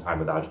long time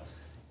without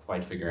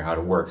quite figuring out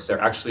how it works.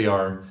 There actually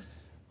are,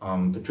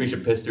 Patricia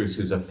Pisters,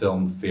 who's a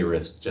film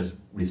theorist, just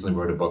recently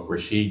wrote a book where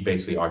she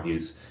basically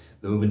argues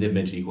the movement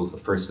image equals the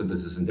first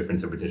synthesis in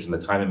Difference and Repetition, the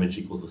time image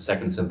equals the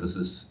second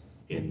synthesis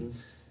in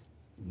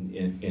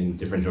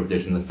Difference and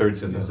Repetition. The third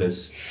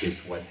synthesis is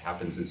what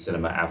happens in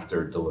cinema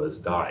after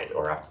Deleuze died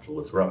or after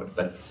Deleuze wrote.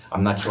 But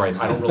I'm not sure.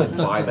 I don't really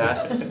buy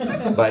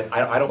that. But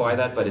I don't buy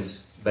that. But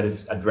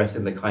it's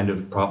addressing the kind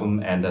of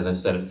problem. And as I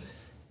said,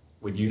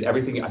 would use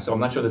everything. So I'm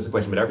not sure that's the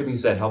question, but everything you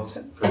said helped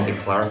for me to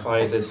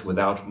clarify this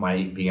without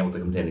my being able to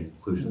come to any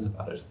conclusions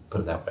about it.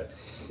 Put it that way.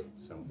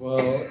 So.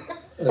 Well,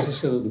 as I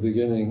said at the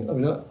beginning, I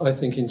mean, I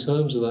think in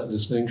terms of that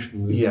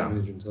distinction with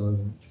image and time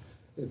image,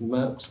 it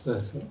maps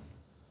better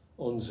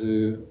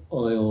onto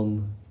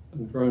Ion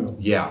and Chronos.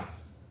 Yeah.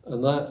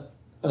 And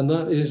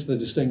that is the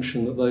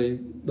distinction that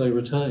they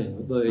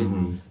retain,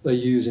 that they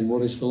use in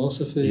What is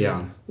Philosophy,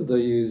 that they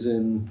use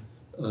in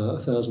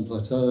A Thousand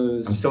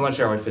Plateaus. I'm still not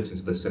sure how it fits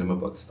into the cinema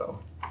books, though.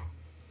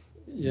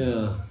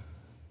 Yeah.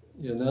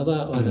 Yeah, now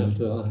that I'd have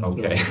to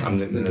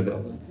think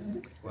about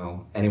that.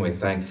 Well, anyway,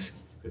 thanks,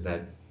 because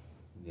that,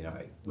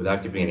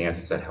 without giving any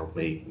answers, that helped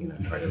me,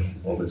 try to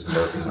all this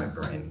work in my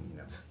brain,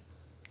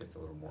 gets a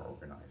little more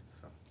organized.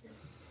 So.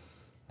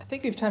 I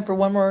think we have time for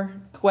one more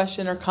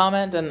question or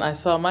comment, and I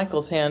saw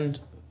Michael's hand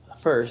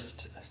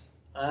first.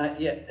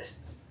 Yes,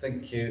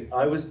 thank you.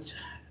 I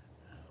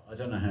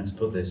don't know how to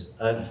put this.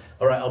 All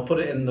right, I'll put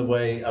it in the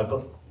way, I've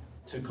got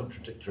two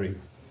contradictory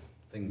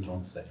things I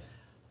want to say.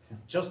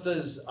 Just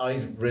as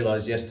I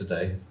realised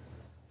yesterday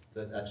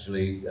that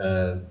actually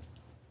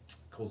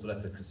causal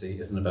efficacy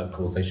isn't about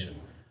causation,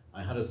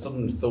 I had a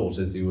sudden thought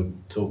as you were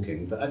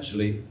talking, but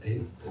actually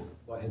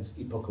Whitehead's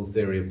epochal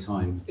theory of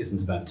time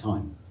isn't about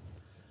time.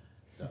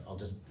 So I'll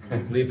just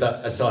leave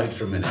that aside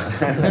for a minute.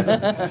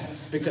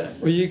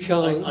 Well, you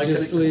can't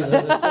just leave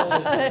that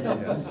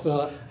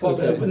aside.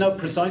 But no,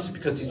 precisely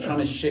because he's trying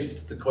to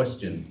shift the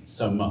question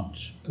so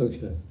much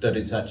that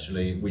it's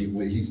actually,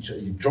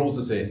 he draws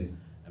us in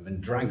and then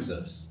drags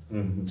us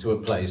to a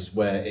place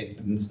where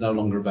it's no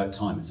longer about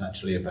time. It's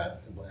actually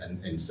about,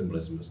 and in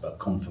symbolism, it's about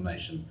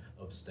confirmation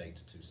of state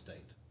to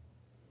state,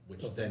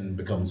 which then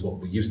becomes what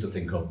we used to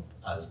think of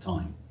as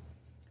time.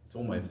 It's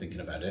one way of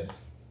thinking about it.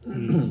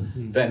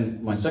 Then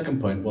my second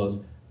point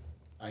was,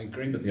 I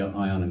agree with the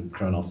Ion and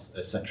Chronos,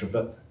 etc.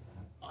 But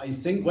I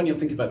think when you're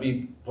thinking about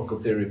the epochal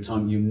theory of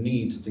time, you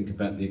need to think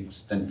about the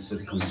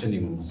extensive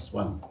continuum as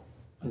well.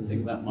 I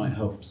think that might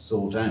help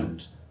sort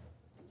out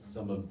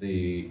some of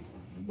the,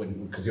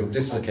 because you're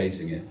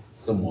dislocating it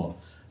somewhat,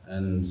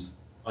 and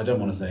I don't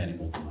want to say any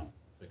more than that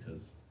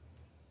because,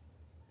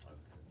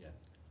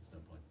 there's no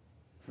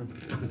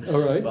point.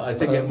 All right. But I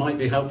think it might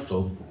be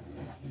helpful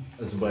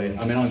as a way.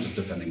 I mean, I'm just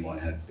defending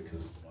Whitehead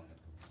because.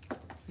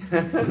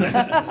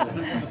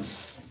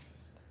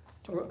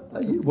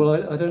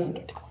 Well, I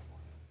don't.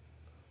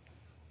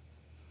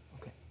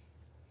 Okay.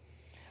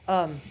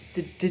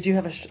 Did you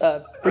have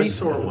a brief? A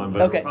short one,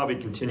 but we'll probably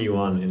continue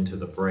on into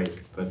the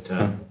break. But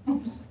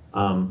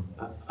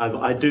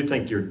I do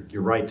think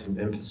you're right to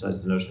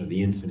emphasize the notion of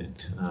the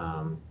infinite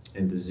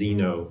and the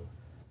Zeno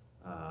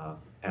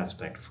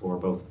aspect for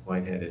both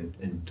Whitehead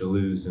and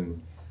Deleuze.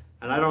 And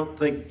I don't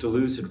think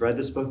Deleuze had read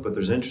this book, but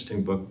there's an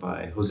interesting book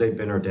by Jose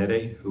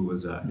Bernardete, who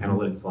was an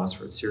analytic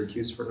philosopher at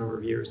Syracuse for a number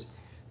of years,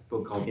 a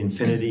book called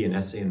Infinity, an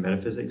Essay in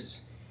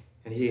Metaphysics.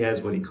 And he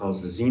has what he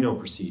calls the Zeno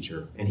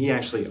procedure. And he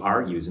actually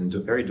argues in a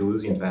very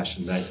Deleuzian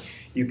fashion that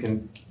you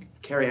can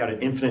carry out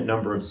an infinite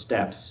number of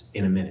steps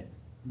in a minute.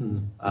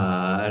 In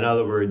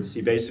other words,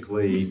 he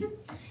basically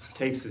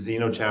takes the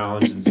Zeno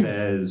challenge and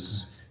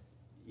says,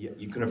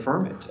 you can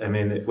affirm it. I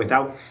mean,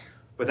 without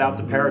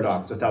the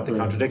paradox, without the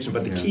contradiction.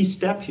 But the key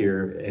step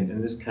here,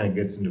 and this kind of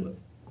gets into what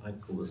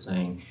Michael was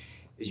saying,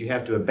 is you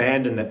have to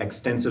abandon the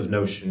extensive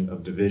notion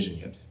of division.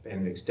 You have to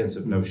abandon the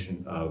extensive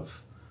notion of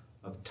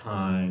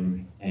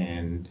time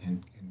and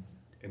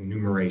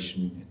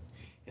enumeration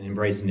and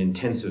embrace an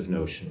intensive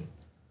notion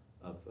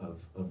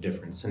of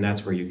difference. And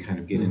that's where you kind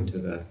of get into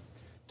the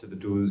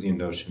Deleuzian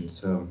notion.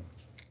 So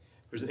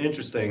there's an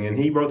interesting, and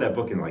he wrote that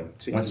book in like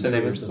 60 What's the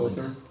name of years. the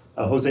author?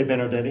 Jose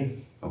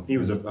Bernardete. Oh. He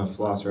was a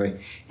philosopher.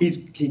 He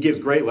gives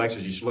great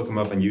lectures. You should look him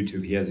up on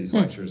YouTube. He has these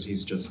lectures.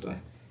 He's just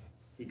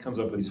he comes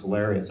up with these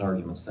hilarious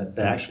arguments that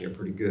actually are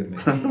pretty good.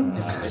 It's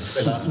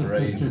been asked for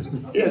ages.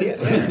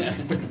 Yeah.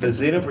 The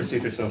Zeno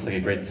procedure sounds like a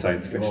great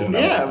science fiction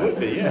novel. Yeah, it would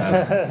be.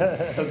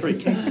 Yeah, sounds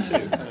pretty kinky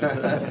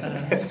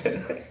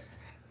too.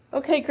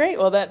 Okay, great.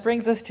 Well, that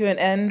brings us to an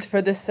end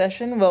for this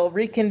session. We'll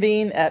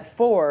reconvene at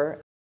 4